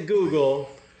fucks at Google,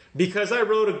 because I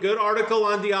wrote a good article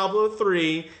on Diablo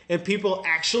 3 and people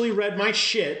actually read my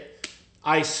shit,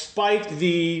 I spiked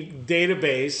the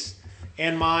database,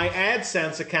 and my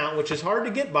AdSense account, which is hard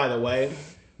to get, by the way,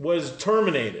 was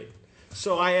terminated.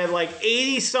 So I had like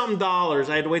 $80-something.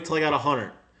 I had to wait till I got $100.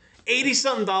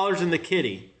 $80-something in the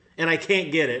kitty, and I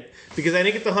can't get it because I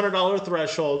didn't get the $100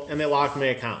 threshold, and they locked my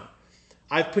account.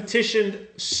 I've petitioned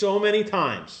so many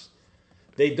times.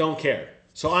 They don't care.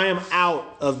 So I am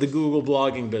out of the Google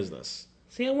blogging business.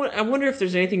 See, I wonder if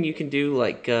there's anything you can do,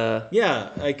 like... yeah,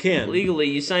 I can. Legally,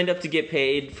 you signed up to get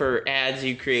paid for ads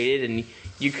you created, and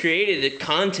you created the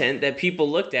content that people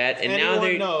looked at, and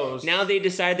now they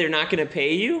decide they're not going to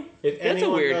pay you? That's a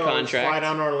weird contract. Fly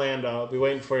down to Orlando. I'll be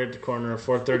waiting for you at the corner of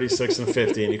 436 and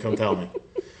 50, and you come tell me.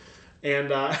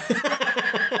 And,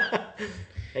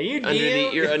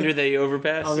 hey, you're under the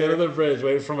overpass? I'm under the bridge,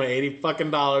 waiting for my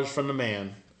 $80 from the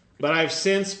man. But I've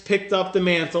since picked up the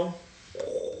mantle,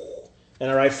 and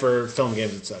I write for film,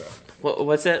 games, etc.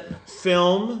 What's that?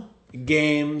 Film,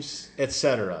 games,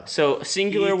 etc. So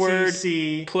singular word,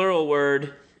 plural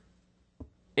word,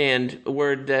 and a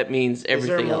word that means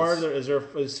everything else.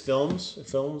 Is films?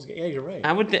 Films? Yeah, you're right.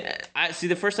 I see.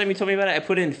 The first time you told me about it, I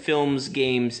put in films,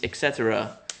 games,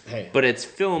 etc. Hey, but it's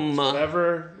film,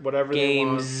 whatever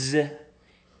games, they want.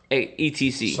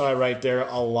 etc. So I write there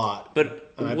a lot.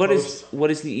 But what is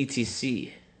the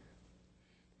etc?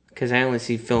 Because I only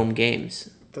see film, games.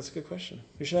 That's a good question.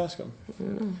 You should ask them.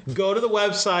 Go to the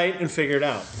website and figure it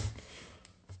out.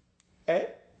 Hey.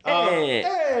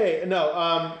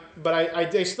 No, but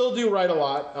I still do write a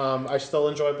lot. I still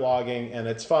enjoy blogging, and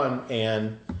it's fun.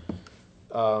 And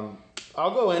I'll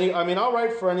go I'll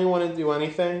write for anyone and do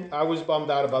anything. I was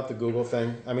bummed out about the Google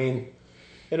thing. I mean,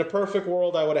 in a perfect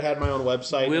world, I would have had my own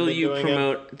website. Will you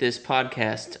promote this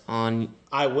podcast on?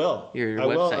 I will. Your website.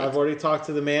 Will. I've already talked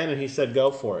to the man, and he said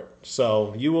go for it.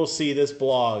 So you will see this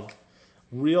blog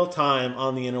real time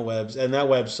on the interwebs and that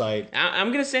website.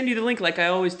 I'm gonna send you the link like I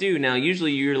always do. Now,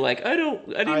 usually you're like, I didn't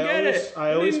get it.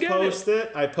 I always post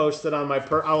it. I post it on my.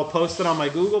 I will post it on my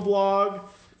Google blog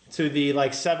to the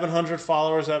like 700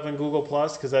 followers I have in Google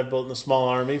Plus because I've built a small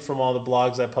army from all the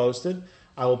blogs I posted.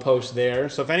 I will post there.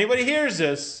 So if anybody hears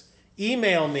this,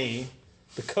 email me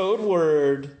the code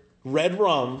word Red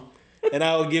Rum, and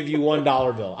I will give you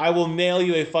 $1 bill. I will mail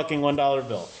you a fucking $1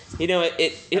 bill. You know,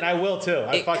 and I will too.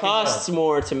 It costs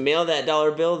more to mail that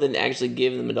 $1 bill than to actually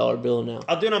give them a $1 bill now.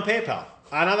 I'll do it on PayPal.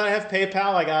 Now that I have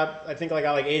PayPal, I think I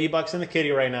got like $80 in the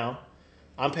kitty right now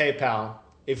on PayPal.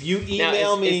 If you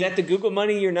email me, is that the Google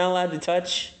money you're not allowed to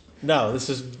touch? No, this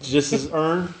is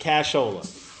earned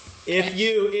cashola. If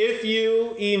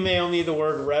you email me the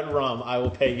word Red Rum, I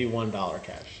will pay you $1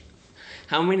 cash.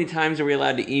 How many times are we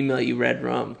allowed to email you Red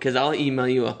Rum? Because I'll email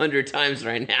you 100 times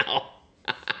right now.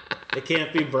 It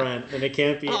can't be Brent, and it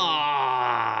can't be...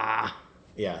 Ah.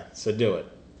 Yeah, so do it.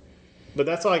 But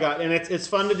that's all I got. And it's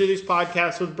fun to do these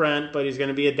podcasts with Brent, but he's going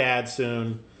to be a dad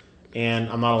soon, and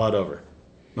I'm not allowed over.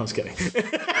 No, I'm just kidding.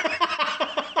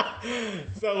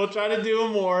 So we'll try to do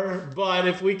more, but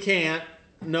if we can't,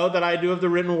 know that I do have the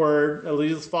written word. At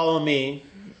least follow me.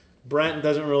 Brent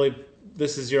doesn't really...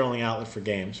 This is your only outlet for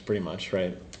games, pretty much,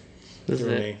 right? This is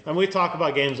it. I mean, we talk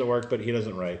about games at work, but he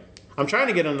doesn't write. I'm trying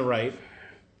to get him to write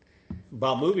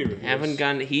about movie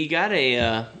reviews. He got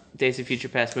a Days of Future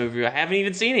Past movie review. I haven't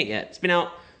even seen it yet. It's been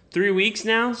out 3 weeks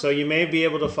now. So you may be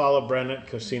able to follow Brent at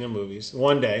Cocina Movies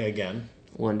one day again.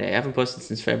 One day. I haven't posted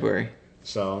since February.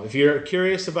 So if you're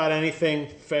curious about anything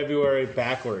February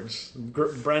backwards,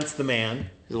 Brent's the man.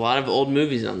 There's a lot of old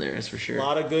movies on there, that's for sure. A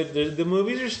lot of good. The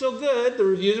movies are still good. The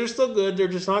reviews are still good. They're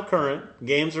just not current.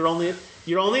 Games are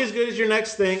you're only as good as your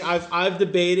next thing. I've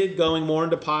debated going more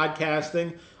into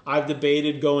podcasting. I've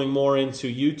debated going more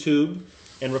into YouTube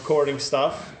and recording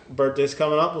stuff. Birthday's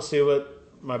coming up. We'll see what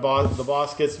the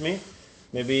boss gets me.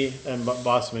 Maybe, and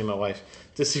boss me, my wife,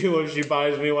 to see what she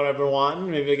buys me what I've been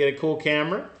wanting. Maybe I get a cool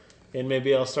camera, and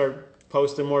maybe I'll start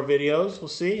posting more videos. We'll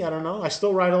see. I don't know. I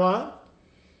still write a lot.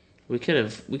 We could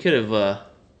have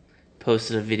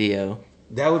posted a video.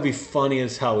 That would be funny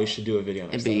as hell. We should do a video.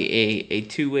 It'd be a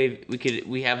two-way.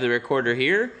 We have the recorder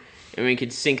here, and we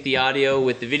could sync the audio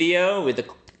with the video with a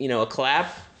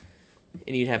clap,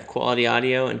 and you'd have quality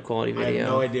audio and quality video. I have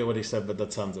no idea what he said, but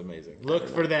that sounds amazing. Look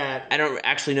for that. I don't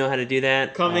actually know how to do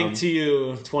that. Coming to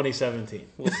you, 2017.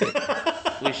 We'll see.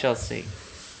 We shall see.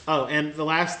 Oh, and the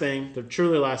last thing, the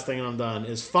truly last thing, and I'm done,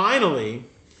 is finally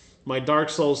my Dark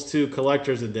Souls 2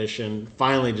 Collector's Edition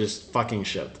finally just fucking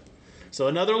shipped. So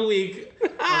another week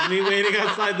of me waiting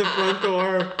outside the front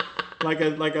door like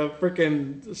a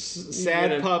freaking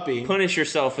sad puppy. Punish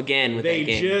yourself again with that game.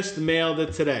 They just mailed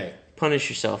it today. Punish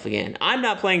yourself again. I'm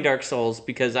not playing Dark Souls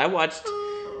because I watched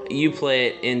you play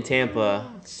it in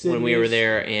Tampa when we were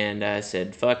there, and I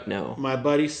said, fuck no. My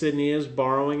buddy Sydney is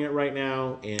borrowing it right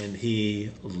now, and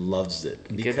he loves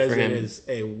it because it is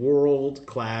a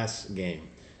world-class game.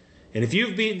 And if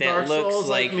you've beaten Dark Souls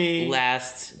like me...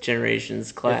 last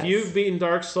generation's class. If you've beaten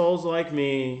Dark Souls like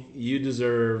me, you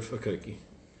deserve a cookie.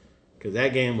 Because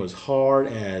that game was hard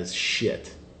as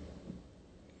shit.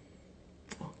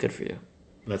 Well, good for you.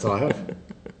 That's all I have.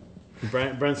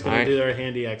 Brent's going to do their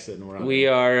handy exit, and we're out. We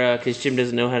are, because Jim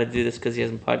doesn't know how to do this because he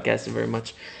hasn't podcasted very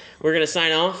much. We're going to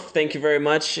sign off. Thank you very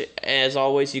much. As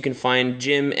always, you can find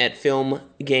Jim at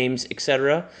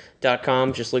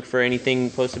filmgamesetc.com. Just look for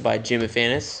anything posted by Jim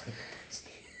Ifanis.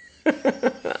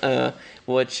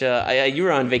 You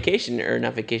were on vacation, or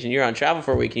not vacation, you were on travel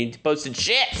for a week and you posted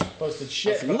shit.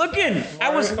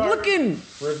 I was looking.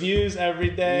 Reviews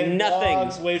every day. Nothing.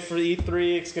 Vlogs, wait for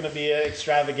E3. It's going to be an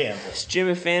extravaganza. It's Jim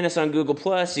Ifanis on Google+.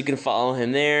 You can follow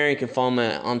him there. You can follow him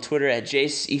on Twitter at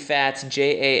JaseEfat,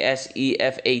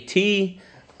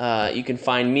 JASEFAT. You can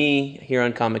find me here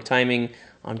on Comic Timing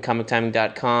on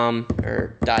comictiming.com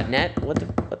or .net. What the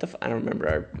I don't remember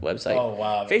our website. Oh,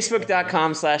 wow.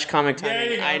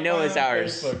 Facebook.com/comictiming. Yeah, I know is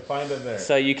ours. Facebook. Find it there.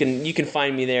 So you can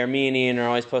find me there. Me and Ian are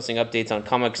always posting updates on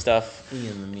comic stuff.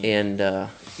 And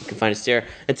you can find us there.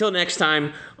 Until next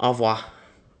time, au revoir.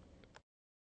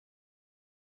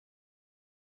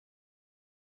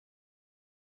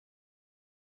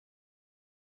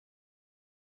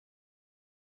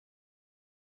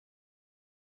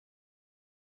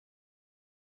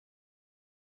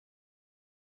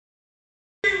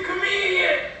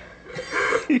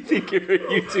 You think you're a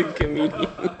YouTube comedian?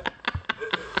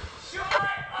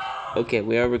 Okay,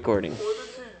 we are recording. What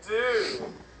did you do?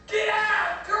 Get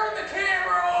out! Turn the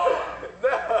camera off!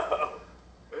 No!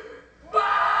 Bye!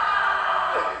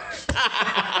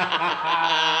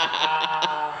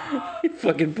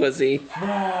 Fucking pussy.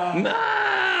 Mom!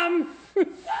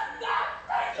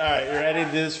 All right, you ready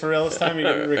to do this for real this time? You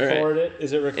can record it.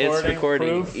 Is it recording? It's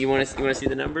recording. Proof? You want to see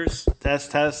the numbers?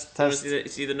 Test. You want to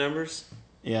see the numbers?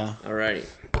 Yeah. Alrighty.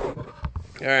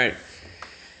 Alright.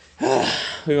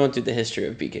 We won't do the history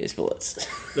of BK's bullets.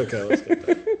 Okay, let's get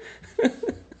that.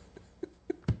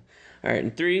 Alright,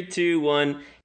 in 3, 2, 1.